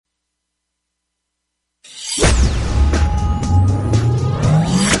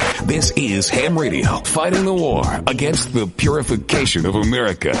This is Ham Radio, fighting the war against the purification of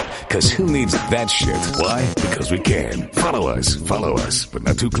America. Because who needs that shit? Why? Because we can. Follow us, but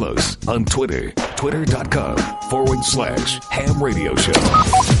not too close. On Twitter, twitter.com/Ham Radio Show.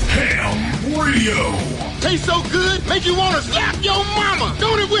 Ham Radio. Tastes so good, make you want to slap your mama.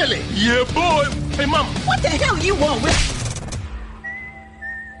 Don't it, Willie? Yeah, boy. Hey, mama. What the hell you want with?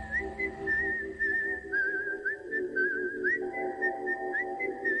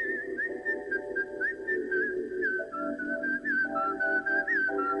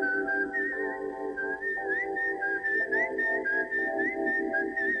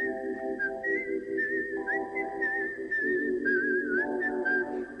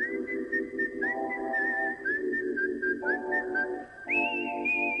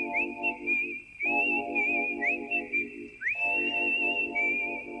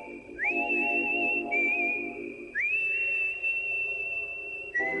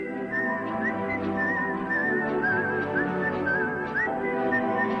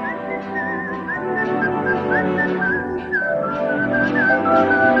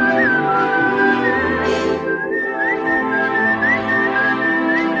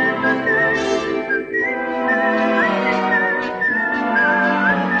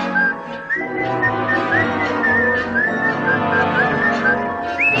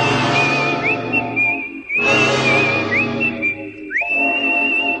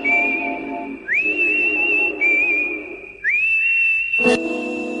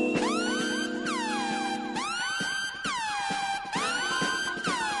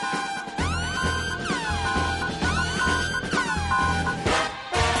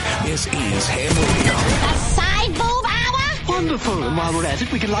 This is Ham Radio. A side boob hour? Wonderful. And while we're at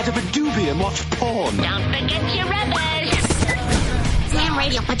it, we can light up a doobie and watch porn. Don't forget your rubbish. Ham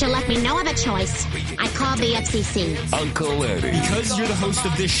Radio, but you left me no other choice. I called the FCC. Uncle Eddie. Because you're the host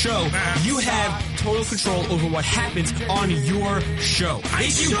of this show, you have total control over what happens on your show.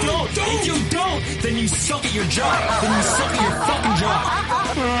 If you don't, then you suck at your job. Then you suck at your fucking job.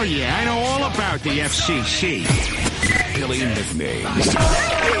 Oh, yeah, I know all about the FCC. Billy nicknames. Big shit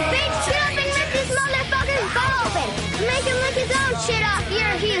up and rip this motherfucker's ball open. Make him lick his own shit off your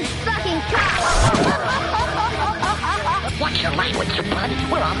huge fucking cock. Watch your language, you bud.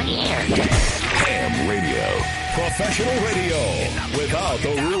 We're on the air. Ham Radio. Professional radio without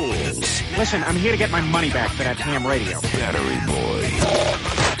the rules. Listen, I'm here to get my money back for that ham radio. Battery Boy.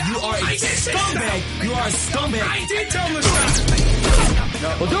 You are a scumbag. You are a scumbag. I did tell him to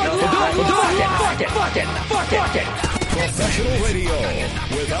stop. We'll do it. Fuck it. Professional radio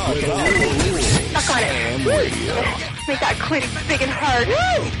without the rules. Suck on it. Ham Radio. Make that clit big and hard. Woo!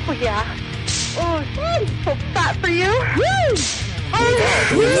 Oh, yeah. Oh, so fat for you. Woo!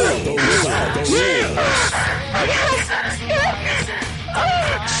 Without the rules.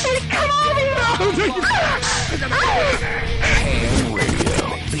 Come on, Ham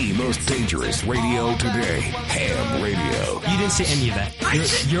Radio. The most dangerous radio today. Ham Radio. You didn't say any of that.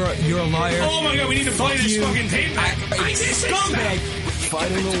 You're a liar. Oh my God, we need to play this fucking tape back. I said scumbag.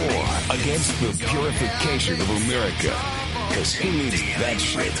 Fighting the war against the purification of America. Because who needs that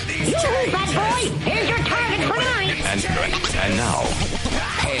shit? You, bad boy. Here's your target for tonight. And now,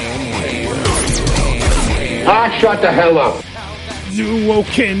 Ham Radio. Shut the hell up. You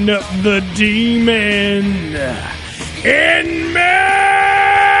woken up the demon in me.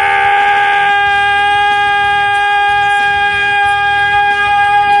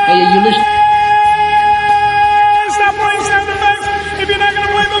 Hey, you listen. Stop playing sound effects if you're not going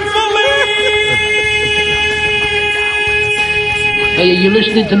to play them fully. Hey, you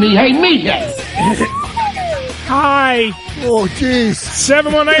listening to me? Hey, Mijay. Hi. Oh, jeez.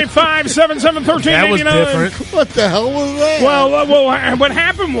 718-577-1389. That was different. What the hell was that? Well, what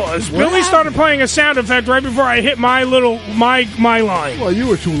happened was Billy started playing a sound effect right before I hit my line. Well, you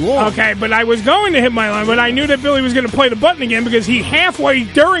were too long. Okay, but I was going to hit my line, but I knew that Billy was going to play the button again because he halfway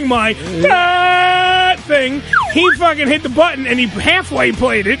during my thing, he fucking hit the button and he halfway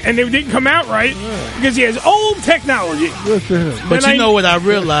played it and it didn't come out right because he has old technology. But you know what I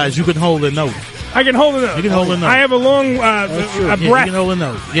realized? You can hold a note. I can hold a note. You can hold a note. I have a long a breath. You can hold a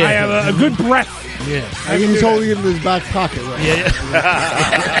note. Yeah. I have a good breath. Yeah. I think he's holding it in his back pocket right now.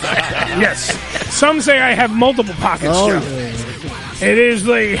 Yes. Some say I have multiple pockets, Joe. Yeah. It is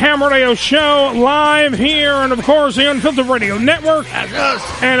the Ham Radio Show live here, and of course the Unfiltered Radio Network.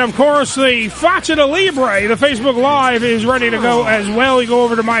 And of course the Faccia Libre, the Facebook Live, is ready to go as well. You go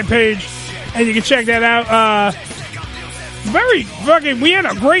over to my page and you can check that out. We had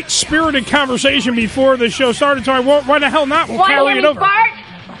a great spirited conversation before the show started, so why the hell not? We'll carry it over. Fart?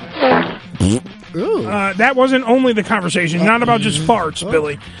 Ooh. That wasn't only the conversation, not about just farts,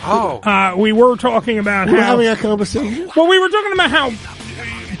 Billy. We were talking about We're how... having a conversation? Well, we were talking about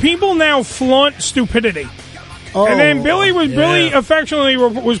how people now flaunt stupidity. And then Billy affectionately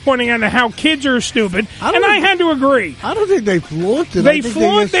was pointing out how kids are stupid, and I had to agree. I don't think they flaunt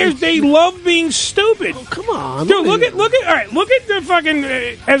it. They love being stupid. Oh, come on, dude. Look at the fucking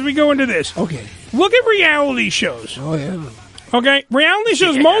as we go into this. Okay, look at reality shows. Oh yeah. Okay, reality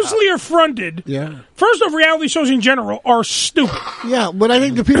shows mostly are fronted. Yeah. First off, reality shows in general are stupid. Yeah, but I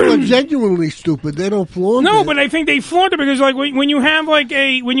think the people are genuinely stupid. They don't flaunt it. No, but I think they flaunt it because, like, when you have like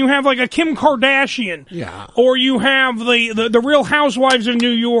a Kim Kardashian, or you have the Real Housewives of New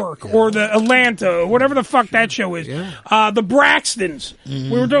York, or the Atlanta, or whatever the fuck that show is, the Braxtons. We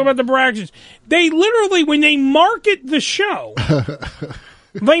were talking about the Braxtons. They literally, when they market the show,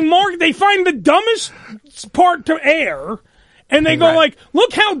 they find the dumbest part to air. And they go like,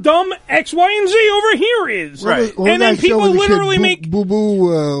 look how dumb X, Y, and Z over here is. Right. And then people literally make... Boo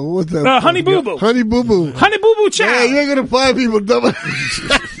Boo, what's that? Honey Boo Boo. Honey Boo Boo. Honey Boo Boo Chow. Yeah, you're going to find people dumb.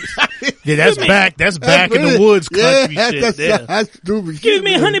 Yeah, that's back in the woods country shit. That's stupid. Excuse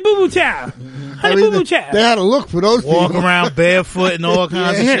me, Honey Boo Boo Chow. Honey Boo Boo Chow. They had to look for those people. Walk around barefoot and all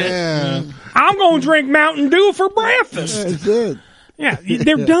kinds of shit. I'm going to drink Mountain Dew for breakfast. That's it. Yeah,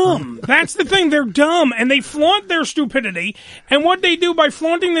 they're dumb. That's the thing. They're dumb, and they flaunt their stupidity. And what they do by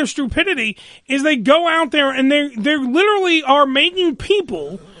flaunting their stupidity is they go out there and they literally are making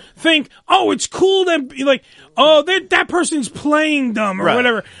people think, oh, it's cool that, like, oh, that person's playing dumb or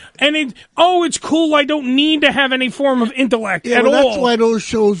whatever. And it's cool. I don't need to have any form of intellect at all. That's why those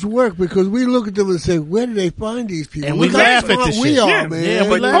shows work, because we look at them and say, where do they find these people? And we laugh at the shit. Man. Yeah,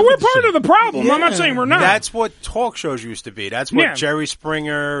 but we're part of the problem. I'm not saying we're not. That's what talk shows used to be. That's what Jerry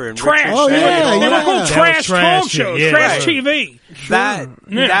Springer and trash. Richard They were called trash talk shows, trash TV.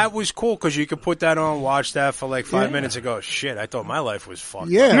 That was cool because you could put that on, watch that for like 5 minutes and go, shit, I thought my life was fucked.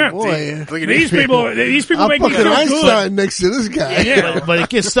 Yeah, boy. Look at these people make me feel good. Next to this guy. Yeah, but it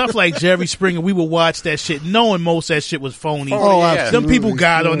gets stuff like Jerry Springer. We would watch that shit, knowing most of that shit was phony. Some people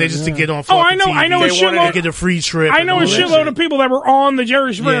got on there just to get on. I know a shitload to get a free trip. I know a shitload of people that were on the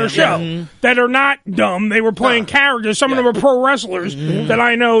Jerry Springer show that are not dumb. They were playing characters. Some of them are pro wrestlers that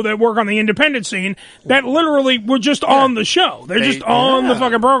I know that work on the independent scene that literally were just on the show. They're just on the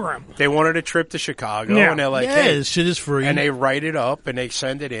fucking program. They wanted a trip to Chicago, and they're like, hey, this shit is free. And they write it up, and they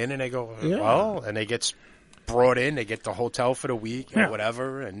send it in, and they go, well, and they get brought in, they get the hotel for the week or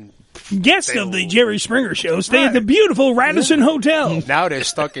whatever, and guests of the Jerry Springer show stay at the beautiful Radisson Hotel. Now they're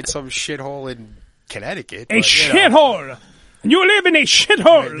stuck in some shithole in Connecticut. Shithole. You live in a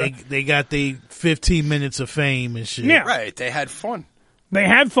shithole. They got the 15 minutes of fame and shit. Yeah. Right. They had fun. They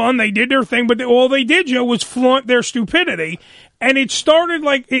had fun. They did their thing, but all they did, Joe, was flaunt their stupidity. And it started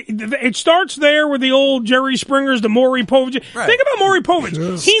like it starts there with the old Jerry Springer's, the Maury Povich. Right. Think about Maury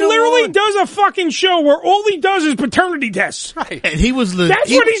Povich. He literally does a fucking show where all he does is paternity tests. Right. And he was that's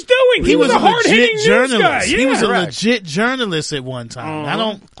what he's doing. He was a hard-hitting news guy. He was a legit journalist at one time. I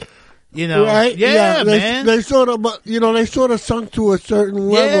don't. Right? Man. They sort of sunk to a certain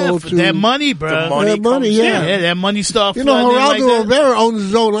level. For that money, bro. That money, that money stuff. Geraldo Rivera owns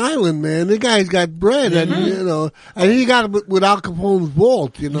his own island, man. The guy's got bread, and and he got it with Al Capone's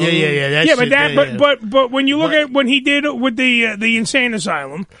vault. But when you look at when he did it with the insane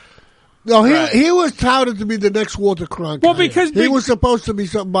asylum. No, he was touted to be the next Walter Cronkite. Well, because he was supposed to be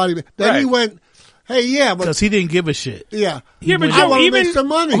somebody. Then he went. Hey, because he didn't give a shit. Yeah, but Joe, even make some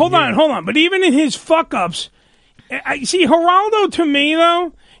money. Hold on. But even in his fuck ups, I see Geraldo to me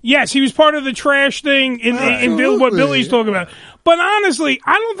though. Yes, he was part of the trash thing in what Billy's talking about. But honestly,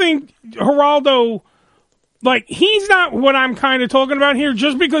 I don't think Geraldo, like, he's not what I'm kind of talking about here.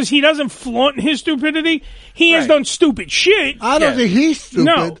 Just because he doesn't flaunt his stupidity, he has done stupid shit. I don't think he's stupid.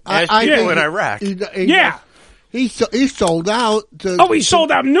 No, I people in Iraq. He sold out. He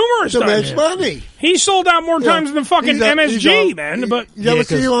sold out numerous times. To make money. He sold out more times than fucking MSG, man. But you ever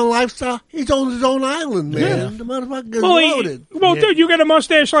see him on Lifestyle? He owns his own island, man. Yeah. The motherfucker is loaded. Dude, you got a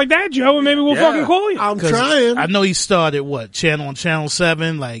mustache like that, Joe, and maybe we'll fucking call you. I'm trying. I know he started on Channel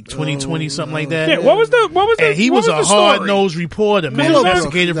 7, like 2020, something like that. Yeah, what was the? And he was a hard-nosed reporter, man.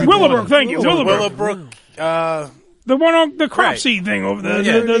 Investigative reporter. Willowbrook, thank you. Willowbrook. The one on the crop seed thing over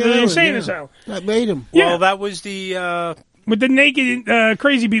the insane asylum. That made him. Well, that was the with the naked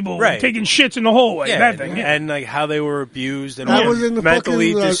crazy people taking shits in the hallway. That thing, and like how they were abused and that was in the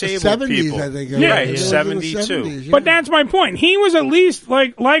mentally fucking, disabled 70s, people. I think. Right, 72. But that's my point. He was at least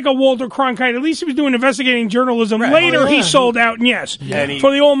like a Walter Cronkite. At least he was doing investigating journalism. Later, he sold out, and he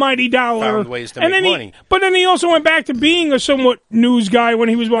for the almighty dollar. found ways to make money. But then he also went back to being a somewhat news guy when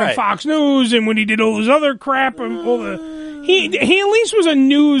he was on Fox News and when he did all this other crap and all the. He at least was a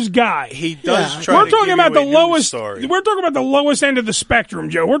news guy. He does. Try We're to talking give about you the a lowest. story. We're talking about the lowest end of the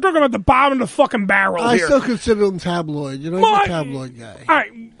spectrum, Joe. We're talking about the bottom of the fucking barrel I here. still consider him tabloid. You know, he's a tabloid guy. All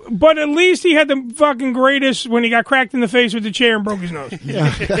right, but at least he had the fucking greatest when he got cracked in the face with the chair and broke his nose.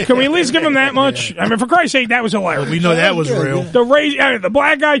 Can we at least give him that much? I mean, for Christ's sake, that was hilarious. We know that was real. The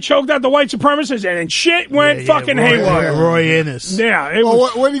black guy choked out the white supremacist, and then shit went fucking haywire. Roy Innes. Yeah.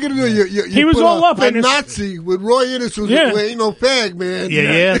 What are you going to do? You he was put all up a in his Nazi with Roy Innes, who ain't no fag, man.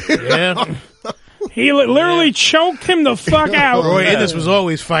 Yeah. He literally choked him the fuck out. Roy Innes was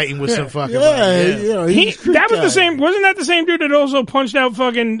always fighting with some fucking. That was the same. Wasn't that the same dude that also punched out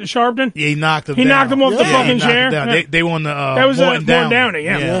fucking Sharpton? Yeah, he knocked him. He knocked him off the fucking chair. They won the. That was Morton Downey.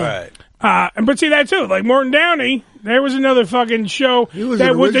 But see that too, like Morton Downey. There was another fucking show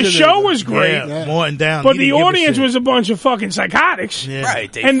the show was great. Yeah, Morton Downey. But the audience was a bunch of fucking psychotics. Yeah.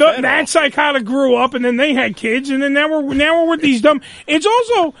 Right. And that psychotic grew up, and then they had kids, and then now we're with these dumb. It's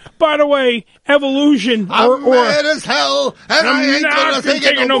also, by the way, evolution. I'm mad as hell, and I ain't gonna take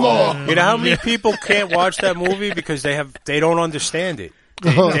it no more. You know how many people can't watch that movie because they don't understand it.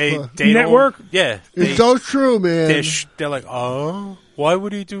 They Network? It's so true, man. They're like, oh, why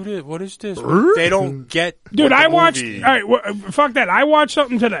would he do this? What is this? They don't get. Dude, I watched. All right, fuck that. I watched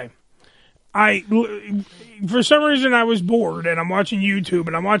something today. For some reason, I was bored, and I'm watching YouTube,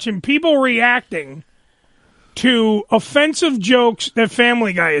 and I'm watching people reacting to offensive jokes that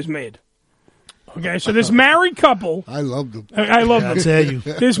Family Guy has made. Okay, so this married couple. I love them. I love them. I'll tell you.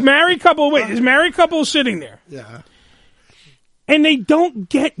 This married couple is sitting there. Yeah. And they don't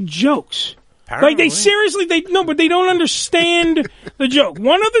get jokes. Apparently. Like they seriously, but they don't understand the joke.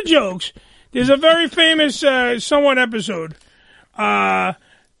 One of the jokes, there's a very famous Someone episode. Why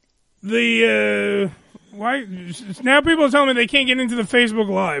now people are telling me they can't get into the Facebook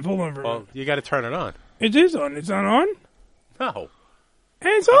Live. Hold on for a minute. Well, you got to turn it on. It is on. It's not on? No.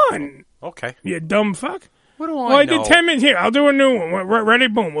 It's on. Okay. You dumb fuck. What do I did 10 minutes. Here, I'll do a new one. Ready?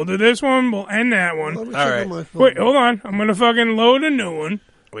 Boom. We'll do this one. We'll end that one. All right. Wait, hold on. I'm going to fucking load a new one.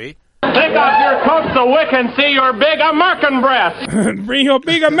 Wait. Take off your coat so we can see your big American breast. Bring your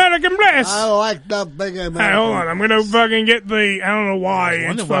big American breast. I like the big American. All right, hold on. I'm going to fucking get the... I don't know why. I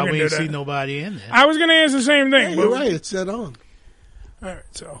wonder why we ain't see nobody in there. I was going to ask the same thing. Hey, you're right. It's set on. All right,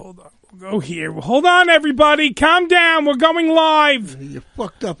 so hold on. We'll go here. Hold on, everybody. Calm down. We're going live. You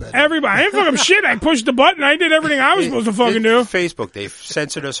fucked up, Eddie. Everybody. I didn't fuck up shit. I pushed the button. I did everything I was supposed to fucking do. Facebook, they've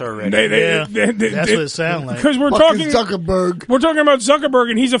censored us already. That's what it sounds like. Because we're fucking talking Zuckerberg. We're talking about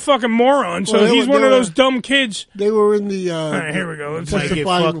Zuckerberg, and he's a fucking moron. So he's one of those dumb kids. They were in the. All right, here we go. Let's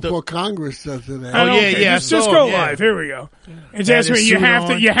testifying before Congress today. Just go live. Here we go. It's asking me. You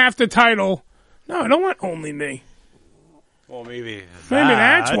have to title. No, I don't want only me. Well, maybe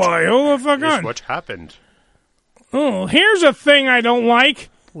that's why. Hold the fuck on. What happened? Oh, here's a thing I don't like.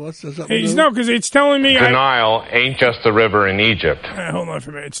 What's this? No, because it's telling me Denial ain't just the river in Egypt. Hold on for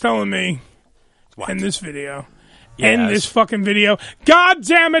a minute. It's telling me end this video. End this fucking video. God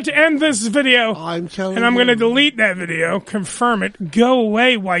damn it, end this video. I'm telling you. And I'm going to delete that video. Confirm it. Go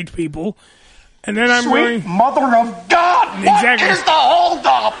away, white people. And then I'm Sweet mother of God! Exactly. What is the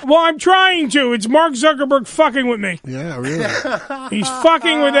holdup? Well, I'm trying to. It's Mark Zuckerberg fucking with me. Yeah, really. He's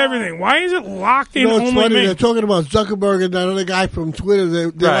fucking with everything. Why is it locked in it's only funny. me? They're talking about Zuckerberg and that other guy from Twitter.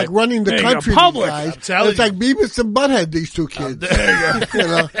 They're like running the country. Public. These guys. It's like Beavis and Butthead, these two kids. There you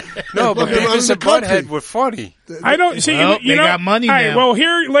go. No, but Beavis and Butthead were funny. I don't see. Well, they got money now. Right, well,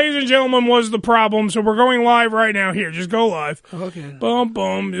 here, ladies and gentlemen, was the problem. So we're going live right now. Here, just go live. Okay. Boom,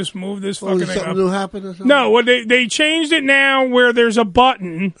 boom. Just move this fucking thing up. Something new happened or something? No, well, they changed it now where there's a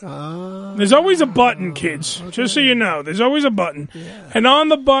button. There's always a button, kids. Okay. Just so you know, there's always a button. Yeah. And on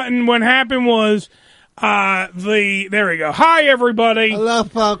the button, what happened was there we go. Hi, everybody. Hello,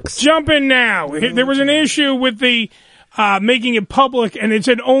 folks. Jump in now. There was an issue with the making it public, and it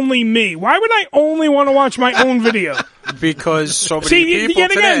said only me. Why would I only want to watch my own video? because so many people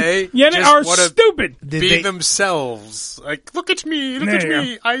today are stupid. Be themselves. Like, look at me, look at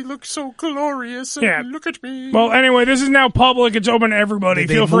me. I look so glorious. And look at me. Well, anyway, this is now public. It's open to everybody.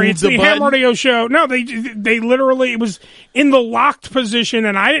 Feel free. It's the Ham Radio Show. No, they literally, it was in the locked position,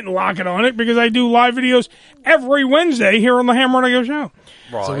 and I didn't lock it on it because I do live videos every Wednesday here on the Ham Radio Show.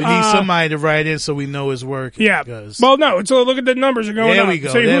 Right. So we need somebody to write in so we know it's working. Yeah. Well, no. So look at the numbers are going up. There we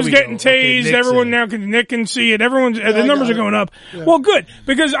go. So who's getting tased? Okay, everyone now Nick can see it. Everyone's the numbers are going up. Yeah. Well, good,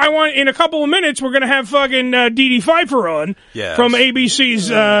 because I want in a couple of minutes we're going to have fucking Dedee Pfeiffer on from ABC's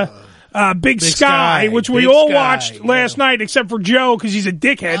Big Sky, which we all watched last night, except for Joe because he's a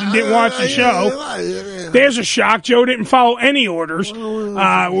dickhead and didn't watch the show. There's a shock. Joe didn't follow any orders.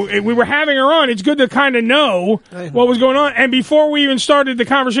 We were having her on. It's good to kind of know what was going on. And before we even started the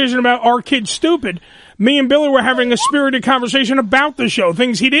conversation about our kid's stupid, me and Billy were having a spirited conversation about the show.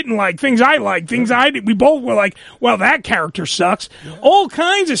 Things he didn't like, things I liked, things I did. We both were like, well, that character sucks. All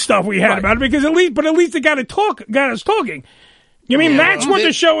kinds of stuff we had about it because at least it got us talking. I mean, that's what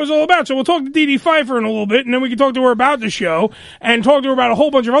the show is all about. So we'll talk to Dedee Pfeiffer in a little bit, and then we can talk to her about the show and talk to her about a whole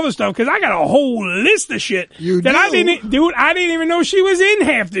bunch of other stuff, because I got a whole list of shit I didn't even know she was in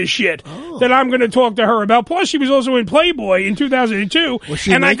half this shit that I'm going to talk to her about. Plus, she was also in Playboy in 2002. Was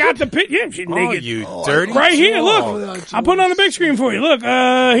she naked? I got the picture. Yeah, she's naked. You dirty. Right here, look. I'll put it on the big screen for you. Look,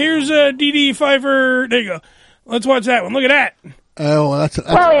 here's Dedee Pfeiffer. There you go. Let's watch that one. Look at that. Oh, that's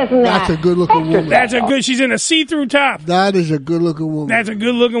a good-looking woman. That's a good. She's in a see-through top. That is a good-looking woman. That's a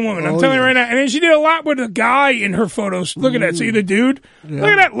good-looking woman. I'm telling you right now. And then she did a lot with a guy in her photos. Look at that. See the dude? Yeah.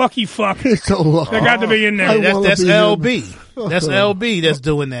 Look at that lucky fuck. It's so lucky. That got to be in there. That's LB. That's LB that's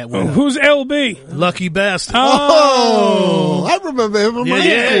doing that with her. Who's LB? Lucky bastard. Oh, I remember him from my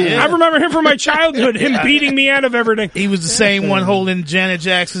I remember him from my childhood, him beating me out of everything. He was the same one holding Janet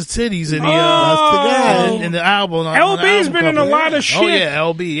Jackson's titties in the in the album. LB's been in a lot of shit. Oh, yeah,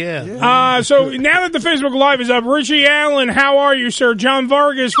 LB, yeah. So now that the Facebook Live is up, Richie Allen, how are you, sir? John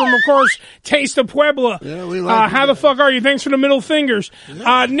Vargas from, of course, Taste of Puebla. Yeah, we like how the fuck are you? Thanks for the middle fingers.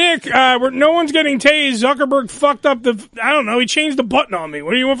 Yeah. Nick, no one's getting tased. Zuckerberg fucked up I don't know, he changed the button on me.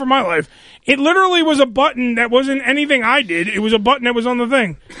 What do you want from my life? It literally was a button that wasn't anything I did. It was a button that was on the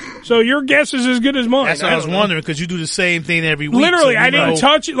thing. So your guess is as good as mine. That's what I was wondering, because you do the same thing every week. Literally, I didn't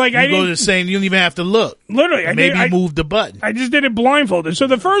touch it. Like, you go to the same, you don't even have to look. Literally. Maybe move the button. I just did it blindfolded. So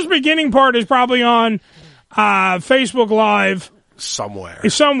the first beginning part is probably on Facebook Live.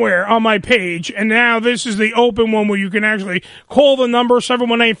 Somewhere on my page, and now this is the open one where you can actually call the number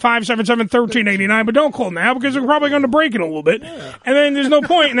 718-577-1389, but don't call now because we're probably going to break it a little bit, and then there's no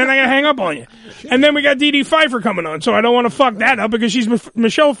point, and then I got to hang up on you. And then we got Dedee Pfeiffer coming on, so I don't want to fuck that up because she's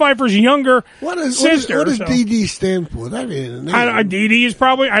Michelle Pfeiffer's younger sister. What does Dedee stand for? That ain't a name. Dedee is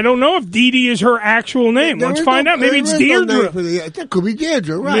probably, I don't know if Dedee is her actual name. Let's find out. Maybe it's Deirdre. That could be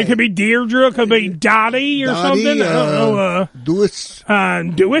Deirdre, right? It could be Deirdre, it could be Dottie or something. I don't know. Dewis.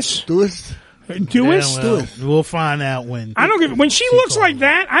 We'll find out when. I don't give. When she looks like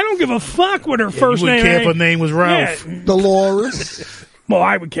that, I don't give a fuck what her first name is. You wouldn't care if her name was Ralph. Yeah. Dolores. Well,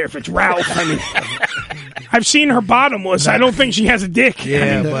 I would care if it's Ralph. I mean, I've seen her bottomless. I don't think she has a dick.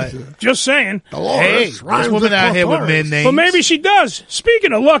 Yeah, but just saying. Dolores, hey, this woman out here with men names. Well, maybe she does.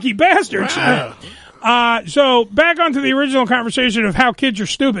 Speaking of lucky bastards. Wow. So back onto the original conversation of how kids are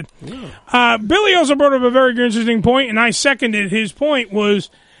stupid. Billy also brought up a very interesting point, and I seconded his point, was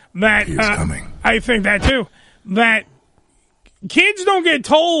that I think that too, that kids don't get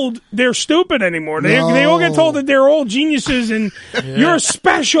told they're stupid anymore. They all get told that they're all geniuses and you're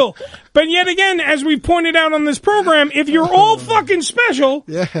special. But yet again, as we pointed out on this program, if you're all fucking special,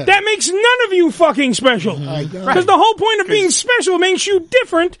 that makes none of you fucking special. Because the whole point of being special makes you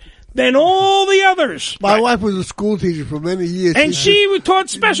different than all the others. My wife was a school teacher for many years, and she taught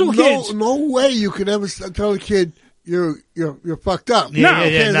special kids. No way you could ever tell a kid you're fucked up. No.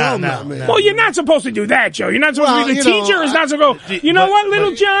 Well, you're not supposed to do that, Joe. You're not supposed to be the teacher. Is not supposed to go. You know what,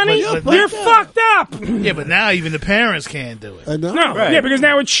 little Johnny, you're fucked up. Yeah, but now even the parents can't do it. Yeah, because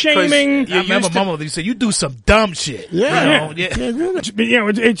now it's shaming. I remember Mama used to say, "You do some dumb shit."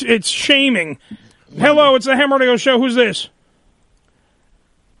 It's shaming. Hello, it's the Ham Radio Show. Who's this?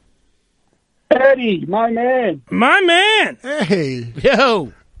 Eddie, my man. My man. Hey.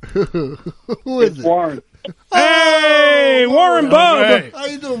 Yo. Who is it? Warren. Hey, Warren Bub. Hey. How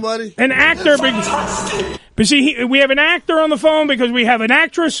you doing, buddy? An actor. But see, we have an actor on the phone because we have an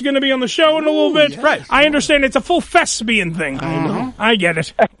actress going to be on the show in a little bit. Yes. Right. I understand it's a full thespian thing. I know. I get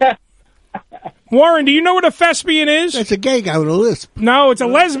it. Warren, do you know what a thespian is? It's a gay guy with a lisp. No, it's a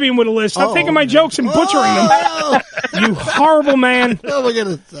lesbian with a lisp. Stop taking my jokes and butchering them. You horrible man. What am I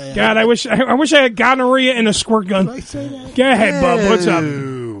going to say? God, I wish I had gonorrhea and a squirt gun. Did I say that? Go ahead, Bub. What's up?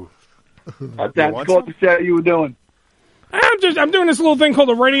 That's what to say you were doing. I'm doing this little thing called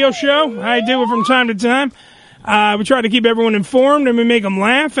a radio show. I do it from time to time. We try to keep everyone informed, and we make them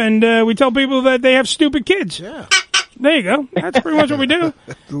laugh, and we tell people that they have stupid kids. Yeah. There you go. That's pretty much what we do.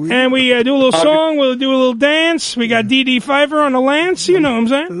 And we do a little song. We'll do a little dance. We got Dedee Pfeiffer on the lance. You know what I'm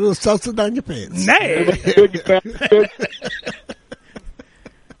saying? A little salsa down your pants. Hey.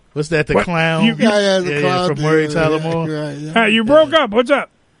 What's that, the clown? The clown. From Murray Tyler Moore. You broke up. What's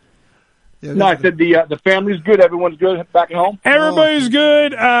up? No, I said the family's good. Everyone's good back at home. Everybody's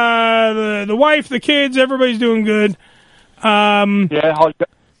good. The wife, the kids, everybody's doing good.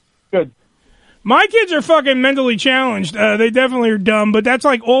 Good. My kids are fucking mentally challenged. They definitely are dumb, but that's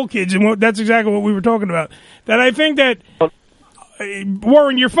like all kids, and that's exactly what we were talking about. That I think that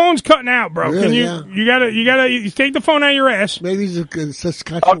Warren, your phone's cutting out, bro. Really, Can you gotta take the phone out of your ass. Maybe it's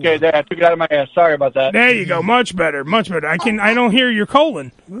just okay. There, I took it out of my ass. Sorry about that. There you go. Much better. Much better. I don't hear your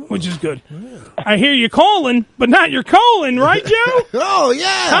colon, which is good. I hear you calling, but not your colon, right, Joe? Oh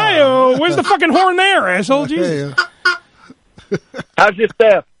yeah. Hi-oh. Where's the fucking horn there, asshole? Jesus. How's your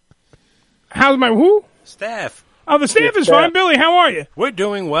staff? How's my who? Staff. Oh, the staff is fine. Billy, how are you? We're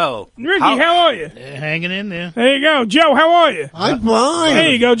doing well. Ricky, how are you? Hanging in there. There you go. Joe, how are you? I'm fine.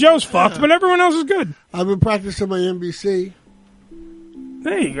 There you go. Joe's fucked, but everyone else is good. I've been practicing my NBC.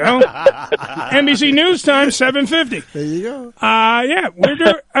 There you go. NBC News Time, 7:50. There you go. Yeah,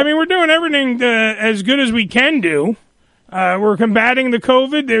 we're doing everything as good as we can do. We're combating the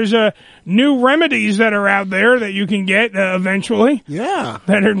COVID. There's new remedies that are out there that you can get eventually. Yeah.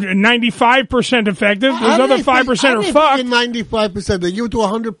 That are 95% effective. There's other 5% are fucked. 95%. They give it to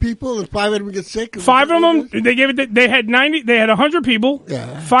 100 people and 5 of them get sick. 5 of them, they gave it. They had 100 people.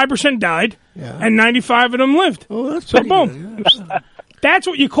 Yeah. 5% died. Yeah. And 95 of them lived. Oh, that's so pretty boom. good, yeah. That's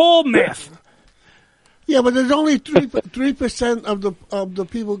what you call math. Yeah, but there's only 3% of the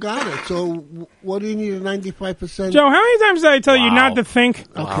people got it. So what do you need a 95%? Joe, how many times did I tell you not to think?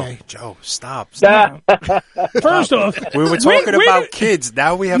 Okay, Joe, stop. First off, we were talking about kids.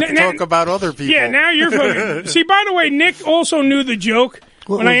 Now we have to talk about other people. Yeah, now you're fucking. See, by the way, Nick also knew the joke.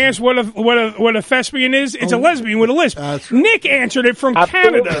 When I asked what a thespian is, it's a lesbian with a lisp. Nick answered it from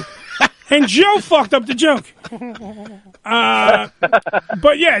Canada. And Joe fucked up the joke.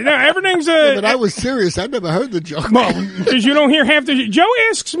 But yeah, no, everything's... but I was serious. I never heard the joke. Well, because you don't hear half the... Joe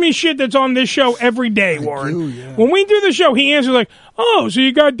asks me shit that's on this show every day, Warren. When we do the show, he answers like, oh, so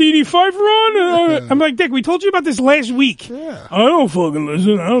you got Dedee Pfeiffer on? I'm like, Dick, we told you about this last week. Yeah. I don't fucking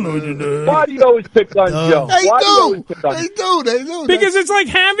listen. I don't know what you're doing. Why do you always pick on Joe? They do. Because it's like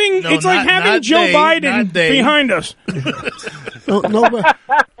having Joe Biden behind us. Nobody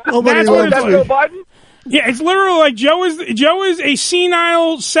That's what it's like. Joe Biden? Yeah, it's literally like Joe is a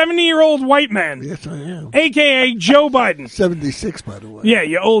senile 70-year-old white man. Yes, I am. AKA Joe Biden. 76, by the way. Yeah,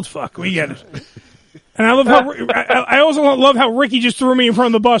 you old fuck. We get it. And I love how I also love how Ricky just threw me in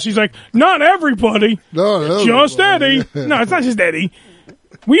front of the bus. He's like, not everybody. No, just Eddie. No, it's not just Eddie.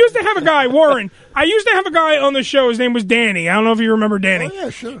 We used to have a guy, Warren. I used to have a guy on the show. His name was Danny. I don't know if you remember Danny. Oh, yeah,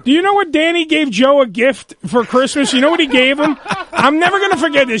 sure. Do you know what Danny gave Joe a gift for Christmas? You know what he gave him? I'm never going to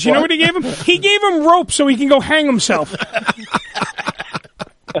forget this. You know what he gave him? He gave him rope so he can go hang himself.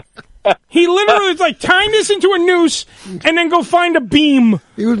 He literally was like, tying this into a noose and then go find a beam.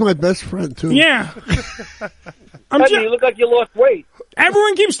 He was my best friend, too. Yeah. You look like you lost weight.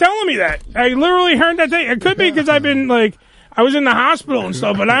 Everyone keeps telling me that. I literally heard that thing. It could be because I've been like... I was in the hospital and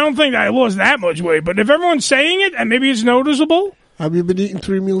stuff, but I don't think I lost that much weight. But if everyone's saying it, and maybe it's noticeable. Have you been eating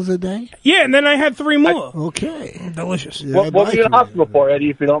 3 meals a day? Yeah, and then I had 3 more. Okay. Delicious. Yeah, what were you in the hospital for, Eddie,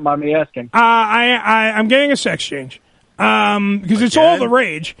 if you don't mind me asking? I'm getting a sex change. Because it's all the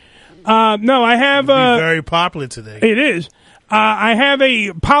rage. No, I have... very popular today. It is. I have a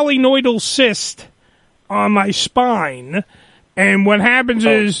polynoidal cyst on my spine. And what happens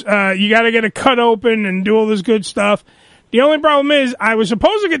is you got to get it cut open and do all this good stuff. The only problem is I was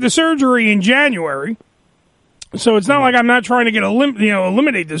supposed to get the surgery in January, so it's not like I'm not trying to get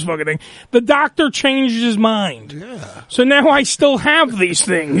eliminate this fucking thing. The doctor changed his mind. Yeah. So now I still have these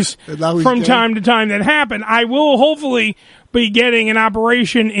things from time to time that happen. I will hopefully be getting an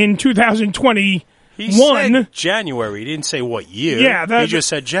operation in 2021. He said January. He didn't say what year. Yeah, he just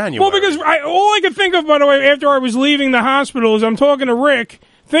said January. Well, because all I could think of, by the way, after I was leaving the hospital is I'm talking to Rick,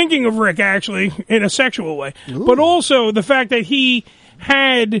 thinking of Rick, actually, in a sexual way. Ooh. But also the fact that he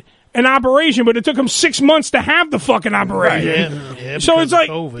had an operation, but it took him 6 months to have the fucking operation. Right, yeah, so it's like,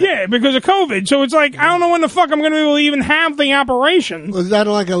 COVID. because of COVID. So it's like, I don't know when the fuck I'm going to be able to even have the operation. Was that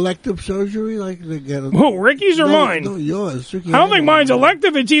like elective surgery? Like they get Who, Ricky's or mine? No, yours. Ricky I don't think mine's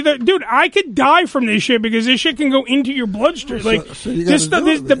elective. It's either, dude, I could die from this shit because this shit can go into your bloodstream. Like,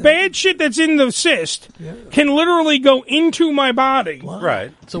 the bad shit that's in the cyst can literally go into my body.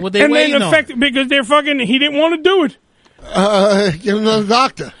 Right. So what they waiting on? affect because they're fucking, he didn't want to do it. Get another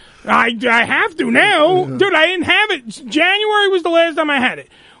doctor. I have to now. Dude, I didn't have it. January was the last time I had it.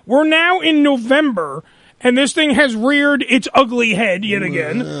 We're now in November, and this thing has reared its ugly head yet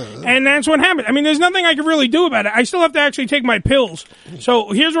again. And that's what happened. I mean, there's nothing I can really do about it. I still have to actually take my pills.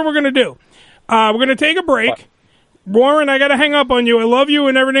 So here's what we're going to do. We're going to take a break. Warren, I got to hang up on you. I love you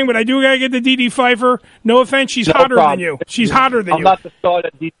and everything, but I do got to get the Dedee Pfeiffer. No offense, she's hotter than you. She's hotter than you. I'm not the star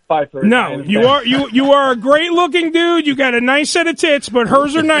that Dedee Pfeiffer. No, you are a great looking dude. You got a nice set of tits, but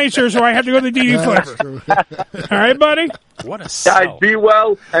hers are nicer, so I have to go to Dedee Pfeiffer. All right, buddy? What a sell. Guys, be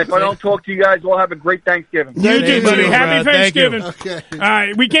well. And if I don't talk to you guys, we'll have a great Thanksgiving. You too, buddy. Happy Thanksgiving. Okay. All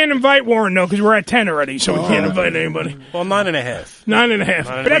right, we can't invite Warren, though, because we're at 10 already, so we can't invite anybody. Well, 9.5. 9.5.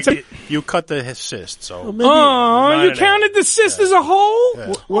 But that's you cut the cyst, so. Oh, you counted the cyst as a whole?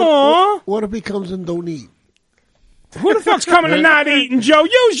 Yeah. What if he comes and don't eat? Who the fuck's coming to not eating, Joe?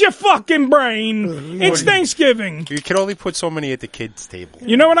 Use your fucking brain. It's Thanksgiving. You can only put so many at the kids' table.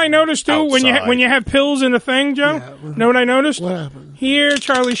 You know what I noticed, too, Outside. when you have pills in a thing, Joe? Yeah. Know what I noticed? What happened? Here,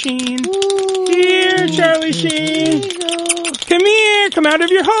 Charlie Sheen. Here, Charlie Sheen. Come here. Come out of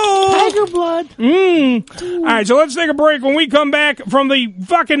your hole. Tiger blood. All right, so let's take a break. When we come back from the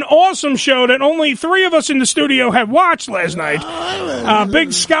fucking awesome show that only 3 of us in the studio have watched last night,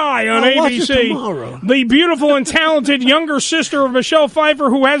 Big Sky on I'll watch it ABC. tomorrow. The beautiful and talented younger sister of Michelle Pfeiffer,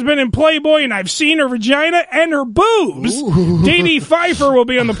 who has been in Playboy, and I've seen her vagina and her boobs. Dedee Pfeiffer will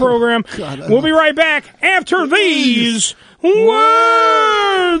be on the program. We'll be right back after these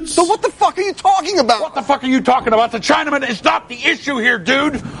words. So what the fuck are you talking about? What the fuck are you talking about? The Chinaman is not the issue here,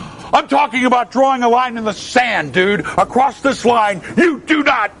 dude. I'm talking about drawing a line in the sand, dude. Across this line, you do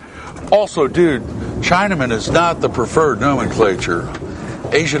not. Also, dude, Chinaman is not the preferred nomenclature.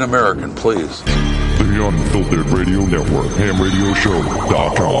 Asian American, please. The Unfiltered Radio Network,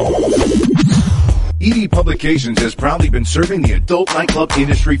 HAMRadioshow.com. ED Publications has proudly been serving the adult nightclub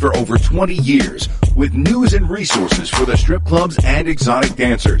industry for over 20 years with news and resources for the strip clubs and exotic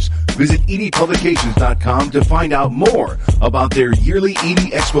dancers. Visit edpublications.com to find out more about their yearly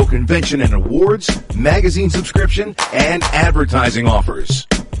ED Expo convention and awards, magazine subscription, and advertising offers.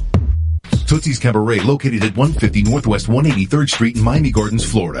 Tootsie's Cabaret, located at 150 Northwest 183rd Street in Miami Gardens,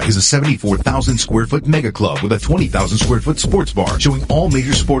 Florida, is a 74,000 square foot mega club with a 20,000 square foot sports bar showing all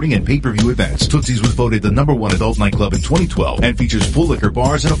major sporting and pay-per-view events. Tootsie's was voted the #1 adult nightclub in 2012 and features full liquor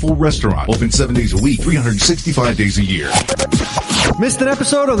bars and a full restaurant. Open 7 days a week, 365 days a year. Missed an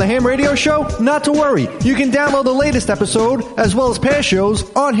episode of the Ham Radio Show? Not to worry. You can download the latest episode as well as past shows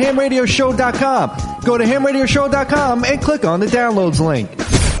on hamradioshow.com. Go to hamradioshow.com and click on the downloads link.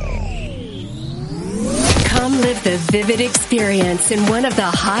 Come live the vivid experience in one of the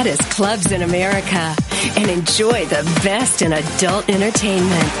hottest clubs in America and enjoy the best in adult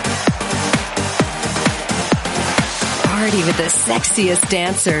entertainment. Party with the sexiest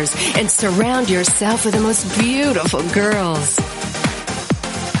dancers and surround yourself with the most beautiful girls.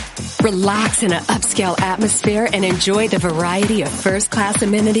 Relax in an upscale atmosphere and enjoy the variety of first-class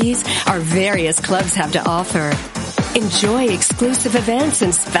amenities our various clubs have to offer. Enjoy exclusive events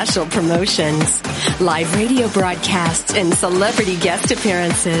and special promotions, live radio broadcasts, and celebrity guest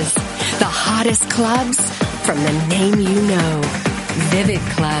appearances. The hottest clubs from the name you know. Vivid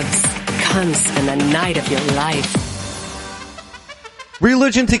Clubs. Come spend the night of your life.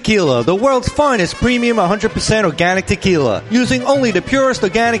 Religion Tequila, the world's finest premium 100% organic tequila, using only the purest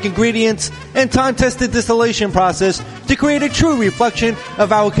organic ingredients and time-tested distillation process to create a true reflection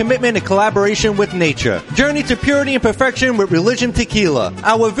of our commitment and collaboration with nature. Journey to purity and perfection with Religion Tequila.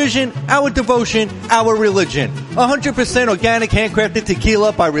 Our vision, our devotion, our religion. 100% organic handcrafted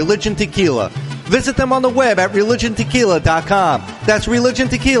tequila by Religion Tequila. Visit them on the web at religiontequila.com. That's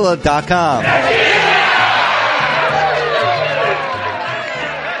religiontequila.com.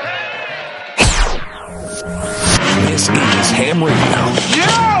 This is Ham Radio.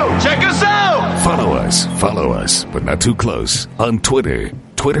 Yo, check us out. Follow us, but not too close, on Twitter.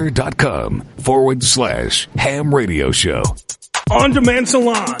 Twitter.com/Ham Radio Show. On Demand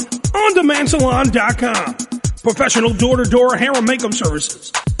Salon. OnDemandSalon.com. Professional door-to-door hair and makeup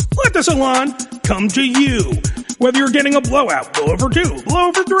services. Let the salon come to you. Whether you're getting a blowout, blowout for 2,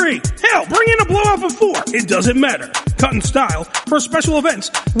 blowout for 3. Hell, bring in a blowout for 4. It doesn't matter. cut and style for special events,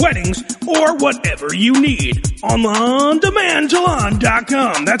 weddings, or whatever you need. On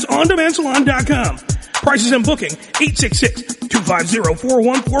OnDemandSalon.com. That's OnDemandSalon.com. Prices and booking,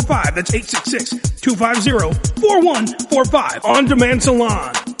 866-250-4145. That's 866-250-4145. On Demand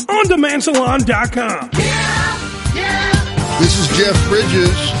Salon. OnDemandSalon.com. This is Jeff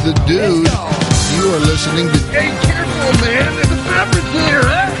Bridges, the dude. You are listening to... Hey, careful, man. There's a fabricator,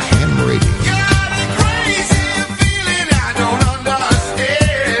 huh? Ham Radio.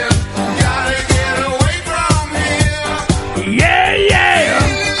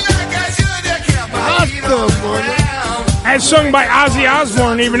 As sung by Ozzy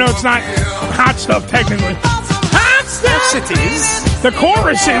Osbourne, even though it's not hot stuff technically. Hot stuff! Yes, it is. The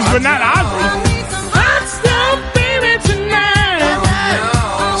chorus is, but not Ozzy. Hot stuff, baby, tonight.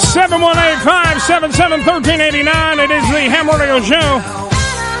 718-577-1389. It is the Ham Radio Show.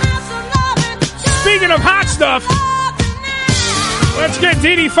 Speaking of hot stuff, let's get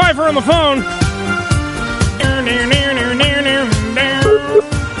Dedee Pfeiffer on the phone.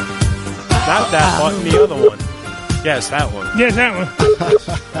 Not that one, the other one. Yes, that one. Yes, that one.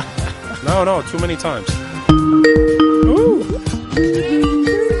 No, too many times. Ooh.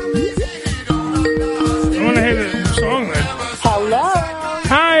 I want to hear the song then. Hello.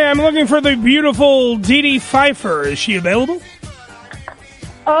 Hi, I'm looking for the beautiful Dedee Pfeiffer. Is she available?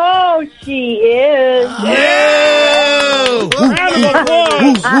 Oh, she is. Round of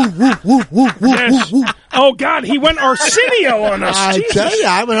applause. Yes. Oh, God, he went Arsenio on us. I Jesus. tell you,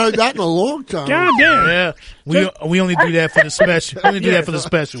 I haven't heard that in a long time. God damn. Yeah, we only do that for the special. We only do that for the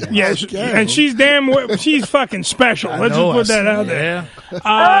special ones. Yes, and she's she's fucking special. Let's just put that out there.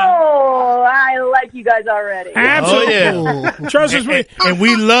 I like you guys already. Absolutely. Oh, yeah. Trust us, and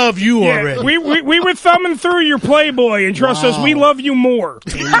we love you already. We were thumbing through your Playboy, and trust us, we love you more.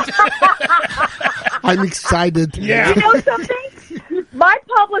 I'm excited. Yeah. You know something? My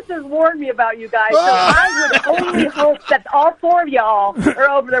publicist warned me about you guys, so I would only hope that all four of y'all are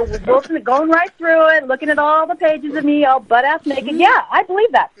over there going right through it, looking at all the pages of me all butt-ass naked. Yeah, I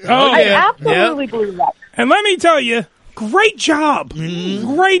believe that. I absolutely believe that. And let me tell you, great job.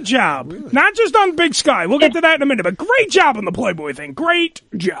 Great job. Not just on Big Sky. We'll get to that in a minute, but great job on the Playboy thing. Great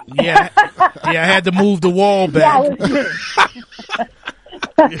job. Yeah, I had to move the wall back. No,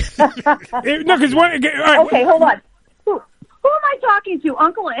 because okay, hold on. Who am I talking to?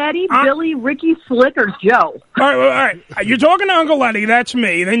 Uncle Eddie, Billy, Ricky, Slick, or Joe? All right. You're talking to Uncle Eddie. That's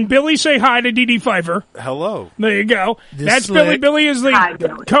me. Then Billy, say hi to Dedee Pfeiffer. Hello. There you go. That's Slick. Billy. Billy is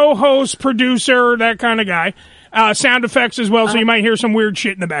the co-host, producer, that kind of guy. Sound effects as well, so you might hear some weird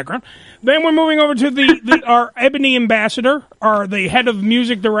shit in the background. Then we're moving over to our Ebony Ambassador, the head of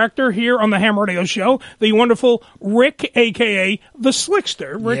music director here on the Ham Radio Show, the wonderful Rick, a.k.a. the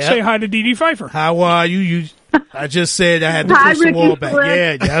Slickster. Rick, say hi to Dedee Pfeiffer. How are you? I just said I had to push the wall back.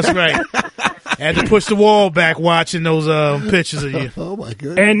 Yeah, that's right. I had to push the wall back watching those pictures of you. Oh, my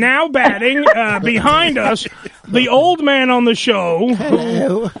goodness. And now batting behind us, the old man on the show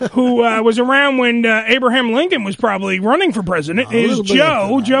who was around when Abraham Lincoln was probably running for president is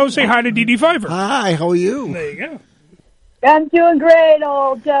Joe. Joe, say hi to Dedee Pfeiffer. Hi, how are you? There you go. I'm doing great,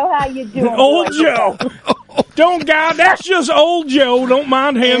 old Joe. How you doing? Old Joe. Don't, God, that's just old Joe. Don't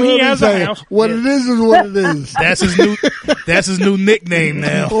mind him. He has a house. What it is what it is. That's his new nickname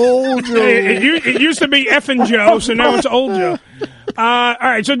now. Old Joe. It used to be Effin' Joe, so now it's Old Joe. All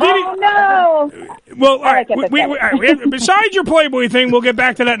right, so Dedee. Oh, no. Well, all right. Besides your Playboy thing, we'll get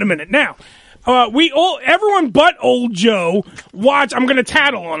back to that in a minute. Now, everyone but old Joe watched. I'm going to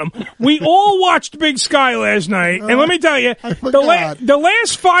tattle on him. We all watched Big Sky last night, and let me tell you, the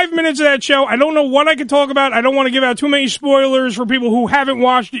last 5 minutes of that show, I don't know what I could talk about. I don't want to give out too many spoilers for people who haven't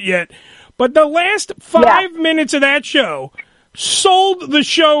watched it yet. But the last 5 minutes of that show sold the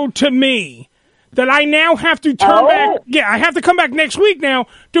show to me. That I now have to turn back. Yeah, I have to come back next week now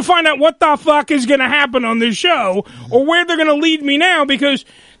to find out what the fuck is going to happen on this show or where they're going to lead me now, because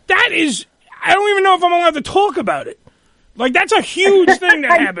that is. I don't even know if I'm allowed to talk about it. Like, that's a huge thing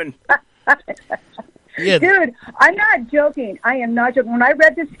that happened. Yeah. Dude, I'm not joking. I am not joking. When I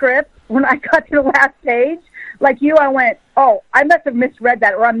read the script, when I got to the last page, like you, I went, oh, I must have misread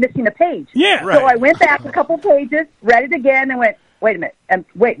that, or I'm missing a page. Yeah, right. So I went back a couple pages, read it again, and went, wait a minute. And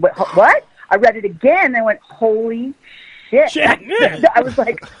wait, what? I read it again, and went, holy shit. Yeah. I was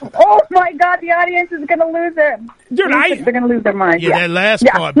like, oh, my God, the audience is going to lose their they're going to lose their mind. Yeah, that last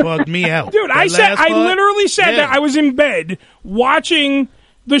part bugged me out. Dude, I literally said that. I was in bed watching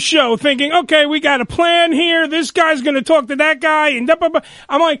the show thinking, okay, we got a plan here. This guy's going to talk to that guy. And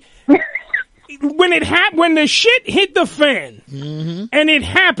I'm like, when the shit hit the fan and it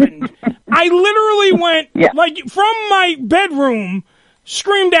happened, I literally went like from my bedroom,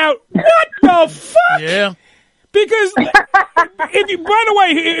 screamed out, "What the fuck?" Yeah. Because by the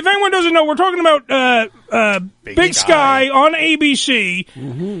way, if anyone doesn't know, we're talking about Big Sky on ABC,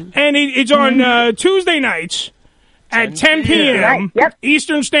 and it's on Tuesday nights at 10 p.m.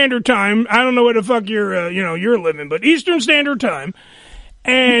 Eastern Standard Time. I don't know where the fuck you're living, but Eastern Standard Time,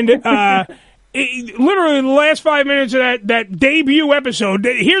 and literally the last 5 minutes of that debut episode.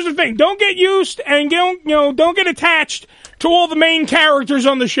 Here's the thing: don't get used and don't get attached to all the main characters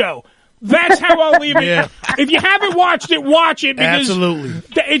on the show. That's how I'll leave it. Yeah. If you haven't watched it, watch it because Absolutely.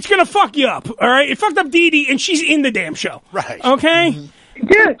 It's going to fuck you up, all right? It fucked up Dedee, and she's in the damn show. Right. Okay?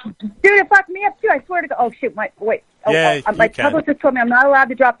 Dude, it fucked me up, too. I swear to God. Oh, shit. My publicist told me I'm not allowed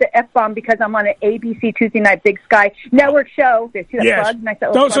to drop the F-bomb because I'm on an ABC Tuesday night Big Sky network show. There's two plugs. And I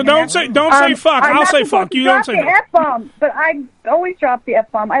said, don't say fuck. I'll say fuck. You don't say the F-bomb, but I always drop the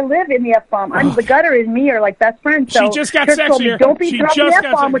F-bomb. I live in the F-bomb. The gutter is me or like best friend. So she just got Church told me, sexier. don't be dropping the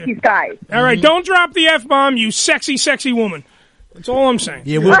F-bomb with these guys. All right, don't drop the F-bomb, you sexy, sexy woman. That's all I'm saying.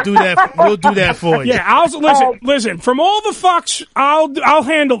 Yeah, we'll do that. We'll do that for you. Yeah, listen. From all the fucks, I'll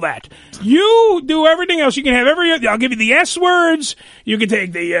handle that. You do everything else. You can have I'll give you the S words. You can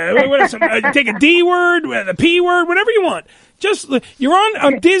take the take a D word, the P word, whatever you want. Just you're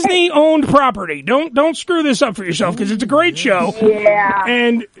on a Disney-owned property. Don't screw this up for yourself because it's a great show. Yeah,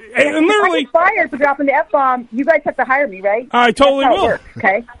 and literally I get fired for dropping the F-bomb. You guys have to hire me, right? I totally will. Works,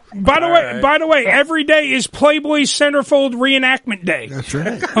 okay. By the way, every day is Playboy Centerfold Reenactment Day. That's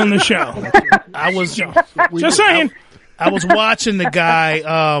right. On the show. I was just saying. I was watching the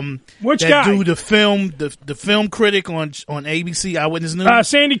guy, which guy? Do the film critic on ABC Eyewitness News.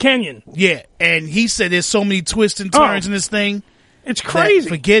 Sandy Kenyon. Yeah, and he said there's so many twists and turns in this thing. It's crazy.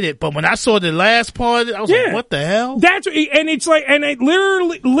 Forget it. But when I saw the last part, I was like, "What the hell?"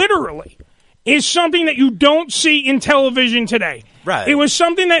 It literally is something that you don't see in television today. Right. It was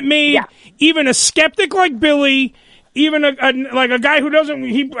something that made even a skeptic like Billy. Even a guy who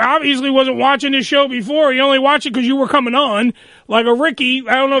he obviously wasn't watching this show before. He only watched it because you were coming on. Like a Ricky,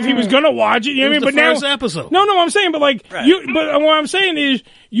 I don't know if he was gonna watch it. You know what I mean? But first now, episode. No, I'm saying, but but what I'm saying is,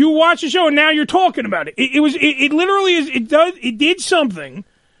 you watch the show and now you're talking about it. It literally is. It did something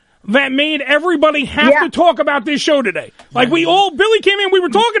that made everybody have to talk about this show today. Like Billy came in, we were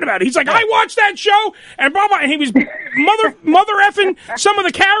talking about it. He's like, I watched that show, and blah, blah, and he was mother effing some of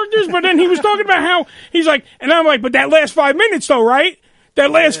the characters, but then he was talking about how, he's like, and I'm like, but that last 5 minutes though, right? That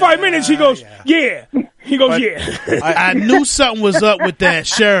last 5 minutes, he goes, yeah. He goes, I knew something was up with that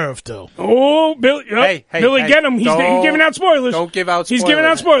sheriff though. Oh, Billy, Billy, get him. He's giving out spoilers. Don't give out spoilers. He's giving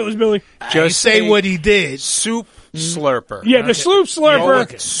out spoilers, Billy. Just say what he did. Soup slurper. Yeah, the soup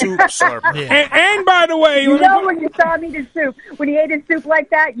slurper. Soup slurper. Yeah. And by the way, when you saw him eat his soup, when he ate his soup like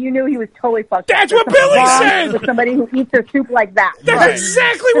that, you knew he was totally fucked up. That's what Billy said. With somebody who eats their soup like that. That's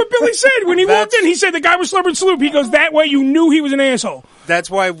exactly what Billy said. When he walked in, he said the guy was slurping soup. He goes, that way you knew he was an asshole. That's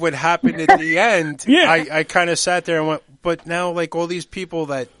why what happened at the end, I kind of sat there and went, but now like all these people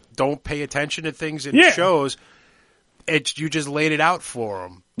that don't pay attention to things in shows, you just laid it out for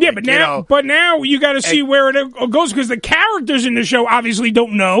them. Yeah, but now you got to see where it goes because the characters in the show obviously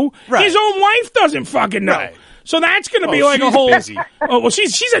don't know. Right. His own wife doesn't fucking know. Right. So that's going to be like a whole. Busy. Oh well,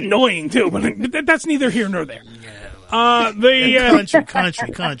 she's annoying too, but that's neither here nor there.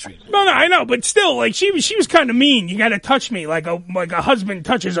 Country. No, I know, but still, like she was kind of mean. You got to touch me like a husband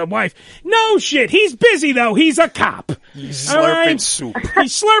touches a wife. No shit, he's busy though. He's a cop. He's slurping soup.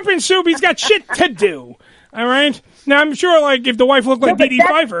 He's slurping soup. He's got shit to do. All right. Now I'm sure, like, if the wife looked like Dedee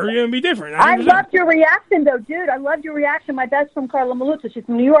Pfeiffer, it'd be different. I loved your reaction, though, dude. I loved your reaction. My best friend Carla Maluzza, she's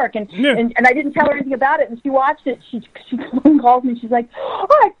from New York, and I didn't tell her anything about it. And she watched it. She calls me. She's like, "Oh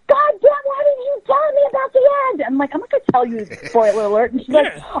my God, damn! Why didn't you tell me about the end?" I'm like, "I'm not gonna tell you, spoiler alert." And she's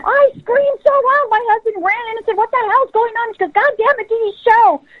like, "I screamed so loud. My husband ran in and said, 'What the hell's going on?' She goes, 'God damn it, Dedee's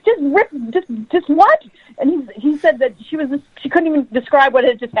show! Just what?'" And he said that she couldn't even describe what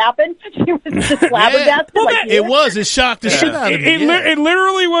had just happened. She was just flabbergasted. Well, it was. It shocked the shit out of me. It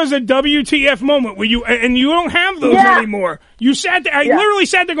literally was a WTF moment where you don't have those anymore. You sat there. I literally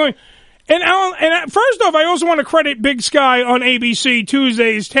sat there going. And first off, I also want to credit Big Sky on ABC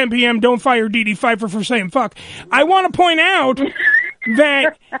Tuesdays 10 p.m. Don't fire Dedee Pfeiffer for saying fuck. I want to point out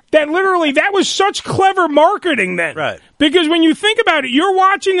that literally that was such clever marketing then. Right. Because when you think about it, you're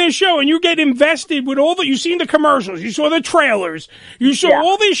watching this show and you get invested with all you've seen the commercials, you saw the trailers, you saw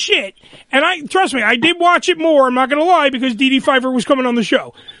all this shit. And trust me, I did watch it more, I'm not going to lie, because Dedee Pfeiffer was coming on the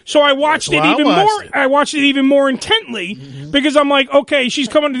show. So I watched it even more. I watched it even more intently because I'm like, okay, she's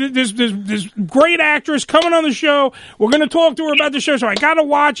coming to this great actress coming on the show. We're going to talk to her about the show, so I got to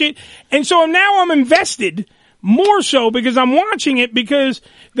watch it. And so now I'm invested. More so because I'm watching it because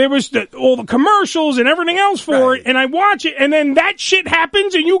there was all the commercials and everything else for it, and I watch it, and then that shit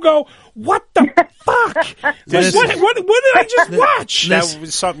happens, and you go, "What the fuck? What did I just watch?" That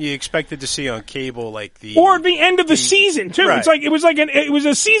was something you expected to see on cable, or the end of the season too. Right. It's like it was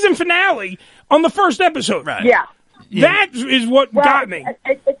a season finale on the first episode. Right. Yeah. That is what got me.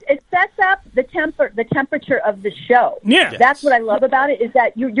 It sets up the temperature of the show. Yeah, that's what I love about it. Is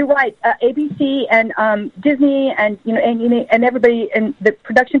that you're right. ABC and Disney and and everybody and the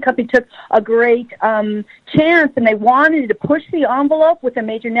production company took a great chance, and they wanted to push the envelope with a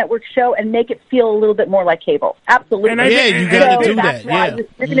major network show and make it feel a little bit more like cable. Absolutely. And you got to do that. Yeah,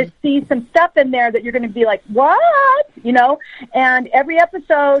 you're going to see some stuff in there that you're going to be like, what? And every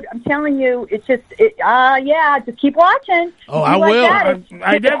episode, I'm telling you, it's just just keep watching. Oh, I will.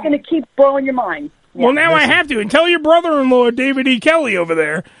 It's going to keep blowing your mind. Yeah. Well, now I have to. And tell your brother-in-law, David E. Kelly, over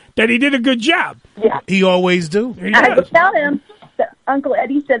there, that he did a good job. Yeah. He always do. I will tell him that Uncle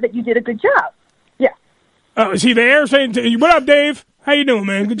Eddie said that you did a good job. Yeah. Oh, is he there? Saying, what up, Dave? How you doing,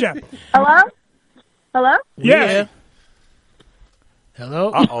 man? Good job. Hello? Hello? Yeah.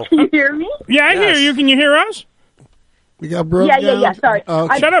 Hello? Uh-oh. Can you hear me? Yeah, I hear you. Can you hear us? We got broke down? Yeah. Sorry.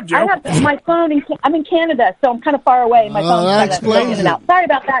 Shut up, Joe. I have my phone. I'm in Canada, so I'm kind of far away. My phone's kind of in and out. Sorry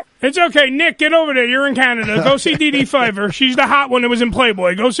about that. It's okay. Nick, get over there. You're in Canada. Go see Dedee Pfeiffer. She's the hot one that was in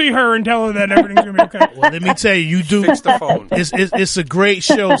Playboy. Go see her and tell her that everything's going to be okay. Well, let me tell you, you do. Fix the phone. It's a great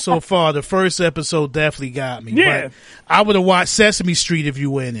show so far. The first episode definitely got me. Yeah. But I would have watched Sesame Street if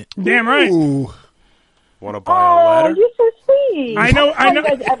you were in it. Damn right. Ooh. Want to buy a letter? You're so sweet. I know. You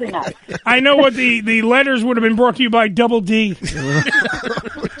guys every night. I know what the letters would have been brought to you by Double D. Hey,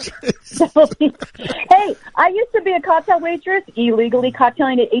 I used to be a cocktail waitress, illegally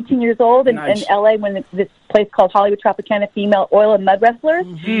cocktailing at 18 years old in L.A. when this place called Hollywood Tropicana Female Oil and Mud Wrestlers,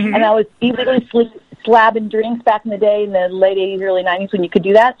 and I was illegally slabbing drinks back in the day in the late 80s, early 90s when you could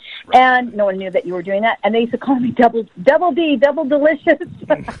do that, and no one knew that you were doing that, and they used to call me Double D, Double Delicious.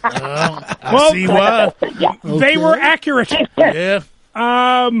 I see why. Yeah. They were accurate. Yeah.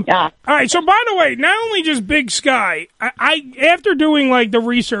 All right. So, by the way, not only just Big Sky, I after doing like the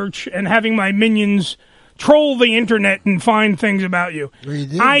research and having my minions troll the internet and find things about you,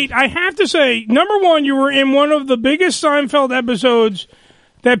 I have to say, number one, you were in one of the biggest Seinfeld episodes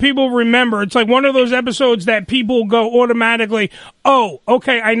that people remember. It's like one of those episodes that people go automatically, oh,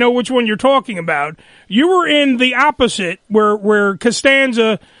 okay, I know which one you're talking about. You were in the opposite, where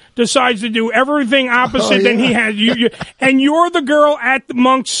Costanza decides to do everything opposite than he has. And you're the girl at the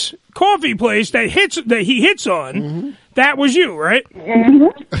Monk's coffee place that he hits on. Mm-hmm. That was you, right?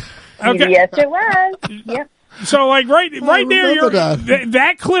 Mm-hmm. Okay. Yes, it was. Yep. So, like, right there,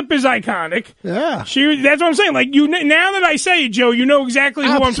 that clip is iconic. Yeah. That's what I'm saying. Like, now that I say it, Joe, you know exactly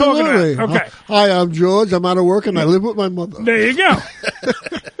who I'm talking about. Okay. Hi, I'm George. I'm out of work, and I live with my mother. There you go.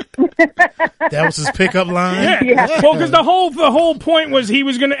 That was his pickup line? Yeah. Well, because the whole point was he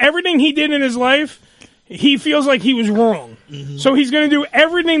was going to, everything he did in his life, he feels like he was wrong. Mm-hmm. So he's going to do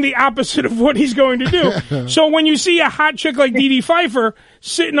everything the opposite of what he's going to do. So when you see a hot chick like Dedee Pfeiffer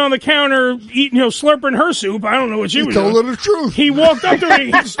sitting on the counter, eating, slurping her soup, I don't know what she was doing. He told her the truth. He walked up to her,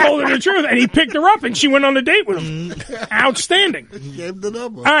 he told her the truth, and he picked her up, and she went on a date with him. Outstanding. He gave the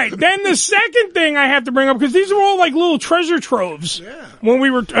number. All right, then the second thing I have to bring up, because these are all like little treasure troves when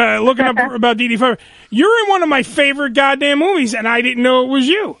we were looking up about Dedee Pfeiffer. You're in one of my favorite goddamn movies, and I didn't know it was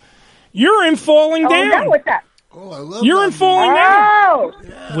you. You're in Falling Down. No, what's that? Oh, I love You're in Falling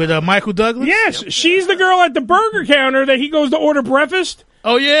Down. With Michael Douglas? Yes, she's the girl at the burger counter that he goes to order breakfast.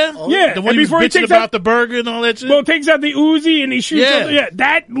 Oh, yeah? Yeah. The one he was bitching about the burger and all that shit? Well, takes out the Uzi and he shoots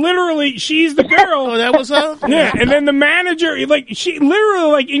that literally, she's the girl. Oh, that was her? Yeah, and then the manager, she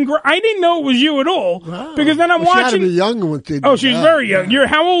literally, I didn't know it was you at all. Wow. Because then I'm watching. She had to be young when they did Oh, she's that. very young.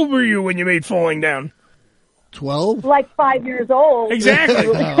 How old were you when you made Falling Down? 12? Like 5 years old. Exactly.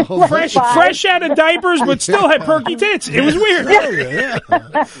 Fresh out of diapers, but still had perky tits. It was weird.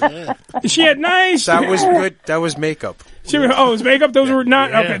 She had nice. That was good. That was makeup. It was makeup? Those were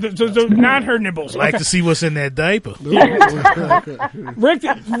not, okay, those not her nipples. Like to see what's in that diaper. Rick,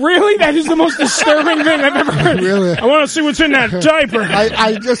 really? That is the most disturbing thing I've ever heard. Really? I want to see what's in that diaper.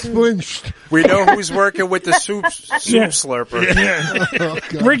 I just flinched. We know who's working with the soup slurper.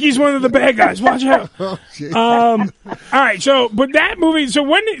 Yeah. Ricky's one of the bad guys. Watch out. All right. So, but that movie. So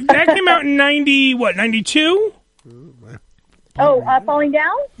when that came out in 92? Falling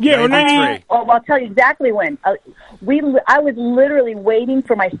Down? Yeah, or 93. Well, I'll tell you exactly when. I was literally waiting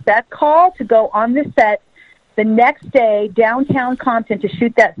for my set call to go on the set the next day downtown Compton to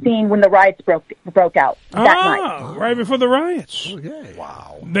shoot that scene when the riots broke out that night. Right before the riots. Okay.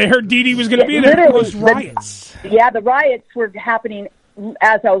 Wow. They heard Dedee was going to be there. It was riots. The riots were happening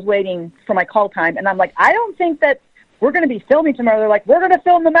as I was waiting for my call time, and I'm like, I don't think that we're going to be filming tomorrow. They're like, we're going to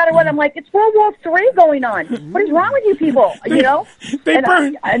film no matter what. I'm like, it's World War III going on. What is wrong with you people? You know?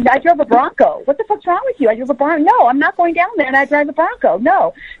 And I drove a Bronco. What the fuck's wrong with you? I drove a Bronco. No, I'm not going down there, and I drive a Bronco.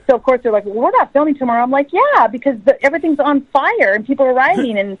 No. So, of course, they're like, well, we're not filming tomorrow. I'm like, yeah, because everything's on fire, and people are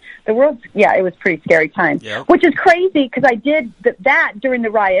rioting, and the world's, it was a pretty scary time. Yep. Which is crazy, because I did that during the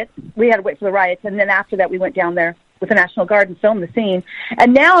riots. We had to wait for the riots, and then after that, we went down there with the National Guard and filmed the scene.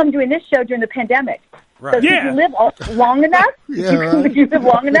 And now I'm doing this show during the pandemic. Right. So if you live long enough, if you live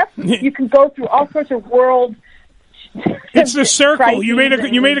long enough, you can go through all sorts of world. It's the circle. You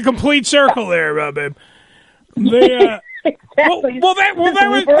made a complete circle there, babe. Exactly.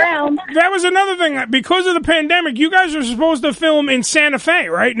 That was another thing. Because of the pandemic, you guys are supposed to film in Santa Fe,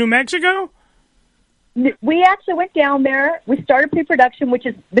 right, New Mexico? We actually went down there. We started pre-production, which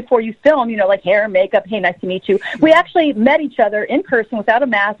is before you film, like hair, makeup, hey, nice to meet you. We actually met each other in person without a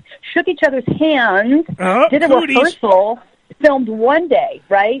mask, shook each other's hands, did a rehearsal, filmed one day,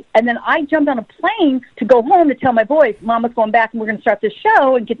 right? And then I jumped on a plane to go home to tell my boys, Mama's going back and we're going to start this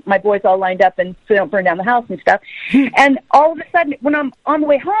show and get my boys all lined up and burn down the house and stuff. And all of a sudden, when I'm on the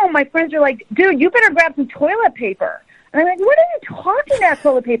way home, my friends are like, dude, you better grab some toilet paper. And I'm like, what are you talking about,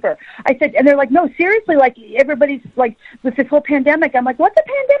 toilet paper? I said, and they're like, no, seriously, like, everybody's like, with this whole pandemic. I'm like, what's a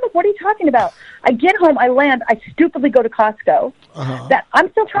pandemic? What are you talking about? I get home, I land, I stupidly go to Costco. That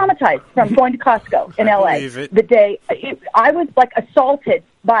I'm still traumatized from going to Costco in L.A. The day I was, like, assaulted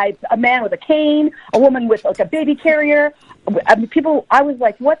by a man with a cane, a woman with, like, a baby carrier. I was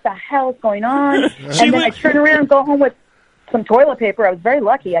like, what the hell is going on? And then I turn around and go home with some toilet paper. I was very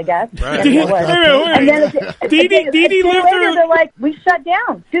lucky, I guess. Right. And then Dedee lived through. They're like, we shut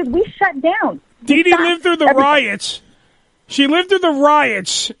down, dude. We shut down. Dedee lived through the riots. She lived through the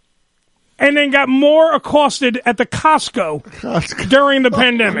riots, and then got more accosted at the Costco during the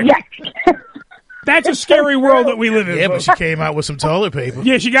pandemic. Yes. That's a scary world that we live in. Yeah, but she came out with some toilet paper.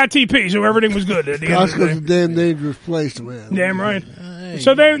 Yeah, she got TP, so everything was good. Costco's a damn dangerous place, man. Damn right.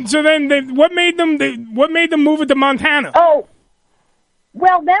 So then, what made them move it to Montana? Oh,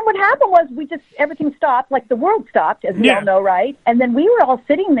 well, then what happened was everything stopped, like the world stopped, as we all know, right? And then we were all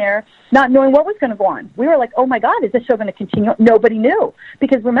sitting there not knowing what was going to go on. We were like, oh my God, is this show going to continue? Nobody knew.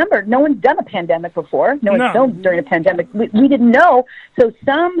 Because remember, no one's done a pandemic before. No one's filmed during a pandemic. We didn't know. So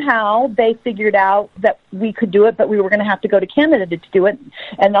somehow they figured out that we could do it, but we were going to have to go to Canada to do it.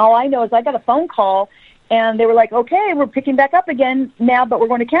 And all I know is I got a phone call, and they were like, okay, we're picking back up again now, but we're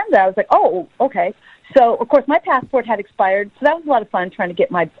going to Canada. I was like, oh, okay. So, of course, my passport had expired, so that was a lot of fun trying to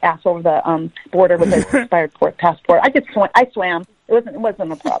get my ass over the border with an expired passport. I swam. It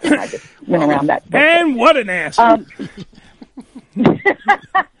wasn't a problem. I just went around that. And what an ass. Oh,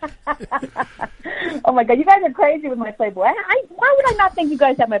 my God. You guys are crazy with my Playboy. Why would I not think you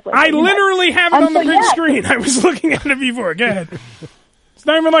guys have my Playboy? I literally have it on the big screen. I was looking at it before. Go ahead. It's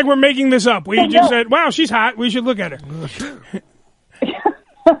not even like we're making this up. We just said, wow, she's hot. We should look at her.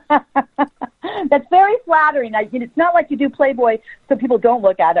 That's very flattering. It's not like you do Playboy so people don't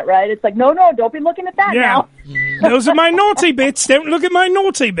look at it, right? It's like, no, don't be looking at that now. Those are my naughty bits. Don't look at my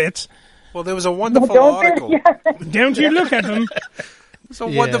naughty bits. Well, there was a wonderful article. Don't you look at them. There's a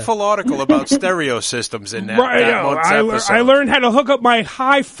wonderful article about stereo systems in that, month's episode. I learned how to hook up my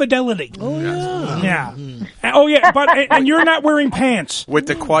high fidelity. Oh, yeah. Yeah. Oh, yeah, and you're not wearing pants. With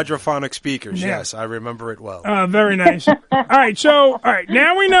the quadraphonic speakers, yes. I remember it well. Very nice. All right,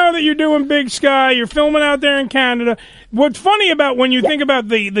 now we know that you're doing Big Sky. You're filming out there in Canada. What's funny about when you think about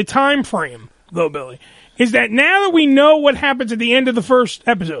the time frame, though, Billy, is that now that we know what happens at the end of the first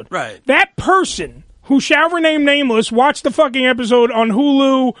episode, right? That person who shall remain nameless, watch the fucking episode on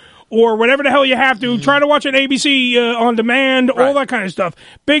Hulu or whatever the hell you have to. Try to watch it ABC on demand, all that kind of stuff.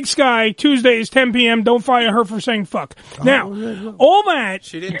 Big Sky, Tuesdays, 10 p.m. Don't fire her for saying fuck. Now, all that...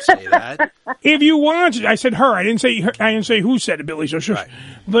 She didn't say that. If you watch it, I said her. I didn't say her, I didn't say who said it, Billy, so shush.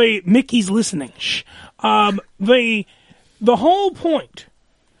 Right. Mickey's listening. Shh. The whole point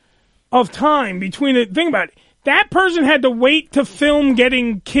of time between it... Think about it. That person had to wait to film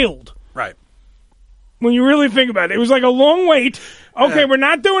getting killed. Right. When you really think about it. It was like a long wait Okay, we're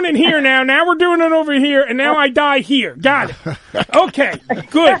not doing it here now. Now we're doing it over here, and now I die here. Got it. Okay,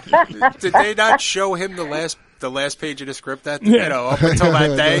 good. Did they not show him the last page of the script up until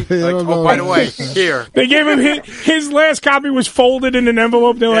that day? Like, by the way, here. They gave him his last copy was folded in an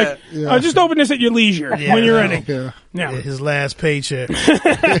envelope. They're like, just open this at your leisure when you're ready. Yeah, his last paycheck.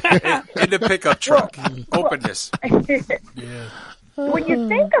 in the pickup truck. Open this. When you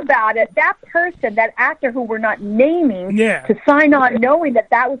think about it, that person, that actor who we're not naming, to sign on knowing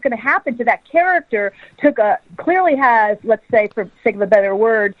that was going to happen to that character, clearly has, let's say, for sake of a better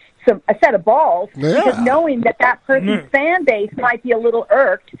word, a set of balls, because knowing that person's fan base might be a little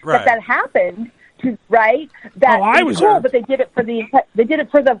irked that happened. Right? That I was cool, but they did it for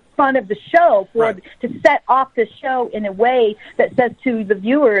the fun of the show, to set off the show in a way that says to the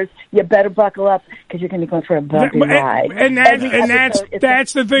viewers, "You better buckle up because you're going to be going for a bumpy ride." And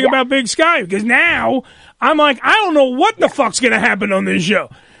that's the thing about Big Sky, because now I'm like, I don't know what the fuck's going to happen on this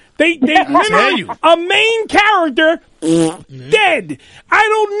show. They literally a main character dead. I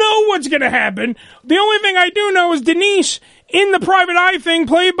don't know what's going to happen. The only thing I do know is Denise in the Private Eye thing,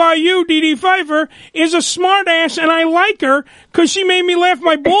 played by you, Dedee Pfeiffer, is a smart ass, and I like her because she made me laugh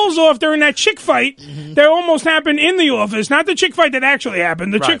my balls off during that chick fight that almost happened in the office. Not the chick fight that actually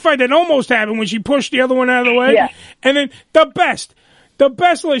happened. The chick fight that almost happened when she pushed the other one out of the way. Yeah. And then the best,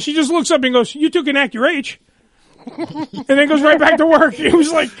 she just looks up and goes, "You two can act your age." And then goes right back to work. It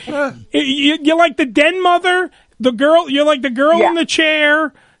was like, you're like the den mother, you're like the girl in the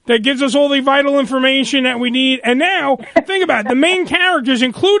chair that gives us all the vital information that we need. And now, think about it, the main characters,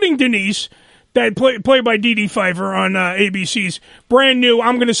 including Denise, that played by Dedee Pfeiffer on ABC's brand new,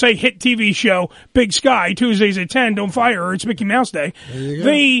 I'm going to say, hit TV show, Big Sky, Tuesdays at 10, don't fire her, it's Mickey Mouse Day.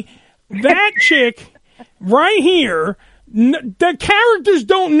 That chick right here, the characters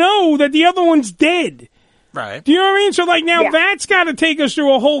don't know that the other one's dead. Right. Do you know what I mean? So, like, now that's got to take us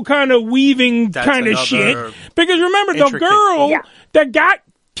through a whole kind of weaving kind of shit. Because remember, the girl that got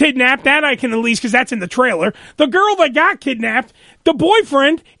kidnapped, that I can at least, because that's in the trailer. The girl that got kidnapped, the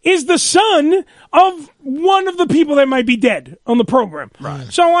boyfriend is the son of one of the people that might be dead on the program.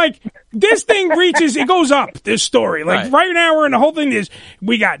 Right. So, like, this thing it goes up, this story. Like, right now we're in the whole thing is,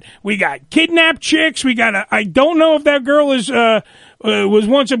 we got kidnapped chicks, I don't know if that girl is, was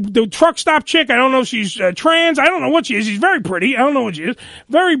once the truck stop chick. I don't know if she's trans. I don't know what she is. She's very pretty. I don't know what she is.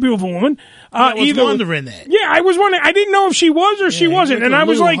 Very beautiful woman. I was wondering that. Yeah, I was wondering. I didn't know if she was or she wasn't. And I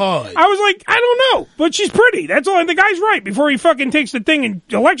was like, I don't know. But she's pretty. That's all. And the guy's right. Before he fucking takes the thing and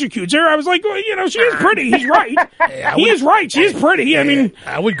electrocutes her, I was like, well, she is pretty. He's right. He is right. She is pretty. I mean,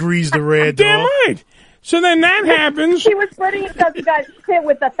 I would grease the red damn dog. Right. So then that happens. She was pretty because he got hit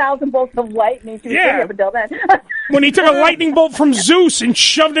with 1,000 bolts of lightning. She was pretty up until then. When he took a lightning bolt from Zeus and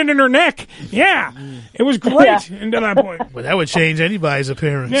shoved it in her neck. Yeah. It was great until that point. Well, that would change anybody's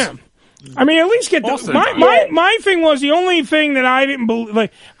appearance. Yeah. I mean, at least get my thing was the only thing that I didn't believe.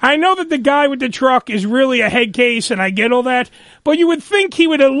 Like, I know that the guy with the truck is really a head case, and I get all that, but you would think he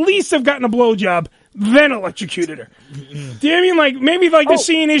would at least have gotten a blowjob, then electrocuted her. Do you know what I mean? Like, maybe the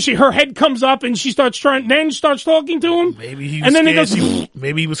scene is her head comes up and she starts talking to him. Maybe he was scared.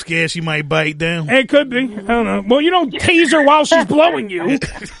 Maybe he was scared she might bite down. It could be. I don't know. Well, you don't tase her while she's blowing you.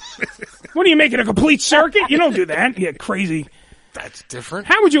 What are you making, a complete circuit? You don't do that. Yeah, crazy. That's different.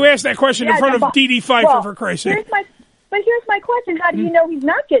 How would you ask that question in front of Dedee Pfeiffer, for Christ's sake? Here's my question. How do you know he's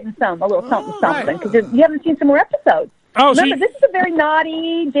not getting a little something? Because you haven't seen some more episodes. Oh, remember, this is a very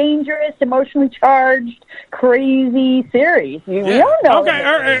naughty, dangerous, emotionally charged, crazy series. We don't know. Okay,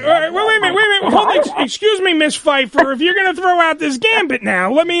 all right. Wait a minute. Hold on. Excuse me, Miss Pfeiffer. If you're going to throw out this gambit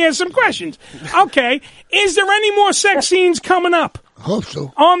now, let me ask some questions. Okay, is there any more sex scenes coming up? I hope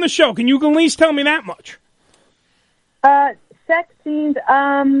so. On the show? Can you at least tell me that much? Sex scenes,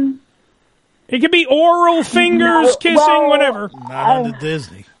 It could be oral, fingers, kissing, whatever. Not under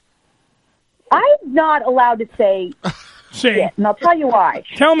Disney. I'm not allowed to say shit, and I'll tell you why.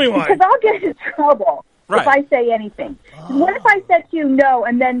 Tell me why. Because I'll get in trouble if I say anything. What if I said to you no,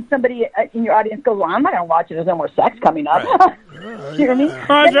 and then somebody in your audience goes, well, I'm not going to watch it. There's no more sex coming up. You know what I mean? Oh,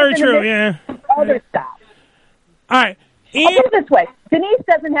 that's very true, yeah. Other stuff. All right. I'll put it this way. Denise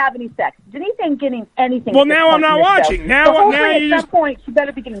doesn't have any sex. Denise ain't getting anything. Well, now I'm not watching. Now at some point, she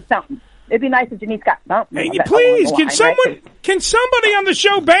better be getting something. It'd be nice if Denise got something. Hey, please, can somebody on the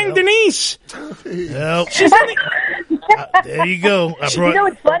show bang Denise? Help. There you go. You know,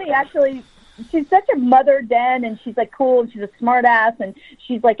 it's funny, actually. She's such a mother den, and she's like cool, and she's a smart ass, and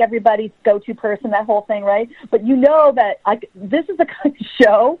she's like everybody's go-to person, that whole thing, right? But you know that this is the kind of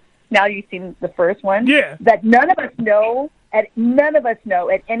show, now you've seen the first one, that none of us know at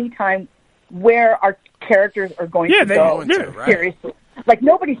any time where our characters are going to go seriously. Like,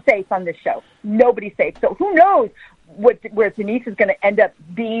 nobody's safe on this show. Nobody's safe. So who knows where Denise is going to end up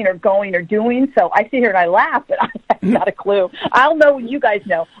being or going or doing. So I sit here and I laugh, but I have not a clue. I'll know when you guys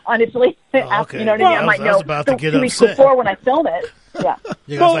know, honestly. Okay. You know what I mean? I might know. I was about to get 2 weeks upset. before when I film it. Yeah. Yeah,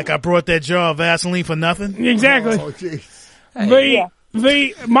 it's like I brought that jar of Vaseline for nothing. Exactly. Oh, jeez.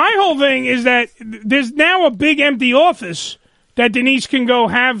 My whole thing is that there's now a big empty office that Denise can go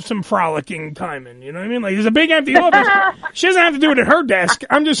have some frolicking time in. You know what I mean? Like, there's a big empty office. She doesn't have to do it at her desk.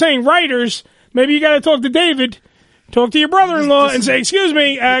 I'm just saying, writers, maybe you got to talk to David, talk to your brother-in-law, and say, excuse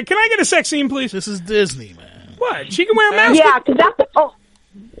me, can I get a sex scene, please? This is Disney, man. What? She can wear a mask?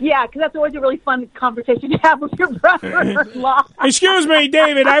 Yeah, because that's always a really fun conversation to have with your brother-in-law. Excuse me,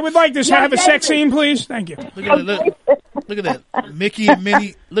 David, I would like to have a sex scene, please. Thank you. Look at that. Mickey and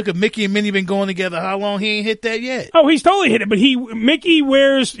Minnie. Look at Mickey and Minnie been going together. How long he ain't hit that yet? Oh, he's totally hit it, but Mickey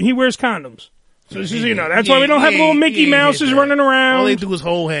wears condoms. So this is, that's why we don't have little Mickey Mouses running around. All they do is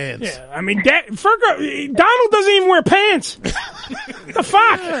hold hands. Yeah, I mean, Donald doesn't even wear pants. The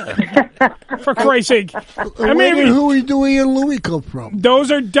fuck? For Christ's sake. I mean, who is Dewey and Louie come from?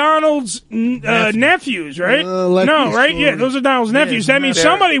 Those are Donald's nephews, right? No, right? Yeah, those are Donald's nephews. That means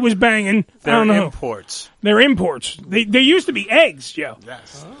somebody was banging. I don't know. Imports. They're imports. They used to be eggs, Joe.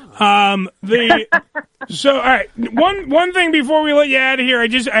 Yes. So, all right. One thing before we let you out of here,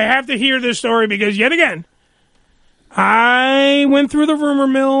 I have to hear this story because yet again, I went through the rumor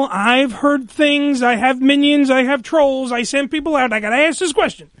mill. I've heard things. I have minions. I have trolls. I send people out. I got to ask this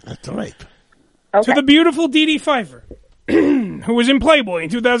question. That's right. To the beautiful Dedee Pfeiffer, who was in Playboy in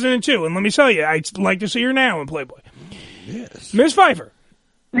 2002. And let me tell you, I'd like to see her now in Playboy. Yes. Miss Pfeiffer,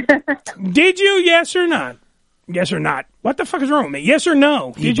 did you, yes or not? Yes or not? What the fuck is wrong with me? Yes or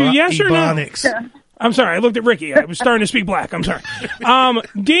no? Did you yes or no? I'm sorry, I looked at Ricky. I was starting to speak black. I'm sorry.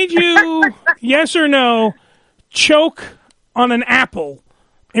 Did you, yes or no, choke on an apple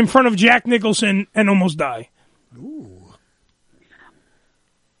in front of Jack Nicholson and almost die? Ooh.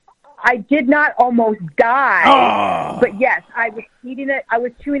 I did not almost die, but yes, I was eating it. I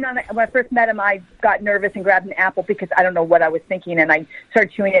was chewing on it. When I first met him, I got nervous and grabbed an apple because I don't know what I was thinking, and I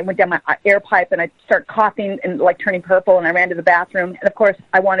started chewing it and went down my air pipe, and I started coughing and like turning purple, and I ran to the bathroom. And of course,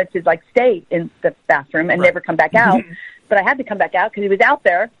 I wanted to like stay in the bathroom and never come back out. But I had to come back out because he was out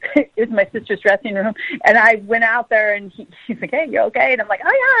there. It was my sister's dressing room, and I went out there, and he's like, "Hey, you okay?" And I'm like,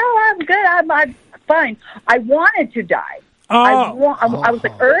 "Oh yeah, I'm good. I'm fine." I wanted to die. I was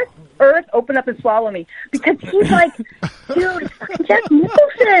like, Earth, open up and swallow me. Because he's like, dude, it's fucking Jack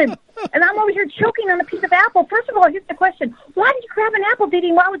Nicholson. And I'm over here choking on a piece of apple. First of all, here's the question. Why did you grab an apple,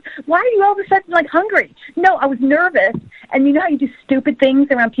 Didi? Why are you all of a sudden, like, hungry? No, I was nervous. And you know how you do stupid things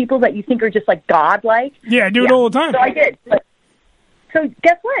around people that you think are just, like, godlike? Yeah, I do it all the time. So I did. So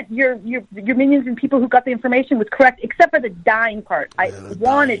guess what? Your minions and people who got the information was correct, except for the dying part. I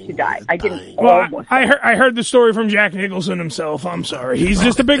wanted to die. I didn't. Well, I heard the story from Jack Nicholson himself. I'm sorry. He's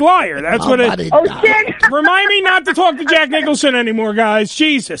just a big liar. That's what it. Oh shit! Remind me not to talk to Jack Nicholson anymore, guys.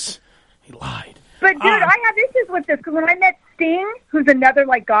 Jesus, he lied. But dude, I have issues with this because when I met Sting, who's another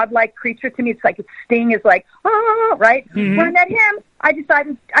like godlike creature to me, it's like Sting is like right. Mm-hmm. When I met him, I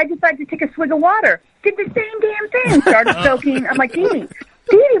decided to take a swig of water. Did the same damn thing. Started soaking. I'm like, Dee,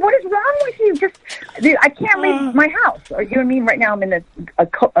 what is wrong with you? Dude, I can't leave my house. You know what I mean? Right now, I'm in a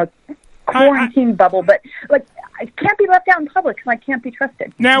quarantine bubble, but like I can't be left out in public because I can't be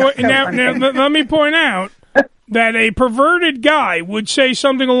trusted. Now, let me point out that a perverted guy would say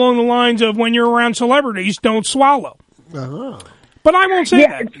something along the lines of, "When you're around celebrities, don't swallow." Uh-huh. But I won't say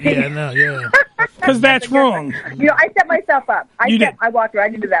that. Yeah. Because that's wrong. You know, I set myself up. I walked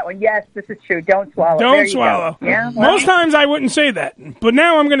right into that one. Yes, this is true. Don't swallow. Don't swallow. Yeah. Well. Most times I wouldn't say that, but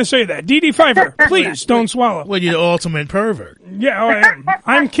now I'm going to say that. Dedee Pfeiffer, please don't swallow. Well, you're the ultimate pervert. Yeah, I am.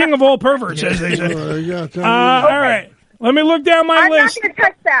 I'm king of all perverts, as they say. All right. Let me look down my list. I'm not going to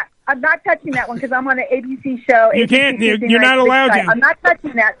touch that. I'm not touching that one because I'm on an ABC show. You can't. You're not allowed to. I'm not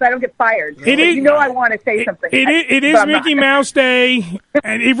touching that so I don't get fired. It is. You know I want to say something. It is Mickey Mouse Day,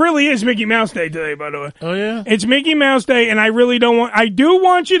 and it really is Mickey Mouse Day today, by the way. Oh, yeah? It's Mickey Mouse Day, and I really don't want... I do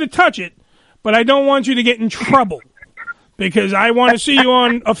want you to touch it, but I don't want you to get in trouble because I want to see you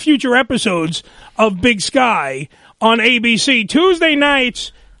on future episodes of Big Sky on ABC. Tuesday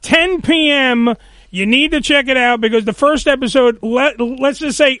nights, 10 p.m., you need to check it out because the first episode, let's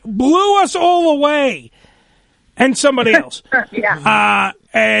just say, blew us all away. And somebody else. Yeah.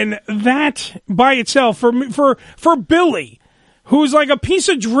 And that by itself, for Billy, who's like a piece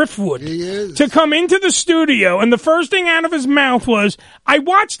of driftwood, to come into the studio, and the first thing out of his mouth was, I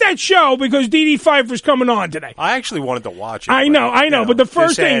watched that show because Dedee Pfeiffer's coming on today. I actually wanted to watch it. I know, but the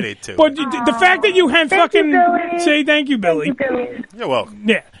first thing, but the fact that you had say thank you, Billy. You're welcome.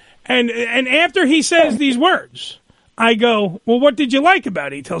 Yeah, and after he says these words, I go, well, what did you like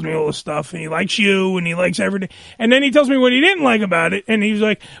about it? He tells me all this stuff, and he likes you, and he likes everything. And then he tells me what he didn't like about it, and he's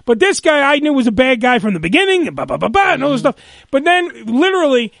like, but this guy I knew was a bad guy from the beginning, and and all this stuff. But then,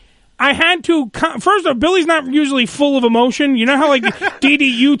 literally, I had to, first of all, Billy's not usually full of emotion. You know how, like,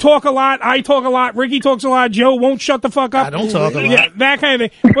 Dedee, you talk a lot, I talk a lot, Ricky talks a lot, Joe won't shut the fuck up. I don't talk a lot. Yeah, that kind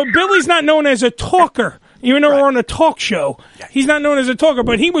of thing. But Billy's not known as a talker. Even though we're on a talk show, he's not known as a talker.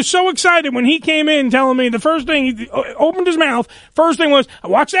 But he was so excited when he came in telling me the first thing, he opened his mouth, first thing was, I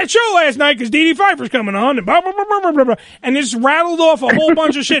watched that show last night because Dedee Pfeiffer's coming on, and blah, blah, blah, blah, blah, blah. And this rattled off a whole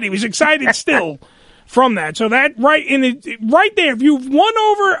bunch of shit. He was excited still from that. So that right there, if you've won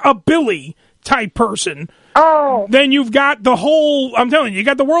over a Billy type person, then you've got the whole, I'm telling you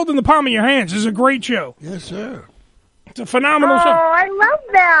got the world in the palm of your hands. This is a great show. Yes, sir. It's a phenomenal show. Oh, I love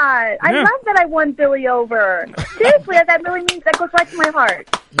that. I love that I won Billy over. Seriously, that really means that goes right to my heart.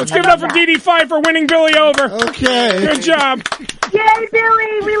 Let's give it up for Dedee Pfeiffer winning Billy over. Okay. Good job. Yay,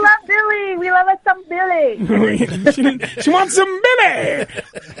 Billy. We love Billy. We love us some Billy. She wants some Billy.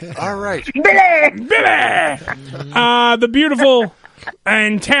 All right. Billy. The beautiful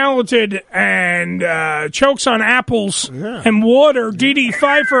and talented and chokes on apples and water, Dedee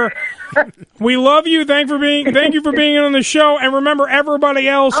Pfeiffer. We love you. Thank you for being on the show. And remember, everybody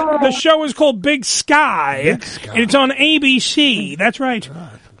else, the show is called Big Sky. And it's on ABC. That's right.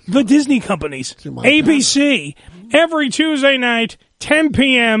 The Disney companies. ABC. Every Tuesday night, 10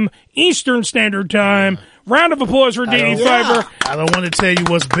 p.m. Eastern Standard Time. Round of applause for Dedee Pfeiffer. I don't want to tell you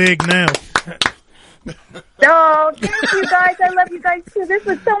what's big now. Oh, thank you guys. I love you guys too. This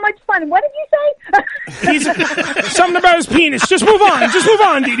was so much fun. What did you say? Something about his penis. Just move on.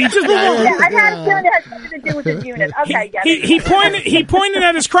 Dedee. Just move on. Yeah, I had a feeling it had something to do with his unit. Okay, yes. He pointed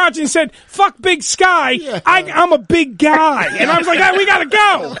at his crotch and said, "Fuck Big Sky. I'm a big guy." And I was like, "We gotta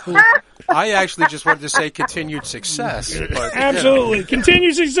go." I actually just wanted to say continued success. But, absolutely.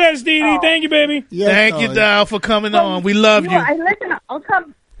 Continued success, Dedee. Thank you, baby. Thank you, Dow, for coming on. We love you. Listen, I'll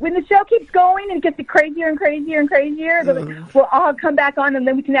come. When the show keeps going and it gets crazier and crazier and crazier, we'll all come back on and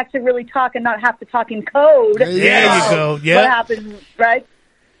then we can actually really talk and not have to talk in code. There you go. Yeah. What happens, right?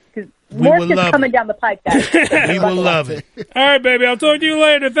 Because more shit's coming down the pipe, guys. We will love it. All right, baby. I'll talk to you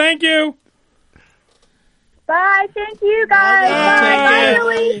later. Thank you. Bye. Thank you, guys. Bye,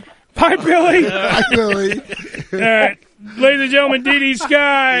 Billy. Bye, Billy. Bye, Billy. All right. Ladies and gentlemen, Dedee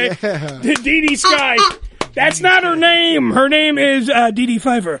Sky. Dedee Sky. That's not her name. Her name is Dedee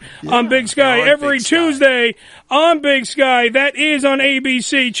Pfeiffer on Big Sky every Tuesday on Big Sky. That is on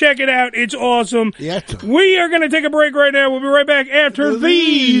ABC. Check it out. It's awesome. We are going to take a break right now. We'll be right back after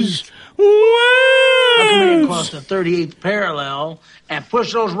these How come we cross the 38th parallel and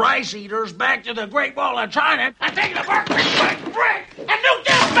push those rice eaters back to the Great Wall of China and take the Berkeley brick and nuke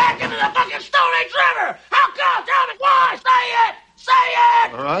them back into the fucking Stone Age River? How come? Tell me why. Say it. Say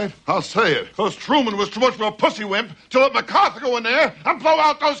it! All right, I'll say it. Because Truman was too much of a pussy wimp to let MacArthur go in there and blow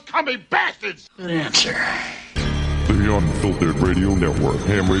out those commie bastards. Good answer. The Unfiltered Radio Network,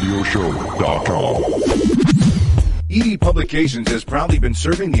 HamRadioShow.com. ED Publications has proudly been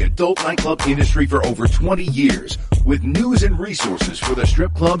serving the adult nightclub industry for over 20 years with news and resources for the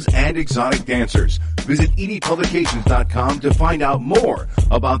strip clubs and exotic dancers. Visit edpublications.com to find out more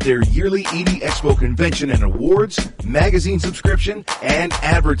about their yearly ED Expo convention and awards, magazine subscription, and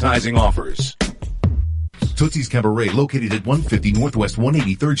advertising offers. Tootsie's Cabaret, located at 150 Northwest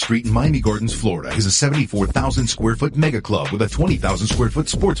 183rd Street in Miami Gardens, Florida, is a 74,000 square foot mega club with a 20,000 square foot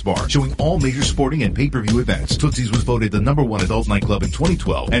sports bar showing all major sporting and pay-per-view events. Tootsie's was voted the #1 adult nightclub in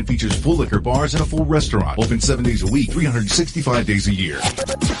 2012 and features full liquor bars and a full restaurant. Open 7 days a week, 365 days a year.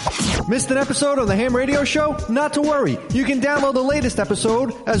 Missed an episode of the Ham Radio Show? Not to worry. You can download the latest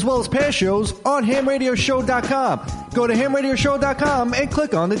episode as well as past shows on hamradioshow.com. Go to hamradioshow.com and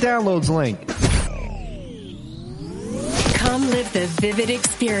click on the downloads link. Come live the vivid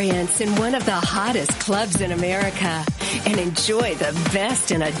experience in one of the hottest clubs in America and enjoy the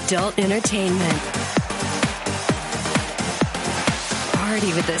best in adult entertainment.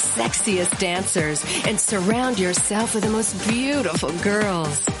 Party with the sexiest dancers and surround yourself with the most beautiful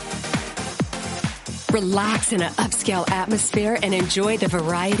girls. Relax in an upscale atmosphere and enjoy the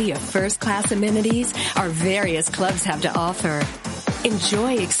variety of first-class amenities our various clubs have to offer.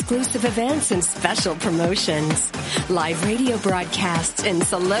 Enjoy exclusive events and special promotions, live radio broadcasts, and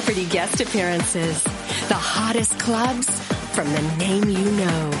celebrity guest appearances. The hottest clubs from the name you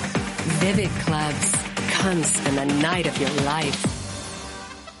know. Vivid Clubs. Come spend the night of your life.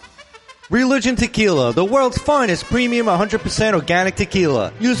 Religion Tequila, the world's finest premium 100% organic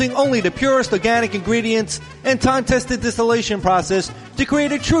tequila, using only the purest organic ingredients and time-tested distillation process to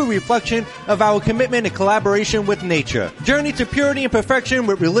create a true reflection of our commitment and collaboration with nature. Journey to purity and perfection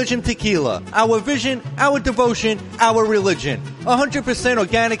with Religion Tequila. Our vision, our devotion, our religion. 100%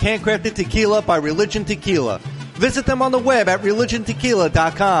 organic handcrafted tequila by Religion Tequila. Visit them on the web at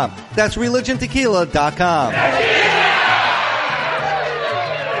religiontequila.com. That's religiontequila.com.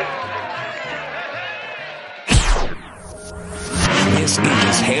 This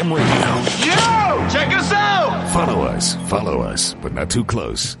is Ham Radio. Yo! Check us out! Follow us, but not too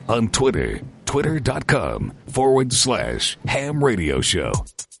close, on Twitter. Twitter.com/Ham Radio Show.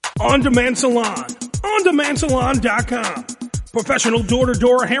 On Demand Salon. OnDemandSalon.com. Professional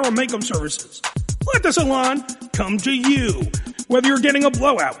door-to-door hair and makeup services. Let the salon come to you. Whether you're getting a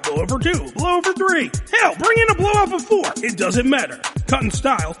blowout, blowout for 2, blowout for 3, hell, bring in a blowout for 4. It doesn't matter. Cut and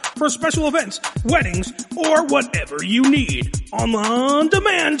style for special events, weddings, or whatever you need. On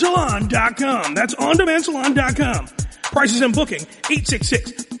OnDemandSalon.com. That's OnDemandSalon.com. Prices and booking,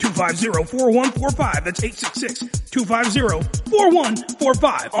 866-250-4145. That's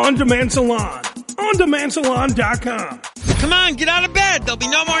 866-250-4145. On Demand Salon. OnDemandSalon.com. Come on, get out of bed. There'll be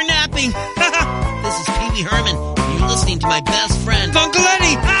no more napping. This is Pee Wee Herman. You're listening to my best friend, Uncle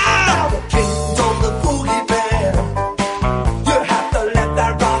Eddie. Ah!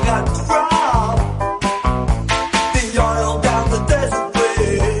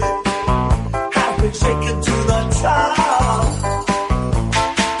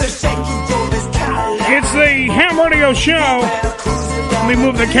 It's the Ham Radio Show. Let me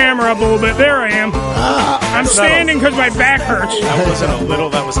move the camera up a little bit. There I am. I'm standing because my back hurts. That wasn't a little,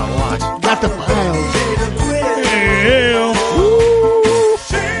 that was a lot. Got the files.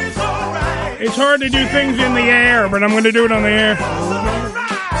 It's hard to do things in the air, but I'm going to do it on the air.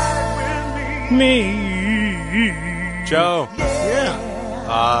 Me. Joe.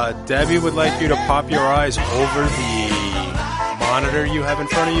 Yeah. Debbie would like you to pop your eyes over the monitor you have in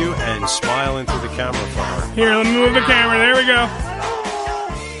front of you and smile into the camera for her. Here, let me move the camera. There we go.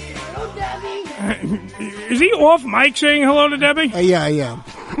 Is he off mic saying hello to Debbie? Yeah, I am.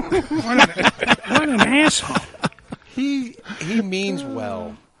 What an asshole. He means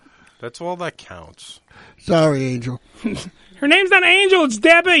well. That's all that counts. Sorry, Angel. Her name's not Angel, it's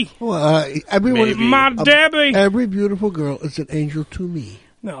Debbie. Well, everyone, my Debbie. Every beautiful girl is an angel to me.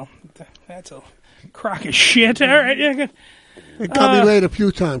 No, that's a crock of shit. All right, yeah, good. It got me laid a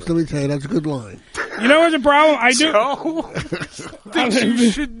few times. Let me tell you, that's a good line. You know what's the problem? I do. Things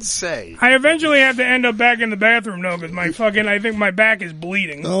you shouldn't say. I eventually have to end up back in the bathroom though, because I think my back is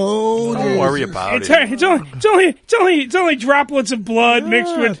bleeding. Oh, don't worry about it. It's only droplets of blood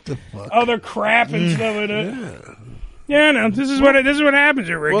mixed with other crap and stuff like that. Yeah, no, this is what happens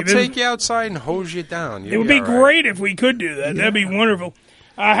here, Rick. We'll take you outside and hose you down. It would be great if we could do that. Yeah. That'd be wonderful.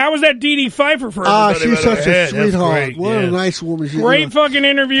 How was that Dedee Pfeiffer for everybody? She's such a sweetheart. What a nice woman she is. Great fucking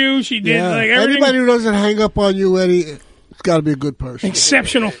interview. She did like everything. Anybody who doesn't hang up on you, Eddie, it's got to be a good person.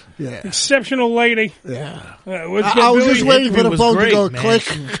 Exceptional. Yeah. Exceptional lady. Yeah. I was just waiting for the phone to go click.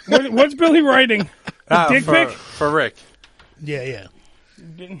 What's Billy writing? A dick pic? For Rick. Yeah.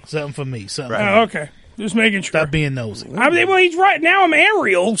 Something for me. Something. Oh, okay. Just making sure. Stop being nosy. Well, he's right. Now I'm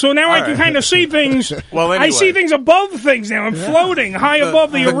aerial, so now I can kind of see things. Well, anyway. I see things above things now. I'm floating high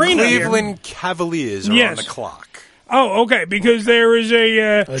above the arena. The Cleveland Cavaliers are on the clock. Oh, okay, because there is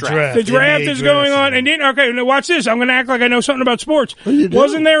a draft. The draft is going on. And then, okay, now watch this. I'm going to act like I know something about sports.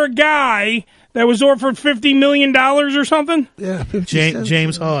 Wasn't there a guy that was offered $50 million or something? Yeah,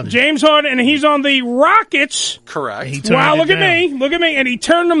 James Harden. James Harden, and he's on the Rockets. Correct. Wow, look at me, and he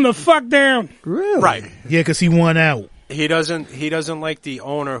turned them the fuck down. Really? Right. Yeah, because he won out. He doesn't like the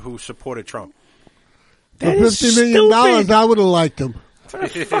owner who supported Trump. For $50 million, I would have liked him.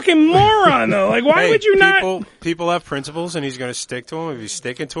 What a fucking moron, though. Like, why would you not? People have principles, and he's going to stick to them. If he's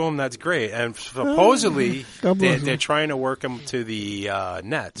sticking to them, that's great. And supposedly, they're trying to work him to the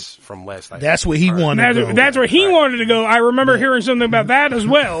Nets from last night. That's where he wanted to go. That's where he wanted to go. I remember hearing something about that as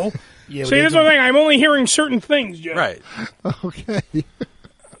well. Yeah, see, that's the thing. I'm only hearing certain things, Joe. Right. Okay.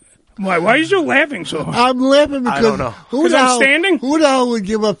 Why are you still laughing so hard? I'm laughing because I don't know. Because I'm standing? Who the hell would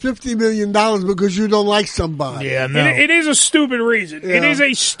give up $50 million because you don't like somebody? Yeah, no. It is a stupid reason. Yeah. It is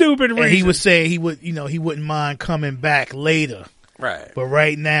a stupid reason. And he would say he wouldn't mind coming back later. Right. But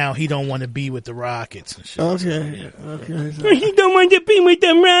right now, he don't want to be with the Rockets and shit. Okay. He don't want to be with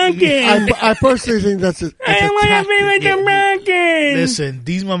the Rockets. I personally think that's a I don't want to be with the Rockets. Listen,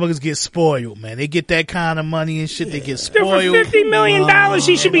 these motherfuckers get spoiled, man. They get that kind of money and shit. They get For spoiled. $50 million,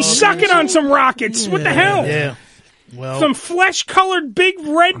 he should be sucking on some rockets. What the hell? Yeah. Well, some flesh-colored, big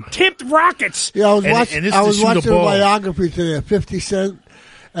red-tipped rockets. Yeah, I was watching a biography today of 50 Cent.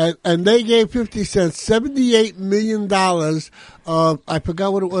 And they gave 50 Cent $78 million. I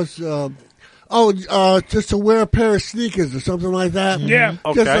forgot what it was. Just to wear a pair of sneakers or something like that. Yeah.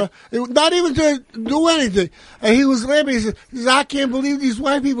 Okay. Not even to do anything. And he was laughing. He said, I can't believe these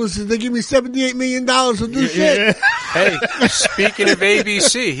white people. Said they give me $78 million to do shit. Hey, speaking of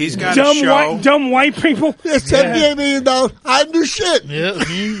ABC, he's got dumb a show. Dumb white people. Yeah, $78 million. I do shit. Yeah.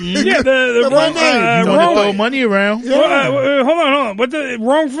 Yeah, the wrong name. Throw money around. Yeah. Hold on. What the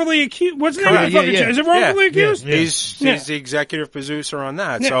wrongfully accused? What's the name of the fucking show? Is it wrongfully accused? Yeah. He's the executive producer on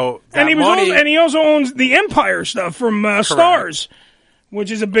that. So that and he also owns the Empire stuff from Stars, which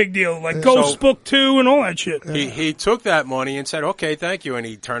is a big deal, like Ghost Book 2 and all that shit. He took that money and said, "Okay, thank you," and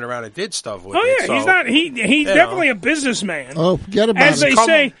he turned around and did stuff with it. Oh yeah, he's definitely a businessman. Oh, forget about it. As they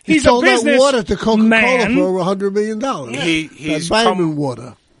say, he's sold a business that water to Coca-Cola man. for over $100 million. He's vitamin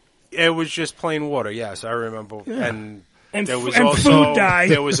water. It was just plain water. Yes, I remember. Yeah. And there was and also food dye.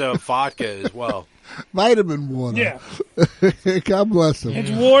 there was a vodka as well. Vitamin water. Yeah. God bless him.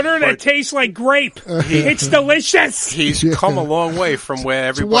 It's water that tastes like grape. It's delicious. He's come a long way from where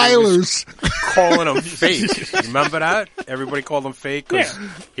everybody was calling him fake. Remember that? Everybody called him fake because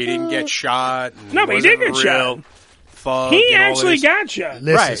he didn't get shot. No, but he did get shot. He actually got shot.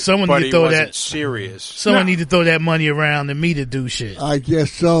 Listen, right, someone but need to he throw wasn't that. serious. Someone need to throw that money around to me to do shit. I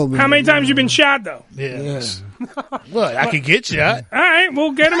guess so, man. How many times you been shot, though? Yeah. What? I could get shot. All right,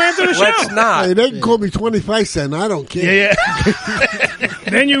 we'll get him after the show. Let's not. Hey, they can call me 25 cents. I don't care. Yeah.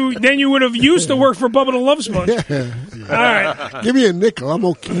 Then you would have used to work for Bubba the Love Sponge. All right. Give me a nickel. I'm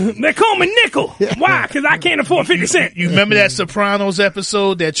okay. They call me Nickel. Why? Because I can't afford 50 cents. You remember that Sopranos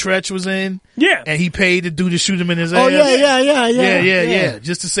episode that Tretch was in? Yeah. And he paid the dude to shoot him in his ass? Oh, yeah.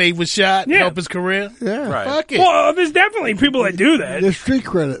 Just to say he was shot and help his career? Yeah. Right. Fuck it. Well, there's definitely people that do that. There's street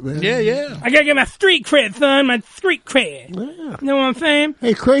credit, man. Yeah. I gotta get my street cred, son. My street cred. Yeah. You know what I'm saying?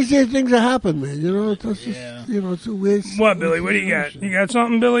 Hey, crazy things that happen, man. You know, it's just, it's a weird. What, Billy? What do you got? You got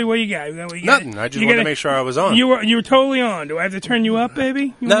something, Billy? What do you got? Nothing. I just wanted to make sure I was on. You were totally on. Do I have to turn you up,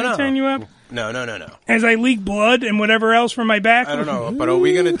 baby? You want me to turn you up? No. As I leak blood and whatever else from my back? I don't know, but are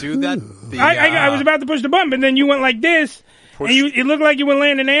we going to do that? I was about to push the button, but then you went like this. And it looked like you were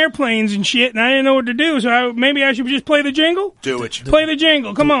landing airplanes and shit, and I didn't know what to do, so maybe I should just play the jingle? Do it. Play the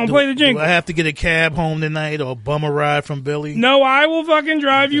jingle. Come on, play the jingle. Do I have to get a cab home tonight or bum a ride from Billy? No, I will fucking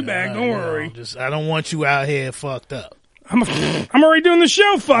drive you back. Don't worry. I don't want you out here fucked up. I'm already doing the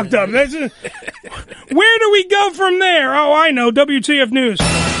show fucked up. Where do we go from there? Oh, I know. WTF News.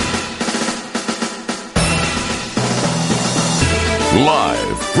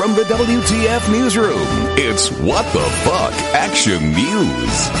 Live from the WTF newsroom, it's What the Fuck Action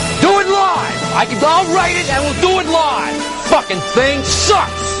News. Do it live! I'll write it and we'll do it live! Fucking thing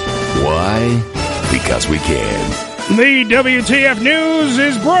sucks! Why? Because we can. The WTF News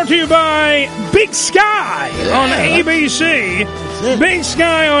is brought to you by Big Sky on ABC. Big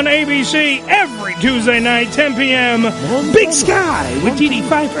Sky on ABC every Tuesday night, 10 p.m. Big Sky with Dedee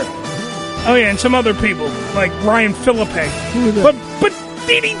Pfeiffer. Oh, yeah, and some other people, like Ryan Philippe. But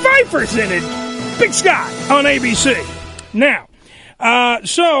Dedee Pfeiffer's in it. Big Sky on ABC. Now,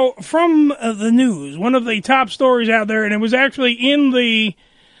 so from the news, one of the top stories out there, and it was actually in the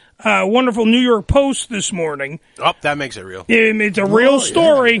wonderful New York Post this morning. Oh, that makes it real. It's a real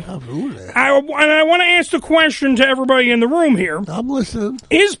story. Yeah. I want to ask the question to everybody in the room here. I'm listening.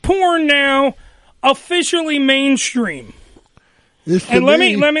 Is porn now officially mainstream? And let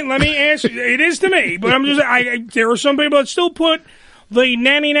me ask you, it is to me, but there are some people that still put the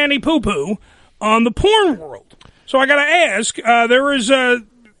nanny poo poo on the porn world. So I got to ask, there is the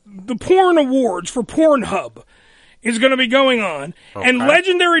porn awards for Pornhub is going to be going on, and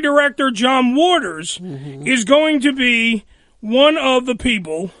legendary director John Waters is going to be one of the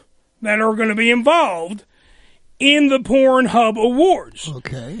people that are going to be involved in the Pornhub Awards.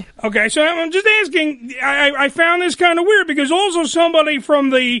 Okay, so I'm just asking, I found this kind of weird because also somebody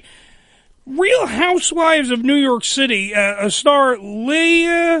from the Real Housewives of New York City, a star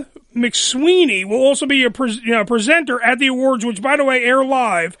Leah McSweeney, will also be a presenter at the awards, which, by the way, air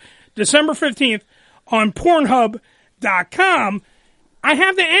live December 15th on Pornhub.com. I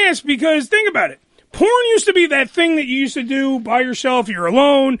have to ask because, think about it. Porn used to be that thing that you used to do by yourself. You're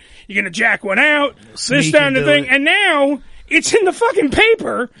alone. You're going to jack one out. This, that, and the thing. And now It's in the fucking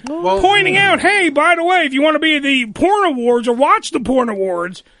paper pointing out, hey, by the way, if you want to be at the porn awards or watch the porn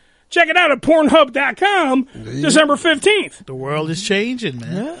awards, check it out at Pornhub.com, December 15th. The world is changing,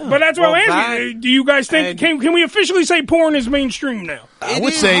 man. But that's what I'm asking you. Do you guys think, can we officially say porn is mainstream now? I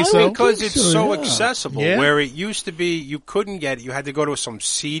would say so. Because it's so accessible. Yeah. Where it used to be, you couldn't get it. You had to go to some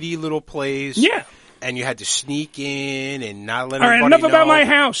seedy little place. Yeah. And you had to sneak in and not let anybody know. All right, enough about my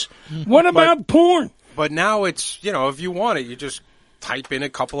house. What about porn? But now it's, if you want it, you just type in a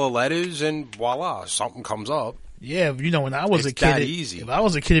couple of letters and voila, something comes up. Yeah, when I was a kid, that easy. If I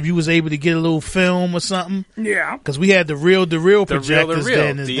was a kid, if you was able to get a little film or something, yeah, because we had the real projectors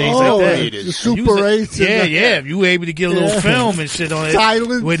then and things like that. The Super 8s. Yeah, if you were able to get a little film and shit on it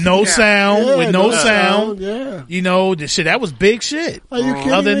Silence. with no sound, yeah. The shit that was big shit. Are you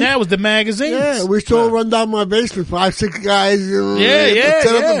kidding Other than me? that was the magazines. Yeah, we still run down my basement, 5-6 guys.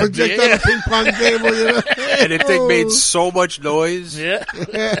 Set up a projector on a ping pong table. And the thing made so much noise. Yeah.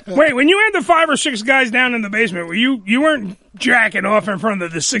 Wait, when you had the 5 or 6 guys down in the basement, you weren't jacking off in front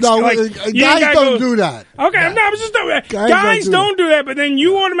of the 6 No, guys. guys don't do that. Okay, no, I was just guys don't do that, but then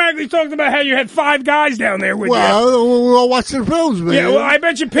you automatically talked about how you had 5 guys down there with you. Well, we all watching films, man. Yeah, well, I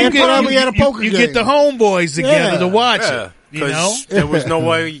bet you ping pong. We had a poker you game. get the homeboys together to watch it. Because there was no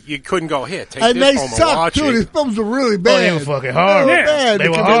way you couldn't go here. Take and this they home sucked, and watch too. it. These films are really bad. They were fucking horrible. They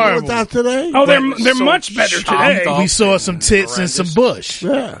were horrible. What's out today? Oh, they're much better today. We saw some tits and some bush.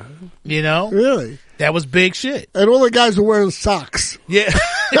 Yeah. Really? That was big shit. And all the guys were wearing socks. Yeah.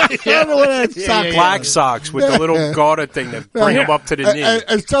 I don't know what that socks. Black socks with the little garter thing that bring them up to the knee.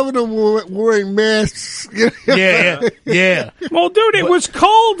 And some of them were wearing masks. Yeah. Well, dude, it was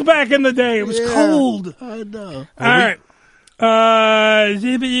cold back in the day. It was cold. I know. All right.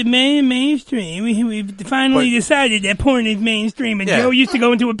 Mainstream. We've finally decided that porn is mainstream, and Joe used to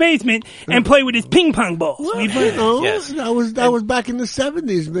go into a basement and play with his ping pong balls. That was back in the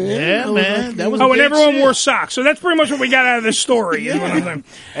 70s, man. Yeah, man. That was and everyone wore socks. So that's pretty much what we got out of this story.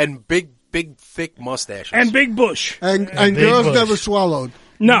 And big, thick mustaches. And big bush. And big girls bush. never swallowed.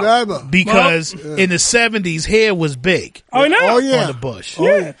 No. Never. Because in the 70s, hair was big. Oh, no. Oh, yeah. On the bush. Oh,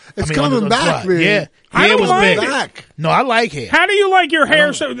 yeah. It's coming back, man. Yeah. I Hair don't was mind big. Back. No, I like hair. How do you like your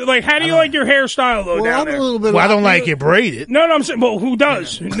hair? How do you like your hairstyle though? Well, down I'm there? a little bit. Well, I don't like it braided. No, I'm saying. Well, who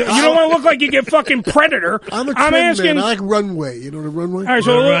does? You don't want to look like you get fucking Predator. I'm asking. Man. I like runway. You know the runway. All right,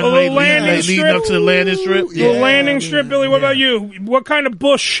 so a little landing strip. Leading up to the landing strip. The landing strip, Billy. What about you? What kind of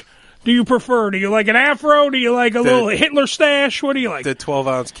bush do you prefer? Do you like an afro? Do you like a little Hitler stash? What do you like? The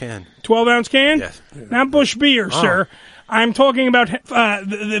 12-ounce can. 12-ounce can? Yes. Not bush beer, sir. I'm talking about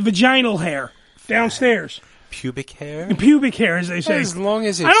the vaginal hair downstairs. Pubic hair? Pubic hair, as they say. As long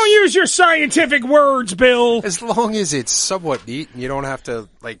as it's... I don't use your scientific words, Bill. As long as it's somewhat neat and you don't have to,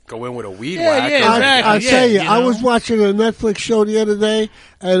 go in with a weed whacker. Yeah, exactly. I tell you, I was watching a Netflix show the other day,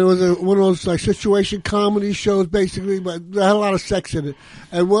 and it was one of those, situation comedy shows, basically, but it had a lot of sex in it.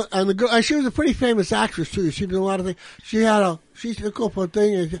 And the girl, she was a pretty famous actress, too. She did a lot of things. She took up a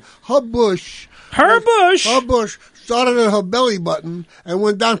thing, and her bush started at her belly button and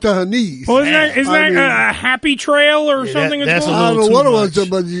went down to her knees. Well, isn't that a happy trail or something? That's I don't know what it was,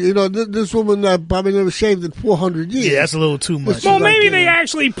 but this woman probably never shaved in 400 years. Yeah, that's a little too much. Well, maybe they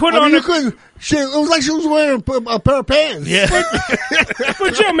actually put on. You couldn't. It was like she was wearing a pair of pants. Yeah.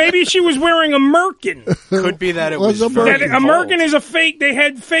 But Joe, maybe she was wearing a merkin. Could be that it was a merkin is a fake. They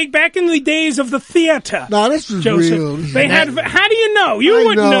had fake back in the days of the theater. No, this was real. They had. How do you know? You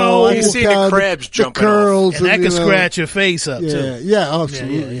wouldn't know. You see the crabs jumping curls, and that could scratch your face up too. Yeah,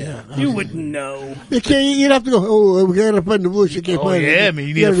 absolutely. Yeah. You wouldn't know. You'd have to go. Oh, we gotta put in the bush. You can't find it. Yeah,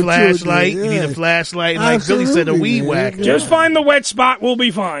 you need a flashlight. You need a flashlight, and like Billy said, a weed whacker. Just find the wet spot. We'll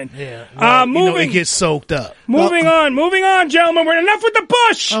be fine. Yeah. It gets soaked up. Moving on, gentlemen. We're enough with the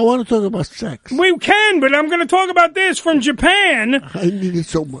bush. I want to talk about sex. We can, but I'm going to talk about this from Japan. I need it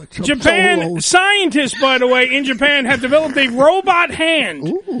so much. Scientists, by the way, in Japan have developed a robot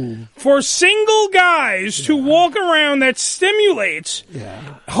hand for single guys to walk around that stimulates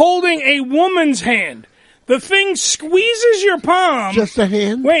holding a woman's hand. The thing squeezes your palm. Just a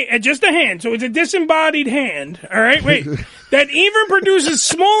hand? Wait, just a hand. So it's a disembodied hand. All right, wait. That even produces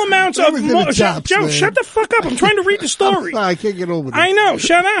small amounts of... Joe, shut the fuck up. I'm trying to read the story. I can't get over this. I know.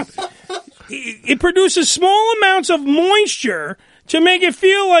 Shut up. It produces small amounts of moisture to make it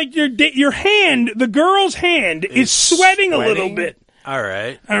feel like your hand, the girl's hand, is sweating a little bit. All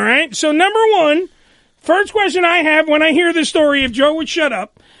right. So number one, first question I have when I hear this story, if Joe would shut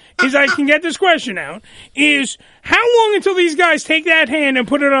up, is I can get this question out, is how long until these guys take that hand and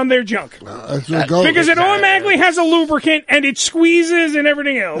put it on their junk? Because it automatically has a lubricant and it squeezes and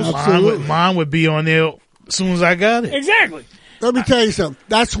everything else. Mine would be on there As soon as I got it. Exactly. Let me tell you something.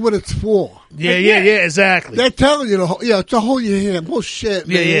 That's what it's for. Yeah, exactly. They're telling you to hold your hand. Bullshit,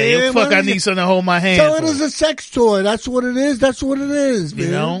 man. Yeah. Fuck, I need something to hold my hand. Tell it is a sex toy. That's what it is. That's what it is, man.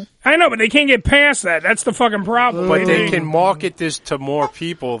 You know? I know, but they can't get past that. That's the fucking problem. But they can market this to more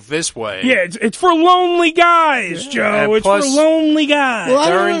people this way. Yeah, it's for lonely guys, Joe. And it's plus- for lonely guys. Well, I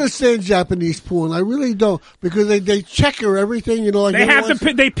don't understand Japanese porn. I really don't, because they checker everything. You know, like They have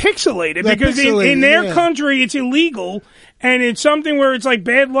to. They pixelate it because in their country it's illegal, and it's something where it's like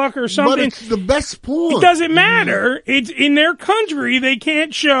bad luck or something. But it's the best porn. It doesn't matter. It's in their country. They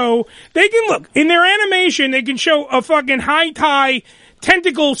can't show. They can look in their animation. They can show a fucking high-tie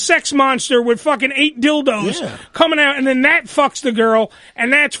tentacle sex monster with fucking 8 dildos coming out, and then that fucks the girl,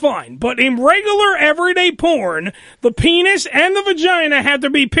 and that's fine. But in regular everyday porn, the penis and the vagina have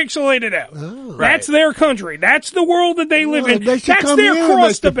to be pixelated out. That's their country. That's the world that they live in. That's their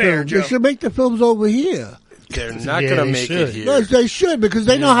cross to bear, Joe. They should make the films over here. They're not going to make it here. No, they should, because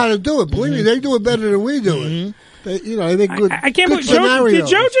they know how to do it. Believe me, they do it better than we do it. They make good. I can't good believe Joe, did scenarios.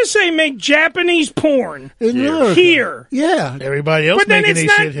 Joe just say make Japanese porn here? Yeah, everybody else But then making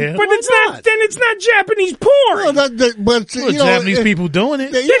it's this not. shit here. But it's not. Then it's not Japanese porn. But Japanese people doing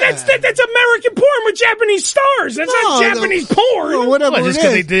it. That's American porn with Japanese stars. That's not Japanese porn. No, whatever Well, just it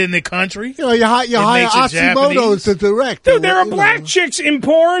because is. they did it in the country. You hire Hashimoto's to direct. Dude, there are black chicks in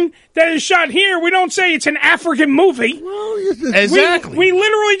porn that is shot here. We don't say it's an African movie. Exactly. We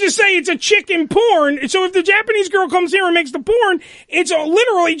literally just say it's a chick in porn. So if the Japanese girl comes here and makes the porn, it's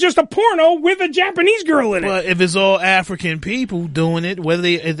literally just a porno with a Japanese girl in it. But if it's all African people doing it, whether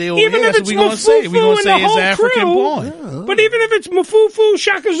if they over Even here, if that's it's what we're gonna say. We're gonna Mafufu say and the it's whole African crew, porn. but even if it's Mafufu,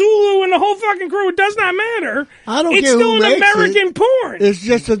 Shaka Zulu, and the whole fucking crew, it does not matter. I don't it's care still who an makes American it. porn. It's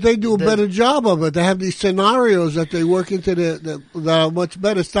just that they do a better job of it. They have these scenarios that they work into that are much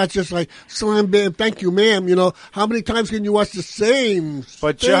better. It's not just like slam bam, thank you, ma'am. You know, how many times can you watch the same?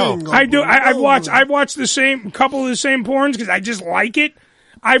 But thing Joe, I do. I've watched the same couple of the same porns because I just like it.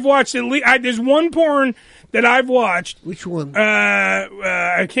 I've watched at least. There's one porn that I've watched. Which one?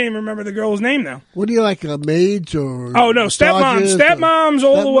 I can't even remember the girl's name now. What do you like, maids or? Oh no, stepmoms. Stepmoms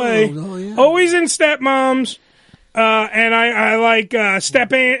all the way. Oh, yeah. Always in stepmoms. And I like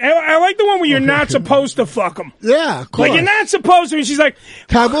step aunt. I like the one where you're not supposed to fuck them. Yeah, of course. Like you're not supposed to. And she's like,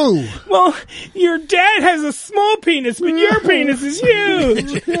 taboo. Well, your dad has a small penis, but your penis is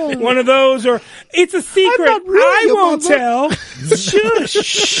huge. One of those, or it's a secret. I won't tell.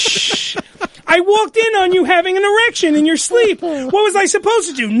 Shush. I walked in on you having an erection in your sleep. What was I supposed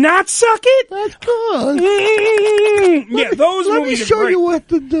to do? Not suck it? That's good. Yeah, those Let movies me are show great. you what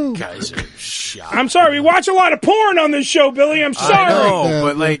to do. Guys are shot. I'm sorry, we watch a lot of porn on this show, Billy. I'm sorry. I know,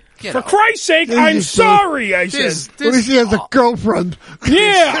 but like, For Christ's sake, I'm sorry, I said. What if she has a girlfriend?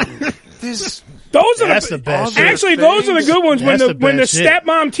 Yeah. Those are That's the best shit. Actually, those are the good ones when That's the when the best shit.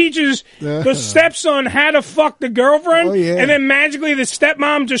 stepmom teaches the stepson how to fuck the girlfriend, and then magically the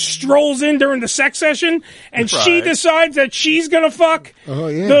stepmom just strolls in during the sex session, and she Right. decides that she's gonna fuck. Oh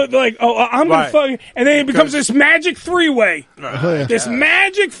yeah. I'm gonna Right. fuck, and then it becomes this magic 3-way. Oh, yeah. This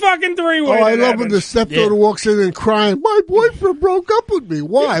magic fucking 3-way. Oh, I that love when the happens. stepdaughter walks in and crying. My boyfriend broke up with me.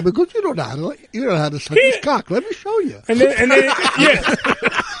 Why? Because you don't know how to suck his cock. Let me show you. And then yeah.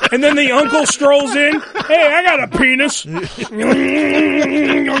 And then the uncle strolls in. Hey, I got a penis.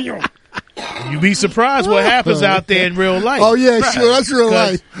 You'd be surprised what happens out there in real life. Oh yeah, sure, that's real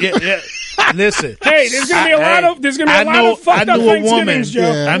life. Yeah. Listen. Hey, there's gonna be a lot of fucked up Thanksgivings,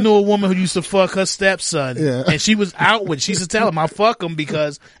 Joe. I knew a woman who used to fuck her stepson, and she was out with. She used to tell him, "I fuck him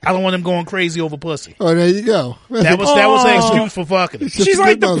because I don't want him going crazy over pussy." Oh, there you go. That was her excuse for fucking him. She's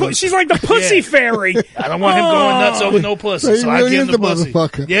like the pussy fairy. I don't want him going nuts over no pussy, so I give him the pussy.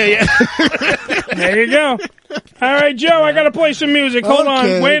 Motherfucker. Yeah. There you go. All right, Joe, I got to play some music. Hold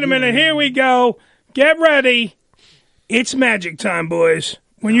Okay. on. Wait a minute. Here we go. Get ready. It's magic time, boys.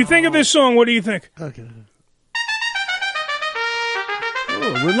 When you think of this song, what do you think? Okay.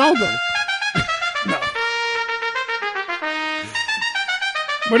 Oh, Ronaldo.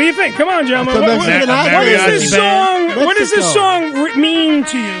 What do you think? Come on, gentlemen. It's a Mexican hat. What does this song mean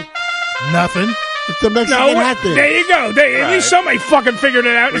to you? Nothing. It's a Mexican hat dance. There you go. At least somebody fucking figured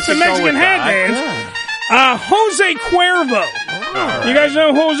it out. It's a Mexican hat dance. Jose Cuervo. You guys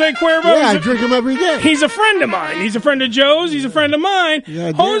know Jose Cuervo? Yeah, I drink him every day. He's a friend of mine. He's a friend of Joe's. He's a friend of mine.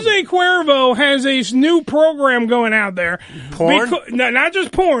 Yeah, Jose Cuervo has a new program going out there. Porn? No, not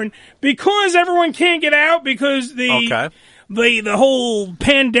just porn. Because everyone can't get out because the whole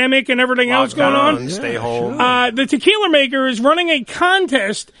pandemic and everything else going on. Stay home. The tequila maker is running a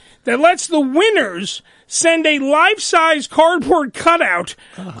contest that lets the winners send a life-size cardboard cutout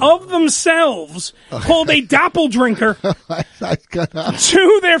of themselves called a doppeldranger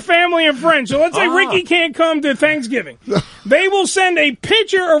to their family and friends. So let's say Ricky can't come to Thanksgiving. They will send a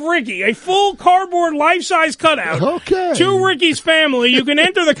picture of Ricky, a full cardboard life-size cutout to Ricky's family. You can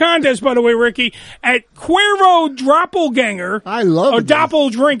enter the contest, by the way, Ricky, at Cuervo Doppelganger. I love it.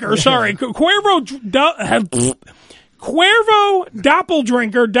 Doppeldranger, sorry.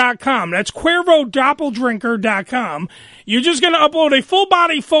 CuervoDoppelDrinker.com. That's CuervoDoppelDrinker.com. You're just going to upload a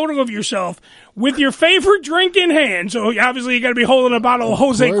full-body photo of yourself with your favorite drink in hand. So obviously you got to be holding a bottle of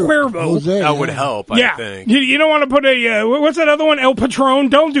Jose Cuervo. That would help, I think. You don't want to put a, what's that other one? El Patron?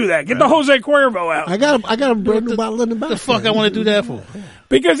 Don't do that. Get the Jose Cuervo out. I got a brand new bottle in the back. The fuck I want to do that for?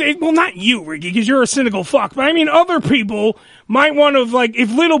 Because, not you, Ricky, because you're a cynical fuck, but I mean other people might want to, like, if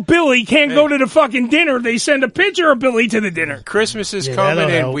little Billy can't go to the fucking dinner, they send a picture of Billy to the dinner. Christmas is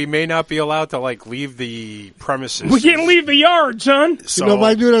coming and we may not be allowed to, like, leave the premises. We can't leave the yard, son. So, if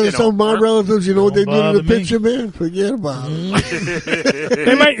I do that to some of my relatives, you know what they do to the picture, man? Forget about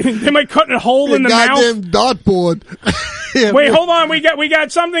it. They might cut a hole in the goddamn dartboard. Wait, hold on. We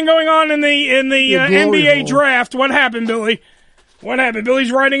got something going on in the NBA draft. What happened, Billy? What happened?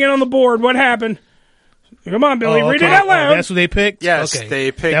 Billy's writing it on the board. What happened? Come on, Billy. Read it out loud. That's what they picked? Yes,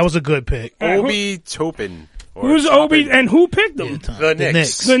 they picked. That was a good pick. Obi Toppin. Who's Obi and who picked them? The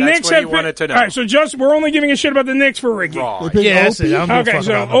Knicks. The Knicks what have he wanted to know. All right, so we're only giving a shit about the Knicks for Ricky. Yeah, that's it. Okay,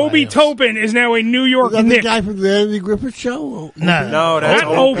 so Obi Toppin is now a New York Knick. Knick. The guy from the Andy Griffith Show? No, that's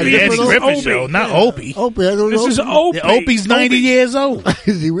not Opie. The Andy Griffith Show, not Opie. Opie, I don't know. This is Opie. Opie's 90 years old.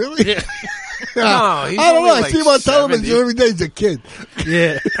 Is he really? Yeah. No, he's I don't know. only I see him on television 70. every day. He's a kid.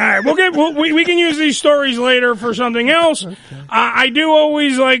 Yeah. All right, we can use these stories later for something else. I do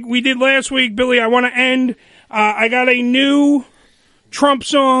always, like we did last week, Billy, I want to end. I got a new Trump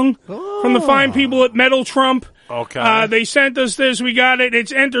song from the fine people at Metal Trump. Okay. They sent us this. We got it.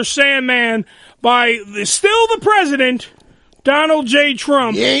 It's Enter Sandman by still the president, Donald J.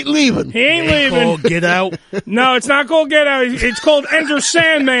 Trump. He ain't leaving. He ain't leaving. Called Get Out. No, it's not called Get Out. It's called Enter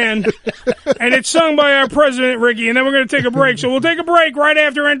Sandman. And it's sung by our president, Ricky. And then we're going to take a break. So we'll take a break right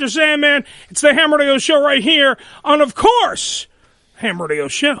after Enter Sandman. It's the Ham Radio Show right here on, of course,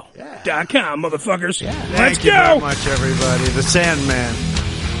 HamRadioShow.com, motherfuckers. Let's Thank you go. very much, everybody. The Sandman.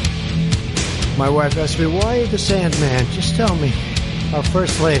 My wife asked me, why are you the Sandman? Just tell me. Our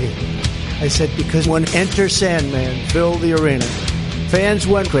First Lady. I said, because when Enter Sandman filled the arena, fans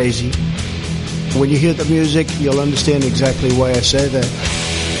went crazy. When you hear the music, you'll understand exactly why I say that.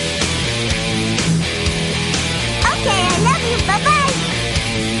 Okay, I love you. Bye-bye.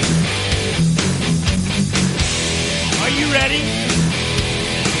 Are you ready?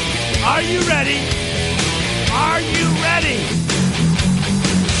 Are you ready? Are you ready?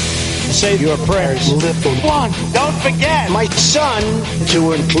 Say your prayers. Lift one. Don't forget, my son,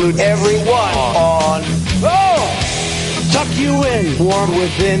 to include everyone on. Oh! Tuck you in, warm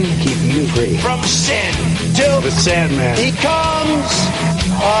within, keep you free from sin till the Sandman. He comes.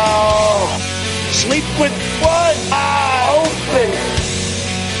 Oh, sleep with one eye open.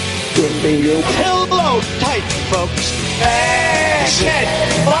 Keeping your pillow tight, folks. Exit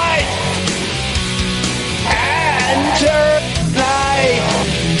light. Enter night.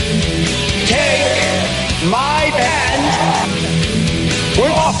 Take my hand.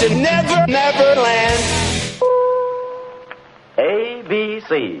 We're off to Neverland.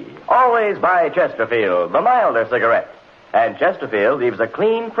 ABC. Always buy Chesterfield, the milder cigarette. And Chesterfield leaves a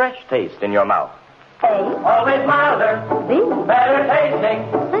clean, fresh taste in your mouth. A. Always milder. B. Better tasting.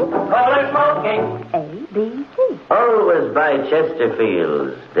 C. Fuller smoking. A, B, C. Always buy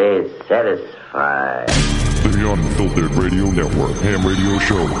Chesterfields. They satisfy. The Unfiltered Radio Network,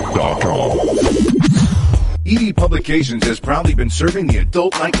 HamRadioShow.com. ED Publications has proudly been serving the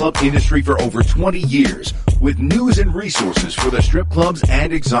adult nightclub industry for over 20 years with news and resources for the strip clubs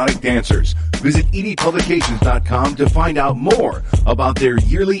and exotic dancers. Visit edpublications.com to find out more about their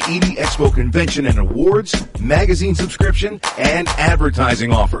yearly ED Expo convention and awards, magazine subscription, and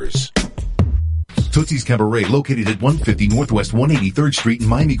advertising offers. Tootsie's Cabaret, located at 150 Northwest 183rd Street in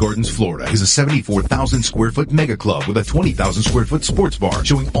Miami Gardens, Florida, is a 74,000 square foot mega club with a 20,000 square foot sports bar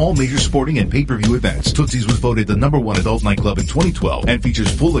showing all major sporting and pay-per-view events. Tootsie's was voted the #1 adult nightclub in 2012 and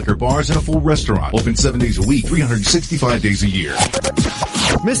features full liquor bars and a full restaurant. Open 7 days a week, 365 days a year.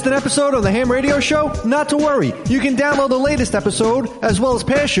 Missed an episode of the Ham Radio Show? Not to worry. You can download the latest episode as well as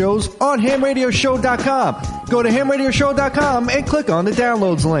past shows on HamRadioShow.com. Go to HamRadioShow.com and click on the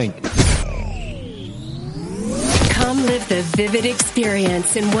downloads link. Come live the vivid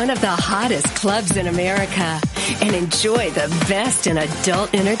experience in one of the hottest clubs in America. and enjoy the best in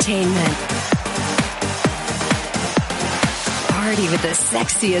adult entertainment. Party with the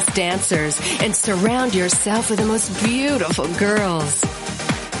sexiest dancers and surround yourself with the most beautiful girls.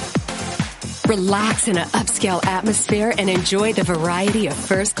 Relax in an upscale atmosphere and enjoy the variety of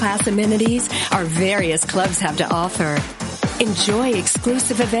first-class amenities our various clubs have to offer. Enjoy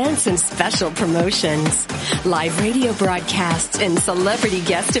exclusive events and special promotions, live radio broadcasts, and celebrity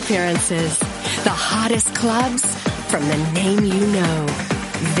guest appearances. The hottest clubs from the name you know.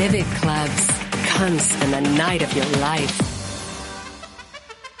 Vivid Clubs. Come spend the night of your life.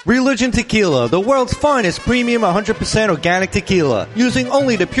 Religion Tequila, the world's finest premium 100% organic tequila, using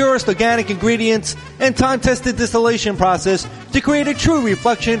only the purest organic ingredients and time-tested distillation process to create a true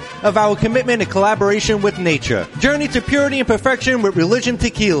reflection of our commitment and collaboration with nature. Journey to purity and perfection with Religion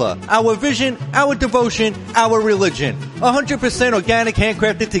Tequila. Our vision, our devotion, our religion. 100% organic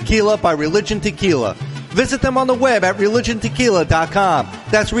handcrafted tequila by Religion Tequila. Visit them on the web at religiontequila.com.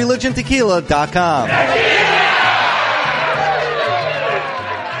 That's religiontequila.com.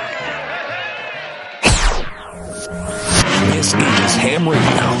 This is Ham Radio.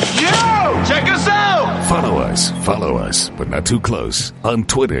 Yo! Check us out! Follow us, but not too close, on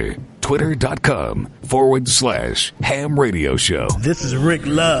Twitter. Twitter.com/Ham Radio Show. This is Rick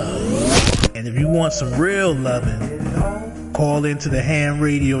Love. And if you want some real loving, call into the Ham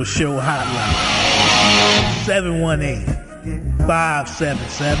Radio Show hotline.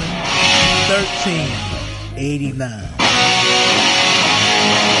 718-577-1389.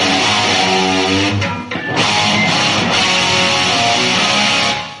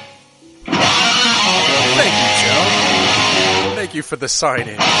 Thank you, Joe. Thank you for the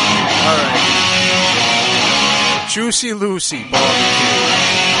sign-in. All right. Juicy Lucy Barbecue.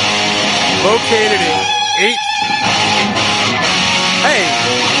 Located in 8... Hey,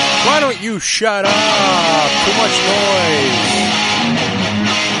 why don't you shut up? Too much noise.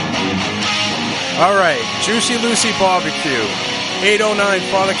 All right. Juicy Lucy Barbecue. 809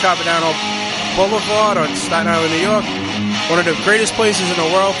 Father Capodanno Boulevard on Staten Island, New York. One of the greatest places in the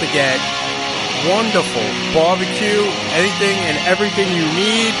world to get wonderful barbecue, anything and everything you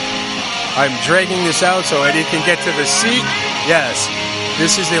need. I'm dragging this out so Eddie can get to the seat. Yes,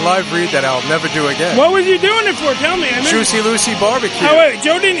 this is a live read that I'll never do again. What was you doing it for? Tell me. Juicy Lucy Barbecue. Oh, wait,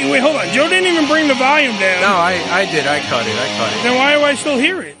 hold on. Joe didn't even bring the volume down. No, I did. I cut it. Then why do I still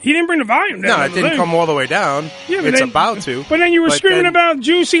hear it? He didn't bring the volume down. No, it didn't come all the way down. Yeah, it's about to. But then you were screaming about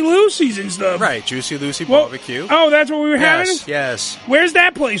Juicy Lucy's and stuff. Right, Juicy Lucy Barbecue. Oh, that's what we were having? Yes. Where's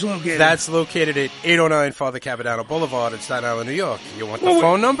that place located? That's located at 809 Father Capodanno Boulevard in Staten Island, New York. You want the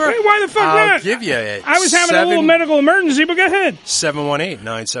phone number? Wait, why the fuck I'll not? give you it. I was having a little medical emergency, but go ahead.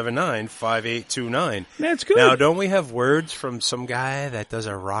 718-979-5829. That's good. Now, don't we have words from some guy that does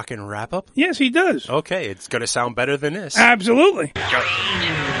a rockin' wrap-up? Yes, he does. Okay, it's going to sound better than this. Absolutely.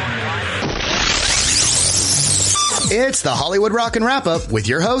 It's the Hollywood Rockin' Wrap-Up with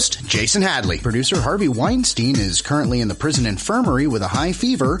your host, Jason Hadley. Producer Harvey Weinstein is currently in the prison infirmary with a high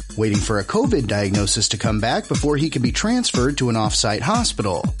fever, waiting for a COVID diagnosis to come back before he can be transferred to an off-site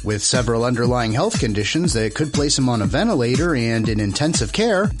hospital. With several underlying health conditions that could place him on a ventilator and in intensive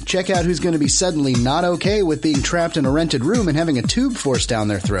care, check out who's going to be suddenly not okay with being trapped in a rented room and having a tube forced down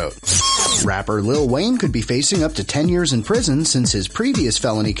their throat. Rapper Lil Wayne could be facing up to 10 years in prison since his previous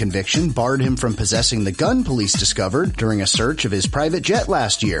felony conviction barred him from possessing the gun police discovered during a search of his private jet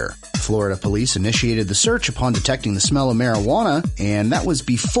last year. Florida police initiated the search upon detecting the smell of marijuana, and that was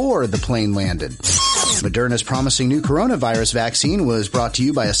before the plane landed. Moderna's promising new coronavirus vaccine was brought to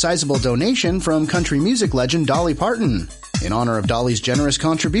you by a sizable donation from country music legend Dolly Parton. In honor of Dolly's generous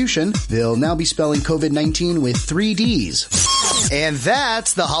contribution, they'll now be spelling COVID-19 with 3 Ds. And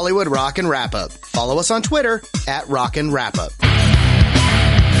that's the Hollywood Rockin' Wrap-Up. Follow us on Twitter at Rockin' Wrap-Up.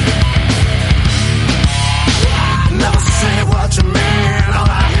 Never say what you mean, all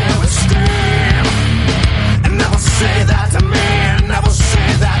I hear is scream. And never say that to me, never say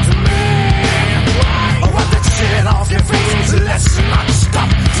that to me. Or wipe that shit off your face, listen, not stop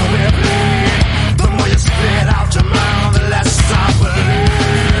till we bleed. The more you spit out your mouth, the less I believe.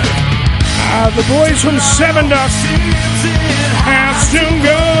 The boys from Seven Dust has to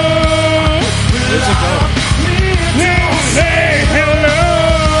go. Where's it going? Now say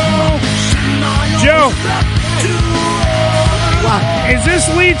hello. Joe. Is this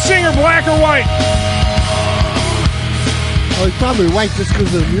lead singer black or white? Oh, he's probably white just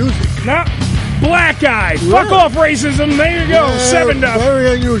because of the music. No, black guy. Really? Fuck off racism. There you go. Yeah, Seven Dust.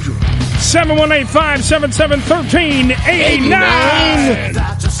 Very unusual.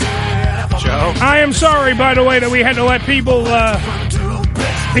 718-577-1389. Joe? I am sorry, by the way, that we had to let people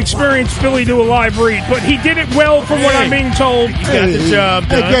experience Billy do a live read, but he did it well from what I'm being told. He got the job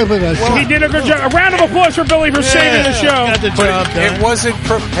done. He did a good job. A round of applause for Billy for saving the show. Got the job done. It wasn't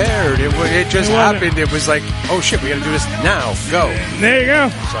prepared. It just happened. It was like, oh shit, we got to do this now. Go. There you go.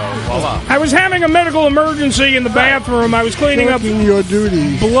 So voila. I was having a medical emergency in the bathroom. I was cleaning up your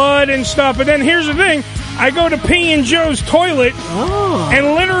duties, blood and stuff. But then here's the thing: I go to pee in Joe's toilet,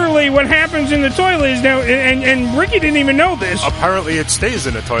 and literally what happens in the toilet is now, and Ricky didn't even know this. Apparently, it stays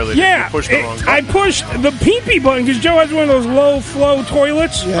in the toilet. Yeah, if you push the wrong button. I pushed the pee-pee button because Joe has one of those low-flow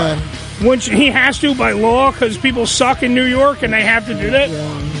toilets. Yeah. Which he has to by law because people suck in New York and they have to do that.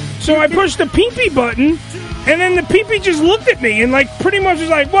 So I pushed the pee-pee button, and then the pee-pee just looked at me and like pretty much was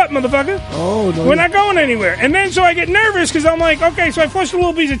like, "What, motherfucker? Oh, no, we're not going anywhere." And then so I get nervous because I'm like, "Okay," so I pushed a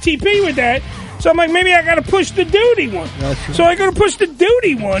little piece of TP with that. So I'm like, maybe I got to push the duty one. So I go to push the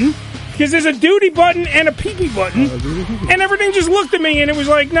duty one because there's a duty button and a pee-pee button, and everything just looked at me and it was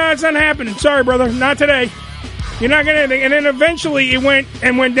like, "No, it's not happening. Sorry, brother, not today. You're not getting anything." And then eventually it went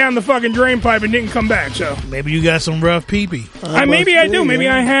down the fucking drain pipe and didn't come back. So maybe you got some rough pee-pee. Maybe I do. Maybe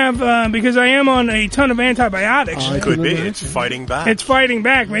I have because I am on a ton of antibiotics. Could be. It's fighting back. It's fighting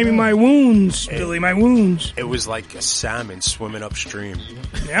back. Maybe my wounds, Billy. My wounds. It was like a salmon swimming upstream.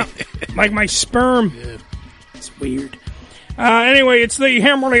 Yeah, like my sperm. It's weird. Anyway, it's the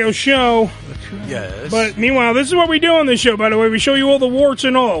Ham Radio Show. Yes. But meanwhile, this is what we do on this show, by the way. We show you all the warts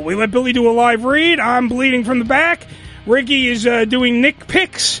and all. We let Billy do a live read. I'm bleeding from the back. Ricky is doing Nick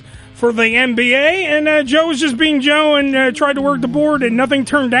picks for the NBA. And Joe is just being Joe and tried to work the board and nothing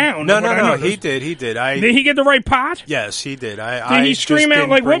turned down. No. He did. Did he get the right pot? Yes, he did. Did he scream out,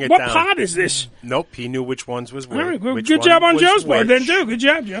 like, what pot is this? Nope, he knew which ones was All which. right, well, good job on Joe's part then, too. Good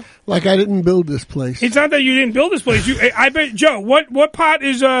job, Joe. Like I didn't build this place. It's not that you didn't build this place. I bet, Joe, what pot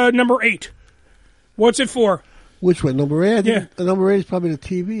is number 8? What's it for? Which one? Number 8? Yeah. Number 8 is probably the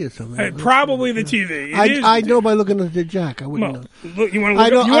TV or something. Probably the TV. I know by looking at the jack. I wouldn't know. Look, you want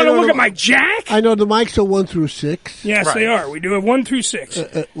to look at my jack? I know the mics are 1 through 6. Yes, they are. We do have 1 through 6.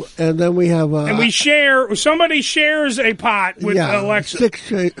 And then we have... and we share... Somebody shares a pot with Alexa.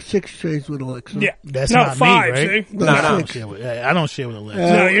 6 shares with Alexa. Yeah. That's not not 5, me, right? see? No. I don't share with Alexa.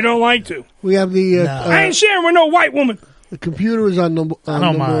 No, you don't like to. We have the... I ain't sharing with no white woman. The computer is on number... I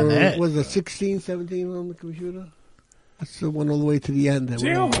don't mind that. Was it 16, 17 on the computer? That's the one all the way to the end.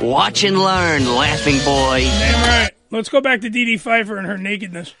 Watch and learn, laughing boy. Damn right. Let's go back to Dedee Pfeiffer and her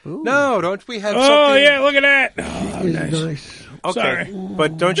nakedness. No, don't we have something? Oh, yeah, look at that. Oh, nice. Okay, sorry.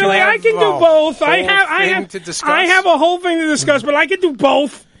 But don't you Billy, have I can do both. I have a whole thing to discuss, but I can do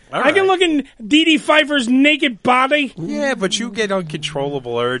both. All I can look in Dedee Pfeiffer's naked body. Yeah, but you get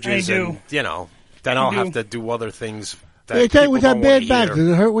uncontrollable urges. I do. And, then I'll have to do other things that Hey, tell you, people with that don't bad wanna back, hear.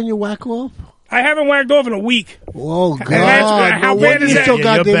 does it hurt when you whack off? I haven't whacked off in a week. Oh, God. How bad is that? Your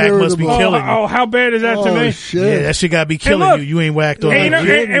back must be killing you. Oh, how bad is that to me? Shit. Yeah, that shit got to be killing look, you. You ain't whacked off.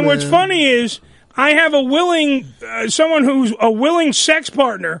 And what's funny is I have a willing, someone who's a willing sex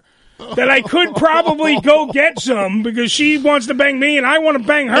partner that I could probably go get some because she wants to bang me and I want to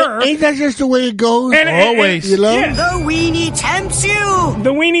bang her. Ain't that just the way it goes? Always. You know? Yeah. The weenie tempts you.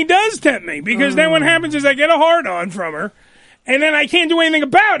 The weenie does tempt me because then what happens is I get a hard-on from her. And then I can't do anything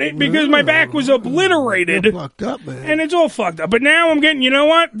about it because my back was obliterated. You're fucked up, man. And it's all fucked up. But now I'm getting, you know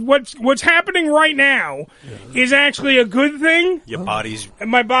what? What's happening right now is actually a good thing. Your body's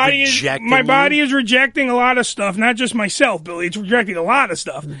My body rejecting is rejecting a lot of stuff, not just myself, Billy. It's rejecting a lot of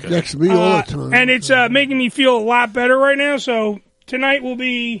stuff. Rejects me all the time. And it's making me feel a lot better right now. So tonight will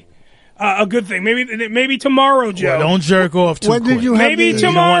be a good thing. Maybe tomorrow, Joe. Well, don't jerk off too When quick. did you have Maybe the...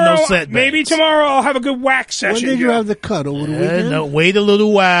 tomorrow. You don't want no setbacks. Maybe tomorrow I'll have a good wax session. When did you Joe. have the cut? Over the weekend? No, wait a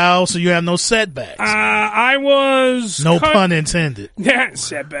little while so you have no setbacks. I was No cut, pun intended. Yeah,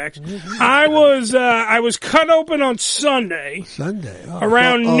 setbacks. I was cut open on Sunday.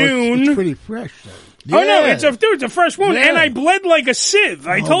 Around noon. It's pretty fresh, then. Oh no, it's a fresh wound, and I bled like a sieve.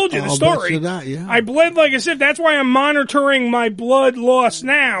 I told you the story. I bled like a sieve. That's why I'm monitoring my blood loss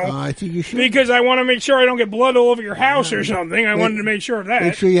now. I think you should, because I want to make sure I don't get blood all over your house or something. I wanted to make sure of that.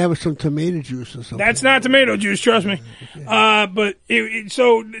 Make sure you have some tomato juice or something. That's not tomato juice, trust me. But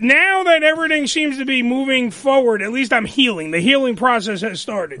so now that everything seems to be moving forward, at least I'm healing. The healing process has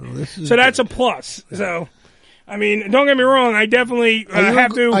started, so that's a plus. So. I mean, don't get me wrong. I definitely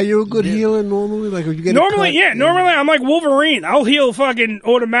have to. Are you a good healer normally? Like if you get normally, a cut, normally I'm like Wolverine. I'll heal fucking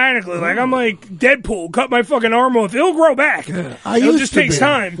automatically. Like I'm like Deadpool. Cut my fucking arm off. It'll grow back. It just takes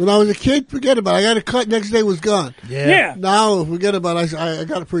time. When I was a kid, forget about it. I got a cut. Next day was gone. Yeah. Now forget about it. I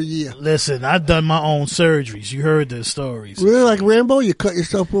got it for a year. Listen, I've done my own surgeries. You heard the stories. Really, like Rambo? You cut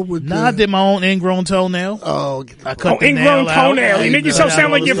yourself up with? I did my own ingrown toenail. Oh, I cut the ingrown nail toenail. out. You make yourself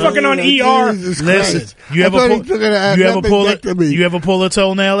sound like you're fucking on ER. Listen, you ever pull a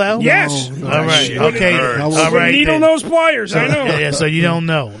toenail out? Yes. All right. Okay. All right. Needle nose pliers. I know. Yeah. So you don't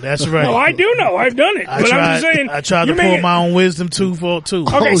know. That's right. No, I do know. I've done it. But I'm just saying. I tried to pull my own wisdom tooth out too.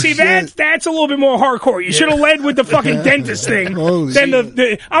 Okay, see that's a little bit more hardcore. You should have led with the fucking dentist thing. Then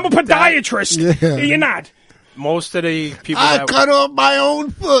I'm a podiatrist. You're not. Most of the people I cut off my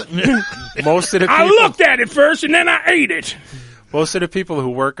own foot. Most of the people, I looked at it first and then I ate it. Most of the people who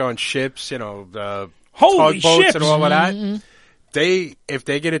work on ships, the Holy tugboats ships. and all of that, if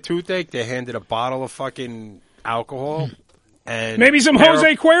they get a toothache, they're handed a bottle of fucking alcohol and maybe some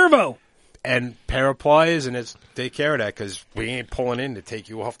Jose Cuervo and pair of pliers, and take care of that because we ain't pulling in to take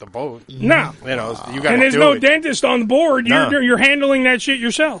you off the boat. No, you got. And there's no dentist on board. No. You're handling that shit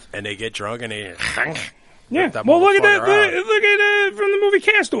yourself. And they get drunk and they. Yeah. Well, look at that. Look at from the movie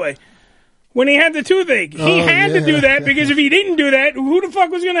Castaway. When he had the toothache, he had to do that because if he didn't do that, who the fuck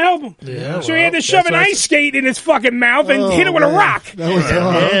was going to help him? Yeah, so he had to shove an ice skate in his fucking mouth and hit it with a rock. That was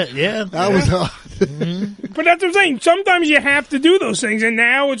hard. Yeah. That was hard. But that's what I'm saying. Sometimes you have to do those things, and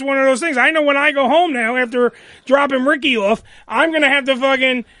now it's one of those things. I know when I go home now after dropping Ricky off, I'm going to have to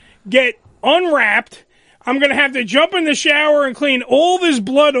fucking get unwrapped. I'm going to have to jump in the shower and clean all this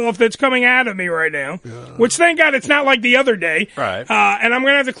blood off that's coming out of me right now, which thank God it's not like the other day. Right. And I'm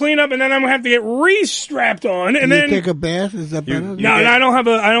going to have to clean up, and then I'm going to have to get re-strapped on. And then you take a bath? Is that better? No, I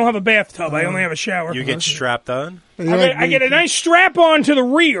don't have a bathtub. I only have a shower. You get strapped on? I get a nice strap on to the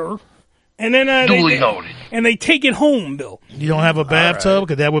rear, and then they take it home, Bill. You don't have a bathtub?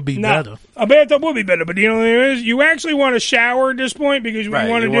 Because that would be better. A bathtub would be better, but you know what it is? You actually want to shower at this point because you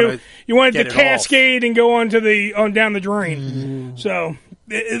want it to cascade and go down the drain. So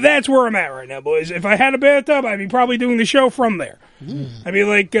that's where I'm at right now, boys. If I had a bathtub, I'd be probably doing the show from there. I'd be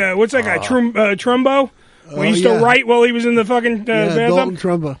like, what's that guy, Trumbo? We used to write while he was in the fucking bathtub. Dalton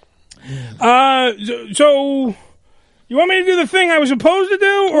Trumbo. So. You want me to do the thing I was supposed to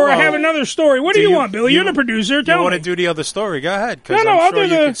do, or I have another story? What do you want, Billy? You're the producer. Tell me. You want to do the other story? Go ahead. Because I'll sure do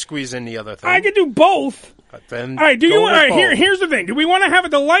you can squeeze in the other thing. I could do both. But then all right. All right. Here's the thing. Do we want to have a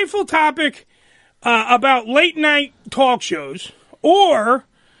delightful topic about late night talk shows, or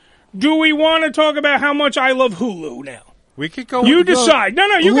do we want to talk about how much I love Hulu now? We could go. You decide. No,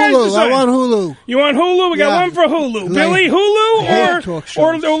 you guys decide. I want Hulu. You want Hulu? We got one for Hulu. Billy, Hulu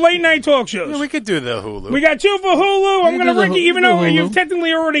or the late night talk shows? Yeah, we could do the Hulu. We got two for Hulu. I'm going to Ricky, even though you've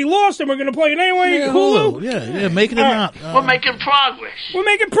technically already lost, and we're going to play it anyway. Yeah, Hulu. Yeah, making it up. We're making progress. We're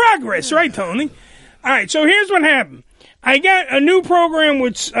making progress, right, Tony? All right. So here's what happened. I got a new program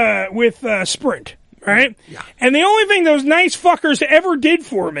with Sprint, right? Yeah. And the only thing those nice fuckers ever did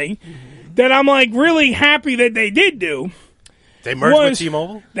for me. That I'm like really happy that they did do. They merged with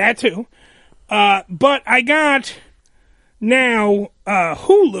T-Mobile? That too. But I got now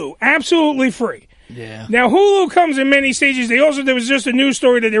Hulu absolutely free. Yeah. Now Hulu comes in many stages. There was just a news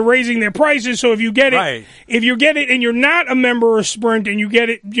story that they're raising their prices. So if you get it, and you're not a member of Sprint and you get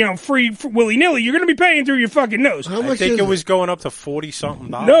it, free willy nilly, you're going to be paying through your fucking nose. I think it was going up to $40-something.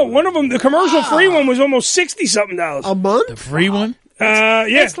 No, one of them, the commercial free one, was almost $60-something a month. The free one. Yeah,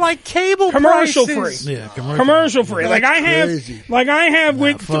 it's like cable commercial prices. free. Yeah, commercial free. Like I have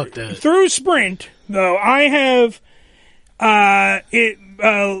through Sprint though. I have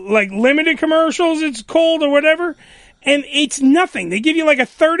like limited commercials. It's called or whatever, and it's nothing. They give you like a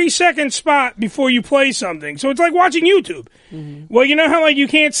 30-second spot before you play something, so it's like watching YouTube. Mm-hmm. Well, you know how like you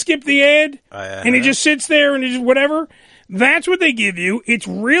can't skip the ad, and it just sits there and it just whatever. That's what they give you. It's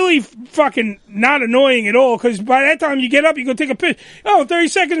really fucking not annoying at all because by that time you get up, you go take a piss. 30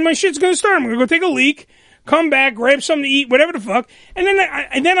 seconds, my shit's going to start. I'm going to go take a leak, come back, grab something to eat, whatever the fuck, and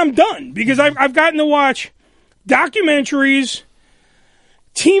then I'm done because I've gotten to watch documentaries,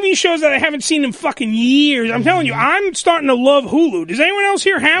 TV shows that I haven't seen in fucking years. I'm telling you, I'm starting to love Hulu. Does anyone else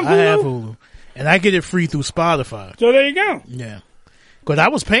here have Hulu? I have Hulu, and I get it free through Spotify. So there you go. Yeah, because I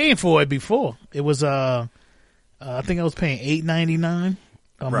was paying for it before. It was I think I was paying $8.99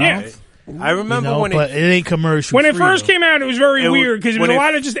 a month. I remember when but it ain't commercial. When it first came out, it was very weird because it was a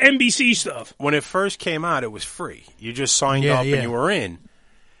lot of just NBC stuff. When it first came out, it was free. You just signed up and you were in.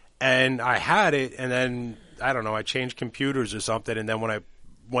 And I had it, and then I don't know, I changed computers or something, and then when I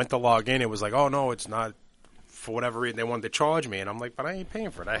went to log in, it was like, oh no, it's not for whatever reason, they wanted to charge me. And I'm like, but I ain't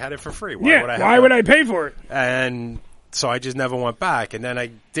paying for it. I had it for free. Why would I pay for it? And so I just never went back. And then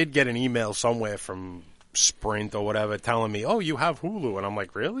I did get an email somewhere from Sprint or whatever telling me, oh, you have Hulu. And I'm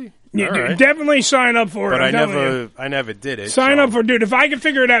like, really? Yeah, All dude, right. definitely sign up for it. But I never did it. Sign up for, dude. If I can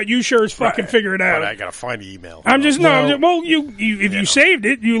figure it out, you sure as fucking figure it out. But I gotta find the email. I'm just if you saved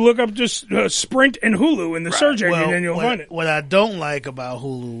it, you look up just Sprint and Hulu in the search engine, and you'll find it. What I don't like about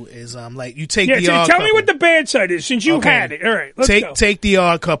Hulu is like you take the Odd tell Couple. me what the bad side is since you had it. All right, let's go. Take the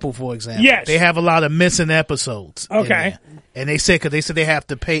Odd Couple for example. Yes, they have a lot of missing episodes. Okay, and they said they have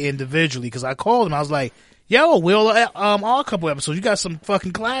to pay individually because I called them. I was like, yo, we'll Odd Couple episodes. You got some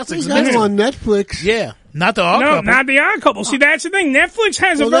fucking classics. You got them on Netflix. Yeah. Not the Odd Couple. No, not the Odd Couple. See, that's the thing. Netflix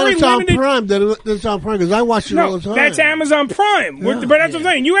has a very that's limited... on Prime. That's on Prime because I watch it all the time. That's Amazon Prime. But that's what I'm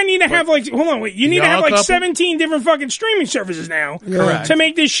saying. You need to have you need to have 17 different fucking streaming services now to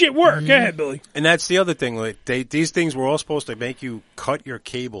make this shit work. Go ahead, Billy. And that's the other thing. Like these things were all supposed to make you cut your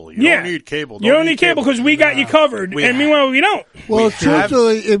cable. You don't need cable. You don't need cable because we got you covered. And meanwhile, we don't. Well,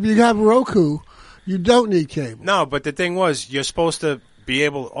 truthfully, if you have Roku, you don't need cable. No, but the thing was, you're supposed to be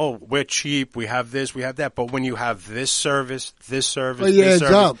able, we're cheap, we have this, we have that. But when you have this service, this service, this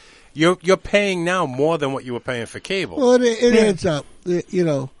service, up. You're paying now more than what you were paying for cable. Well, it adds up, you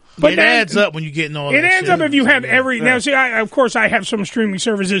know. But it adds up when you're getting all that It adds shit. up if you have every... Now, see, of course, I have some streaming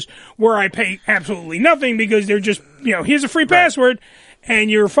services where I pay absolutely nothing because they're just, here's a free password, and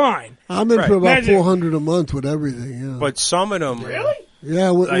you're fine. I'm in for about $400 a month with everything, yeah. But some of them... Really?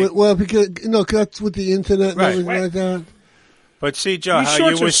 Yeah, well, because, that's with the internet and everything like that. But see, Joe, how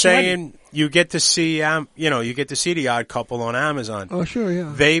you were saying you get to see, you get to see the Odd Couple on Amazon. Oh, sure,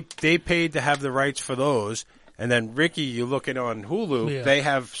 yeah. They paid to have the rights for those, and then Ricky, you look at on Hulu, they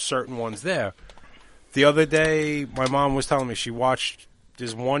have certain ones there. The other day, my mom was telling me she watched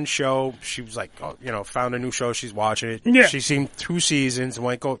this one show. She was like, found a new show. She's watching it. Yeah. She's seen 2 seasons and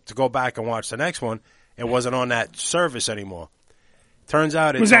went to go back and watch the next one. It wasn't on that service anymore. Turns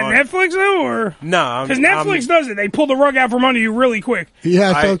out it's Was that on Netflix, though, or? No. Because Netflix does it. They pull the rug out from under you really quick.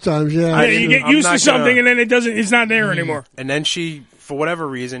 Yeah, sometimes, yeah. You get used to something, and then it's not there anymore. And then she, for whatever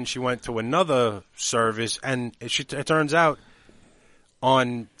reason, she went to another service, and it turns out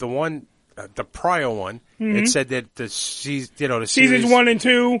on the one, the prior one, it said that the seasons 1 and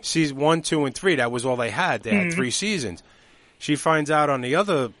 2, season 1, 2, and 3. That was all they had. They had 3 seasons. She finds out on the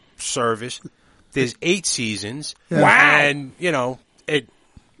other service there's 8 seasons. Yeah. Wow. And it.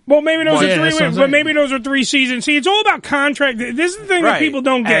 Well, maybe those are 3, but maybe those are 3 seasons. See, it's all about contract. This is the thing that people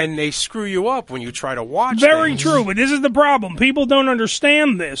don't get. And they screw you up when you try to watch Very things. true, but this is the problem. People don't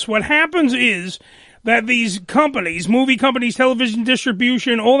understand this. What happens is that these companies, movie companies, television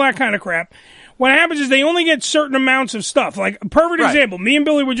distribution, all that kind of crap, what happens is they only get certain amounts of stuff. Like, a perfect example, me and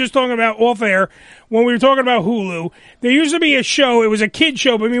Billy were just talking about off air when we were talking about Hulu. There used to be a show, it was a kid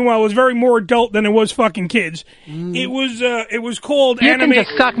show, but meanwhile it was very more adult than it was fucking kids. It was called You can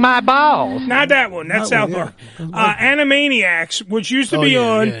just suck my balls. Not that one, that's South Park. Animaniacs, which used to be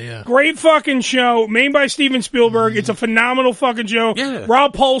on. Great fucking show, made by Steven Spielberg. It's a phenomenal fucking show. Yeah.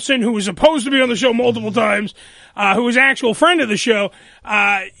 Rob Paulson, who was supposed to be on the show multiple times, who was an actual friend of the show,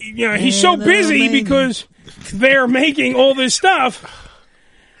 he's so busy because they're making all this stuff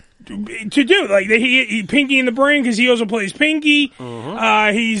to do. Like, he Pinky in the Brain, because he also plays Pinky.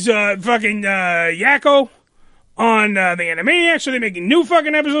 He's fucking Yakko on the Animaniacs, so they're making new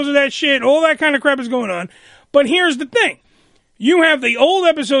fucking episodes of that shit. All that kind of crap is going on. But here's the thing. You have the old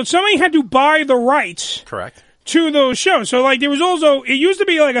episodes. Somebody had to buy the rights to those shows. So, like, there was also, it used to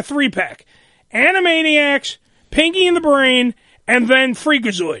be like a 3-pack. Animaniacs, Pinky in the Brain, and then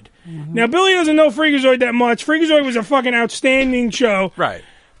Freakazoid. Now, Billy doesn't know Freakazoid that much. Freakazoid was a fucking outstanding show. Right.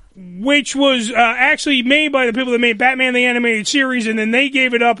 Which was actually made by the people that made Batman the Animated Series, and then they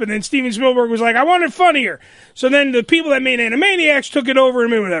gave it up, and then Steven Spielberg was like, I want it funnier. So then the people that made Animaniacs took it over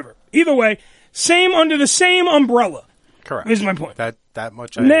and made whatever. Either way, under the same umbrella. Correct. Is my point. That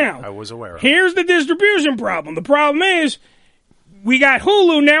much I was aware of. Here's the distribution problem. The problem is, we got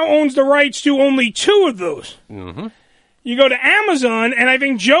Hulu now owns the rights to only 2 of those. Mm-hmm. You go to Amazon, and I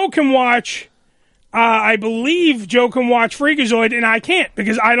think Joe can watch, I believe Joe can watch Freakazoid, and I can't,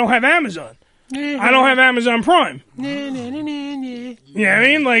 because I don't have Amazon. I don't have Amazon Prime. Yeah, I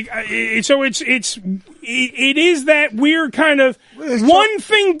mean, like, it is that weird kind of, one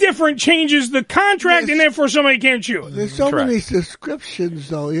thing different changes the contract, and therefore somebody can't chew it. There's so many subscriptions,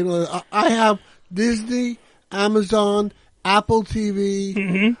 though. I have Disney, Amazon, Apple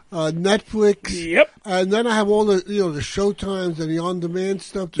TV, Netflix. Yep. And then I have all the the Showtimes and the on-demand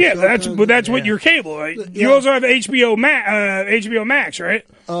stuff. Yeah, that's what your cable, right? You also have HBO Max, right?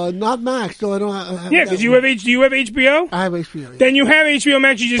 Not Max, no, I don't have. Yeah, because do you have HBO? I have HBO. Then you have HBO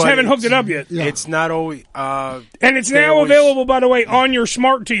Max. You just haven't hooked it up yet. It's not always. And it's now available, by the way, on your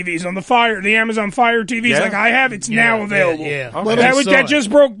smart TVs, on the Amazon Fire TVs, like I have. It's now available. Yeah. Okay. That just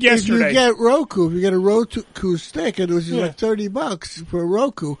broke yesterday. If you get Roku, if you get a Roku stick, and it was like $30 for a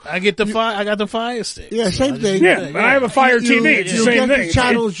Roku. I got the Fire stick. Yeah, same thing. Yeah, but I have a Fire TV. It's the same you get thing. the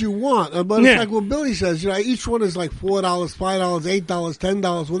channels you want, but it's like what Billy says. Each one is like $4, $5, $8,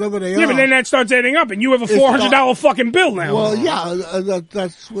 $10, whatever they are. Yeah, but then that starts adding up, and you have a $400 fucking bill now. Well, yeah,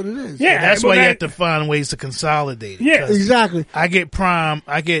 that's what it is. Yeah, that's why you have to find ways to consolidate it. Yeah, exactly. I get Prime.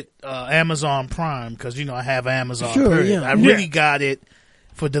 I get Amazon Prime because I have Amazon. Sure, yeah. I really got it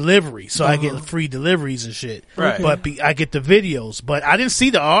for delivery, so I get free deliveries and shit. Right. But I get the videos, but I didn't see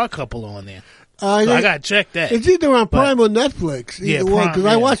the R couple on there. So I gotta check that. It's either on Prime or Netflix. Because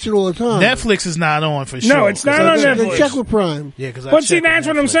I watch it all the time. Netflix is not on for sure. No, it's not on Netflix. Check with Prime. Yeah, because But see, that's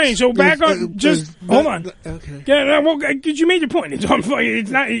what I'm saying. So back on, hold on. Okay. Yeah, well, did you make your point? It's on.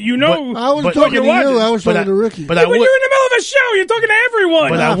 It's not. I was talking to you. I was talking to Ricky. But you're in the middle of a show. You're talking to everyone.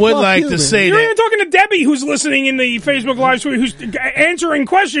 But I would like to say you're that even talking to Debbie, who's listening in the Facebook Live stream, who's answering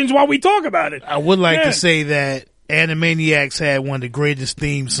questions while we talk about it. I would like to say that Animaniacs had one of the greatest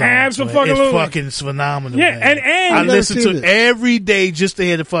theme songs. Absolutely. It's fucking phenomenal. Yeah, man. and I listen to it every day just to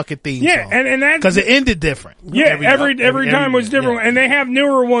hear the fucking theme song. and that's because it ended different. Yeah, every time was different, and they have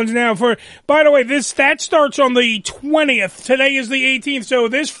newer ones now. By the way, that starts on the 20th. Today is the 18th, so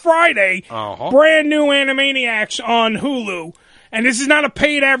this Friday, brand new Animaniacs on Hulu. And this is not a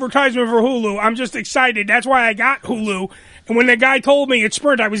paid advertisement for Hulu. I'm just excited. That's why I got Hulu. And when the guy told me at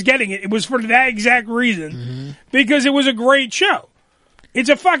Sprint I was getting it, it was for that exact reason. Because it was a great show. It's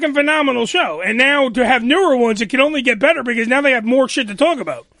a fucking phenomenal show. And now to have newer ones, it can only get better because now they have more shit to talk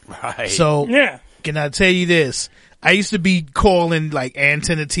about. Right. So, can I tell you this? I used to be calling like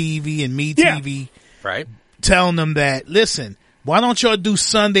Antenna TV and Me TV. Right. Telling them that, listen, why don't y'all do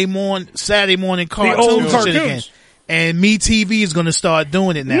Saturday morning cartoons? The old and shit cartoons. again? And Me TV is going to start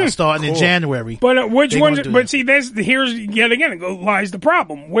doing it now, starting in January. But which ones? But see, here's yet again lies the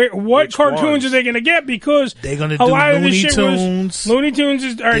problem. What cartoons are they going to get? Because they're going to do Looney Tunes. Looney Tunes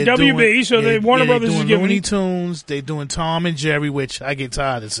is WB, so the Warner Brothers is giving Looney Tunes. They're doing Tom and Jerry, which I get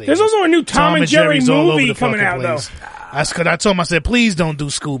tired of seeing. There's also a new Tom and Jerry movie coming out, though. That's because I told him, I said, please don't do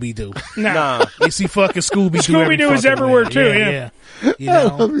Scooby Doo. No. You see fucking Scooby Doo. Scooby Doo is everywhere too. Yeah. You know?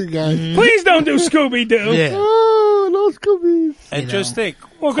 I love you guys. Please don't do Scooby Doo. Yeah. Oh, no Scoobies. And just think.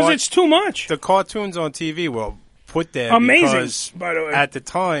 Well, because it's too much. The cartoons on TV were put there amazing, because by the way. At the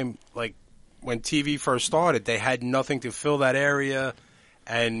time, like when TV first started, they had nothing to fill that area.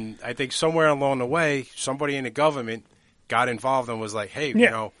 And I think somewhere along the way, somebody in the government got involved and was like, hey,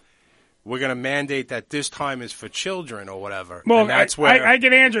 we're going to mandate that this time is for children or whatever. Well, and that's where I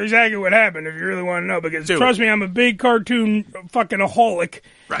can answer exactly what happened if you really want to know. Because trust me, I'm a big cartoon fucking aholic.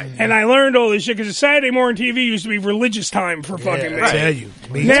 Right. And I learned all this shit because Saturday morning TV used to be religious time for fucking me. I tell you.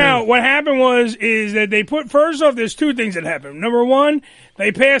 Now, what happened is that they put, first off, there's two things that happened. Number one,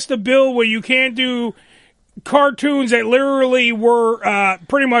 they passed a bill where you can't do cartoons that literally were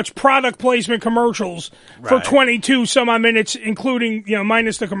pretty much product placement commercials for 22 some odd minutes, including,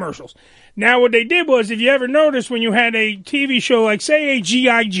 minus the commercials. Now, what they did was, if you ever noticed when you had a TV show like, say, a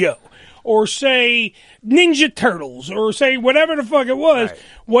G.I. Joe, or say Ninja Turtles, or say whatever the fuck it was,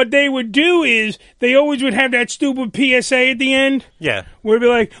 what they would do is they always would have that stupid PSA at the end. Yeah. Where it'd be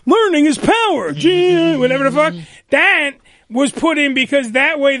like, learning is power, whatever the fuck. That was put in because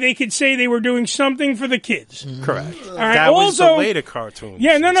that way they could say they were doing something for the kids. Correct. All right. That was also, the later cartoons.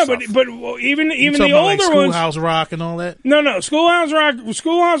 Yeah, no, but even the older ones. Schoolhouse Rock and all that. No,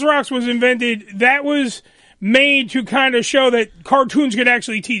 Schoolhouse Rocks was invented. That was made to kind of show that cartoons could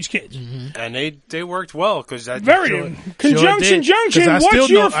actually teach kids. And they worked well because that conjunction junction. What's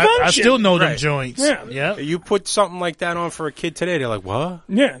your function? I still know them joints. Yeah. You put something like that on for a kid today, they're like, what?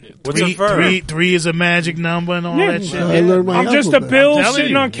 Yeah. What's a verb? Three is a magic number and all that shit. I'm just a bill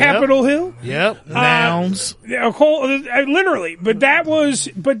sitting on Capitol Hill. Yep. Nouns. Literally, but that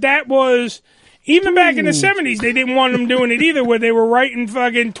was. Even back in the 70s, they didn't want them doing it either, where they were writing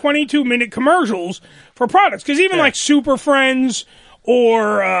fucking 22-minute commercials for products. Because even like Super Friends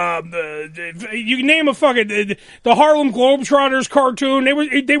or you can name a fucking the Harlem Globetrotters cartoon,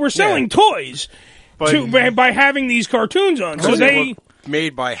 they were selling toys by having these cartoons on. So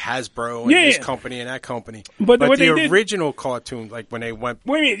made by Hasbro and this company and that company. But the original cartoons, like when they went...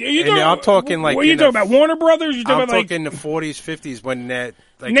 Wait a minute. I'm talking like... What are you talking about? Warner Brothers? You're talking I'm about talking the 40s, 50s when that...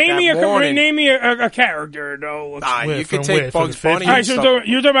 Like name that me a character, though. You could take Bugs Bunny. All right, so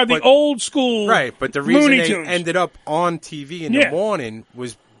you're talking about the old school, right? But the reason Looney they Tunes ended up on TV in the morning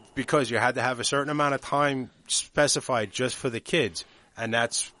was because you had to have a certain amount of time specified just for the kids, and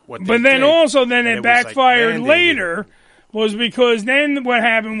that's what. But then also, it backfired later. Was because then what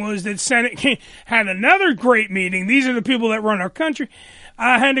happened was that Senate had another great meeting. These are the people that run our country.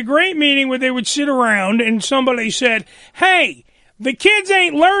 Had a great meeting where they would sit around and somebody said, "Hey, the kids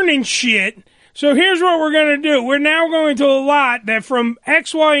ain't learning shit, so here's what we're going to do. We're now going to allot that from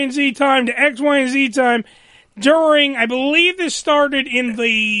X, Y, and Z time to X, Y, and Z time during, I believe this started in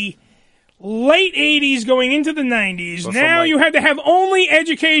the late 80s going into the 90s. Now you had to have only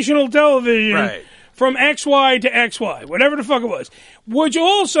educational television from XY to XY, whatever the fuck it was. Which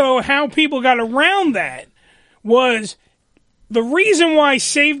also, how people got around that was the reason why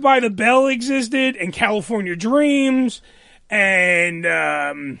Saved by the Bell existed and California Dreams and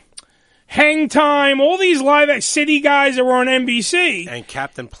Hang Time, all these live city guys that were on NBC. And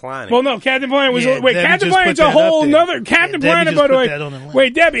Captain Planet. Well, no, Captain Planet was... wait, Captain Planet's a whole nother... Captain Planet, by the way...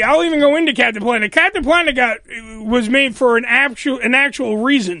 Wait, Debbie, I'll even go into Captain Planet. Captain Planet was made for an actual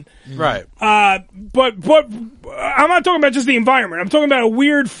reason. Right. But I'm not talking about just the environment. I'm talking about a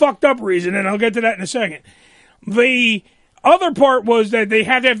weird, fucked up reason, and I'll get to that in a second. The other part was that they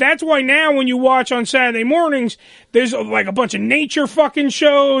had to have... That's why now when you watch on Saturday mornings, there's like a bunch of nature fucking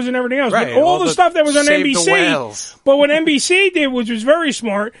shows and everything else. Right, but all the stuff that was on Save NBC... the Whales. But what NBC did, which was very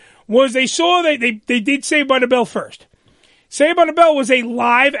smart, was they saw that they did Saved by the Bell first. Saved by the Bell was a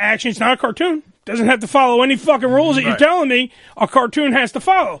live action. It's not a cartoon. Doesn't have to follow any fucking rules that you're telling me a cartoon has to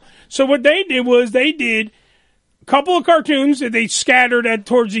follow. So what they did was they did a couple of cartoons that they scattered at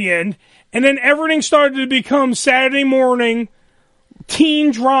towards the end, and then everything started to become Saturday morning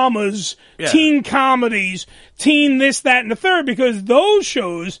teen dramas, teen comedies, teen this, that, and the third, because those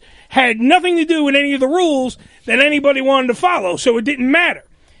shows had nothing to do with any of the rules that anybody wanted to follow, so it didn't matter.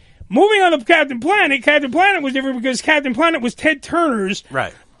 Moving on to Captain Planet was different because Captain Planet was Ted Turner's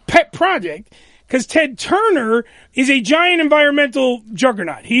pet project, because Ted Turner is a giant environmental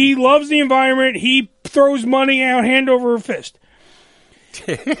juggernaut. He loves the environment. He throws money out hand over fist.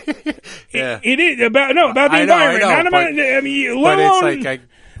 It is about the environment, not about. Let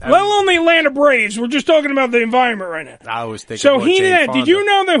alone the Atlanta Braves. We're just talking about the environment right now. I was thinking. So about he Jane did that. Fonda. Did you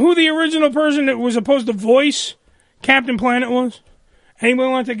know who the original person that was supposed to voice Captain Planet was? Anybody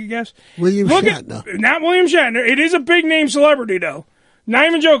want to take a guess? William Shatner. Not William Shatner. It is a big name celebrity though. Not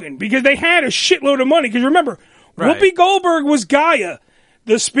even joking, because they had a shitload of money. Because remember, Whoopi Goldberg was Gaia,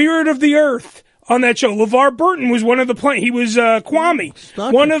 the spirit of the earth. On that show, LeVar Burton was one of the he was Kwame,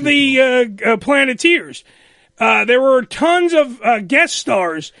 one of the Planeteers. There were tons of guest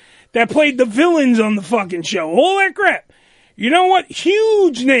stars that played the villains on the fucking show. All that crap. You know what?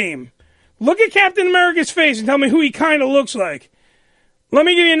 Huge name. Look at Captain America's face and tell me who he kind of looks like. Let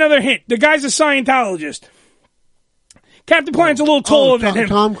me give you another hint. The guy's a Scientologist. Captain Planet's a little taller than him.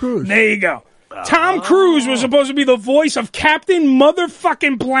 Tom Cruise. There you go. Tom Cruise was supposed to be the voice of Captain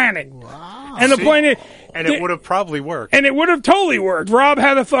Motherfucking Planet. Wow. And the planet... And it would have probably worked. And it would have totally worked. Rob,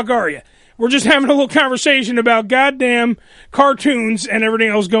 how the fuck are you? We're just having a little conversation about goddamn cartoons and everything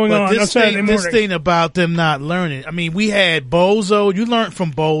else going on Saturday morning. This thing about them not learning. I mean, we had Bozo. You learned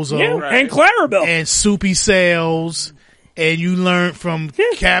from Bozo. Yeah, and Clarabelle. And Soupy Sales. And you learned from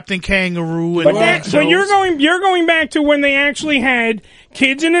Captain Kangaroo. And but you're going back to when they actually had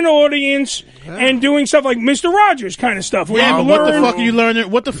kids in an audience and doing stuff like Mr. Rogers kind of stuff. Yeah, but what the fuck are you learning?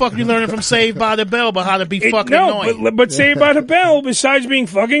 What the fuck are you learning from Saved by the Bell about how to be fucking annoying? But Saved by the Bell, besides being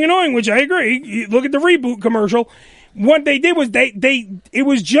fucking annoying, which I agree, you look at the reboot commercial. What they did was it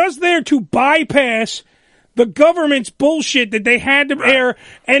was just there to bypass the government's bullshit that they had to air,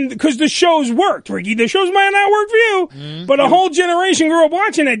 and because the shows worked, Ricky. The shows might not work for you, but a whole generation grew up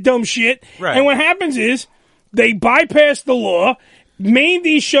watching that dumb shit. Right. And what happens is they bypassed the law, made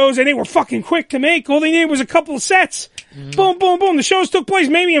these shows, and they were fucking quick to make. All they needed was a couple of sets. Boom, boom, boom. The shows took place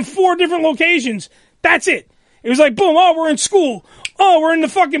maybe in 4 different locations. That's it. It was like, boom, oh, we're in school. Oh, we're in the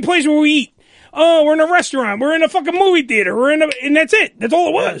fucking place where we eat. Oh, we're in a restaurant. We're in a fucking movie theater. And that's it. That's all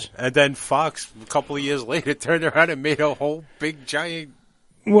it was. And then Fox, a couple of years later, turned around and made a whole big giant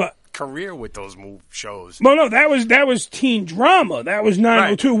career with those shows. Well, no, that was teen drama. That was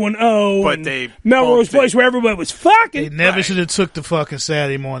 90210 But and they Melrose Place, where everybody was fucking. They never should have took the fucking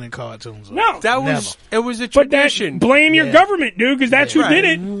Saturday morning cartoons. No, it was a tradition. Blame your government, dude, because that's who did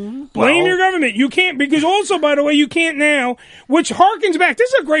it. Blame your government. You can't, because also, by the way, you can't now, which harkens back.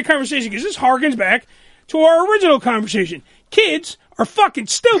 This is a great conversation because this harkens back to our original conversation. Kids are fucking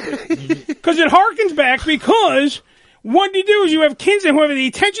stupid because it harkens back because what you do is you have kids who have the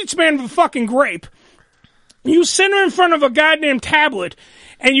attention span of a fucking grape. You sit them in front of a goddamn tablet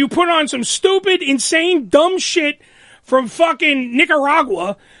and you put on some stupid, insane, dumb shit from fucking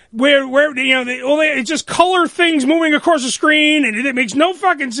Nicaragua where it's just color things moving across the screen and it makes no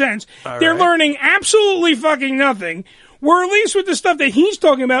fucking sense. They're learning absolutely fucking nothing. Where at least with the stuff that he's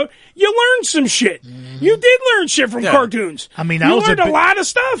talking about, you learned some shit. Mm-hmm. You did learn shit from cartoons. I mean, you learned a lot of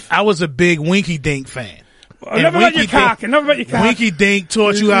stuff. I was a big Winky Dink fan. Enough about your cock. Winky Dink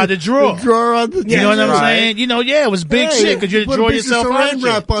taught you how to draw. You know what I'm saying? It was big shit because you draw yourself saran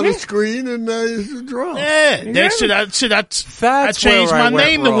wrap on the screen and you draw. Yeah, I changed my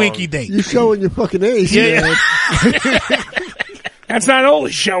name to Winky Dink. You're showing your fucking age. Yeah. That's not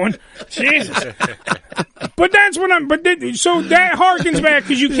only showing. Jesus. But that's what so that harkens back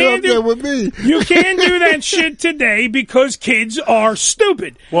because you can't do that shit today because kids are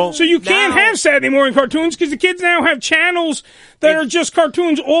stupid. Well, so you can't have Saturday morning cartoons because the kids now have channels that are just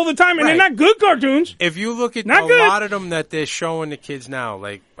cartoons all the time and they're not good cartoons. If you look at lot of them that they're showing the kids now,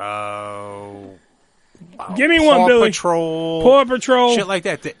 like give me one, Billy. Paw Patrol. Shit like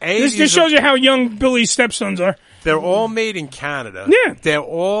that. This just shows you how young Billy's stepsons are. They're all made in Canada. Yeah. They're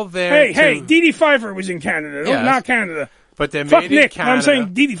all there. Hey, Dedee Pfeiffer was in Canada. Yes. Not Canada. But they're Fuck made Nick, in Canada. I'm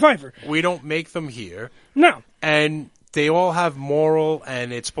saying Dedee Pfeiffer. We don't make them here. No. And they all have moral,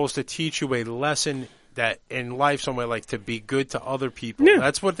 and it's supposed to teach you a lesson that in life somewhere, like to be good to other people. Yeah.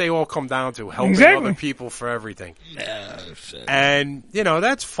 That's what they all come down to, helping other people for everything. And,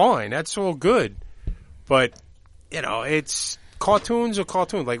 that's fine. That's all good. But, it's cartoons are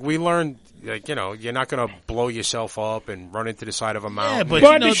cartoons. Like, we learned... you're not going to blow yourself up and run into the side of a mountain. Yeah,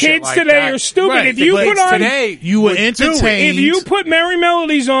 but the kids today are stupid. Right. If you put on... Today, you were entertained. If you put Merry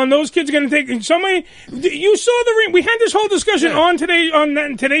Melodies on, those kids are going to take... You saw we had this whole discussion on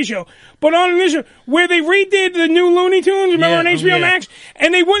today's show, but on this show, where they redid the new Looney Tunes, remember on HBO Max?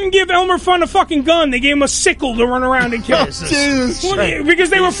 And they wouldn't give Elmer Fudd a fucking gun. They gave him a sickle to run around and kill. Because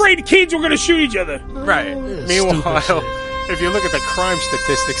they were afraid kids were going to shoot each other. Right. Meanwhile... If you look at the crime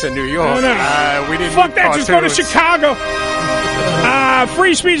statistics in New York, we didn't. Fuck that! Just go to Chicago.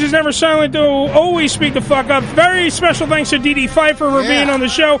 Free speech is never silent. Always speak the fuck up. Very special thanks to Dedee Pfeiffer for being on the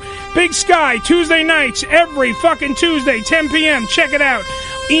show. Big Sky Tuesday nights, every fucking Tuesday, 10 p.m. Check it out,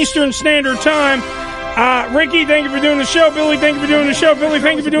 Eastern Standard Time. Ricky, thank you for doing the show. Billy, thank you for doing the show. Billy,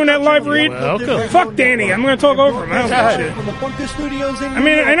 thank you for doing that live read. Fuck Danny. I'm going to talk over him. I don't give a shit. I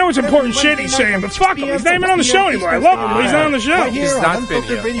mean, I know it's important shit he's saying, but fuck him. He's not even on the show anymore. I love him, but he's not on the show. He's not been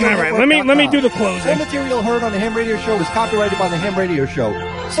here. All right, let me do the closing. All material heard on the Ham Radio Show is copyrighted by the Ham Radio Show.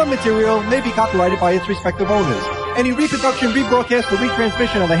 Some material may be copyrighted by its respective owners. Any reproduction, rebroadcast, or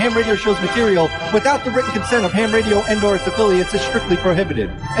retransmission of the Ham Radio Show's material without the written consent of Ham Radio and/or its affiliates is strictly prohibited.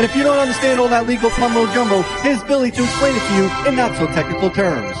 And if you don't understand all that legal mumbo jumbo, here's Billy to explain it to you in not so technical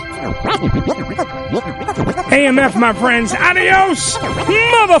terms. AMF, my friends. Adios,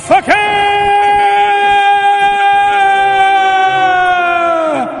 motherfucker!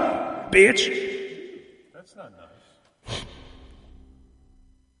 Bitch. That's not nice.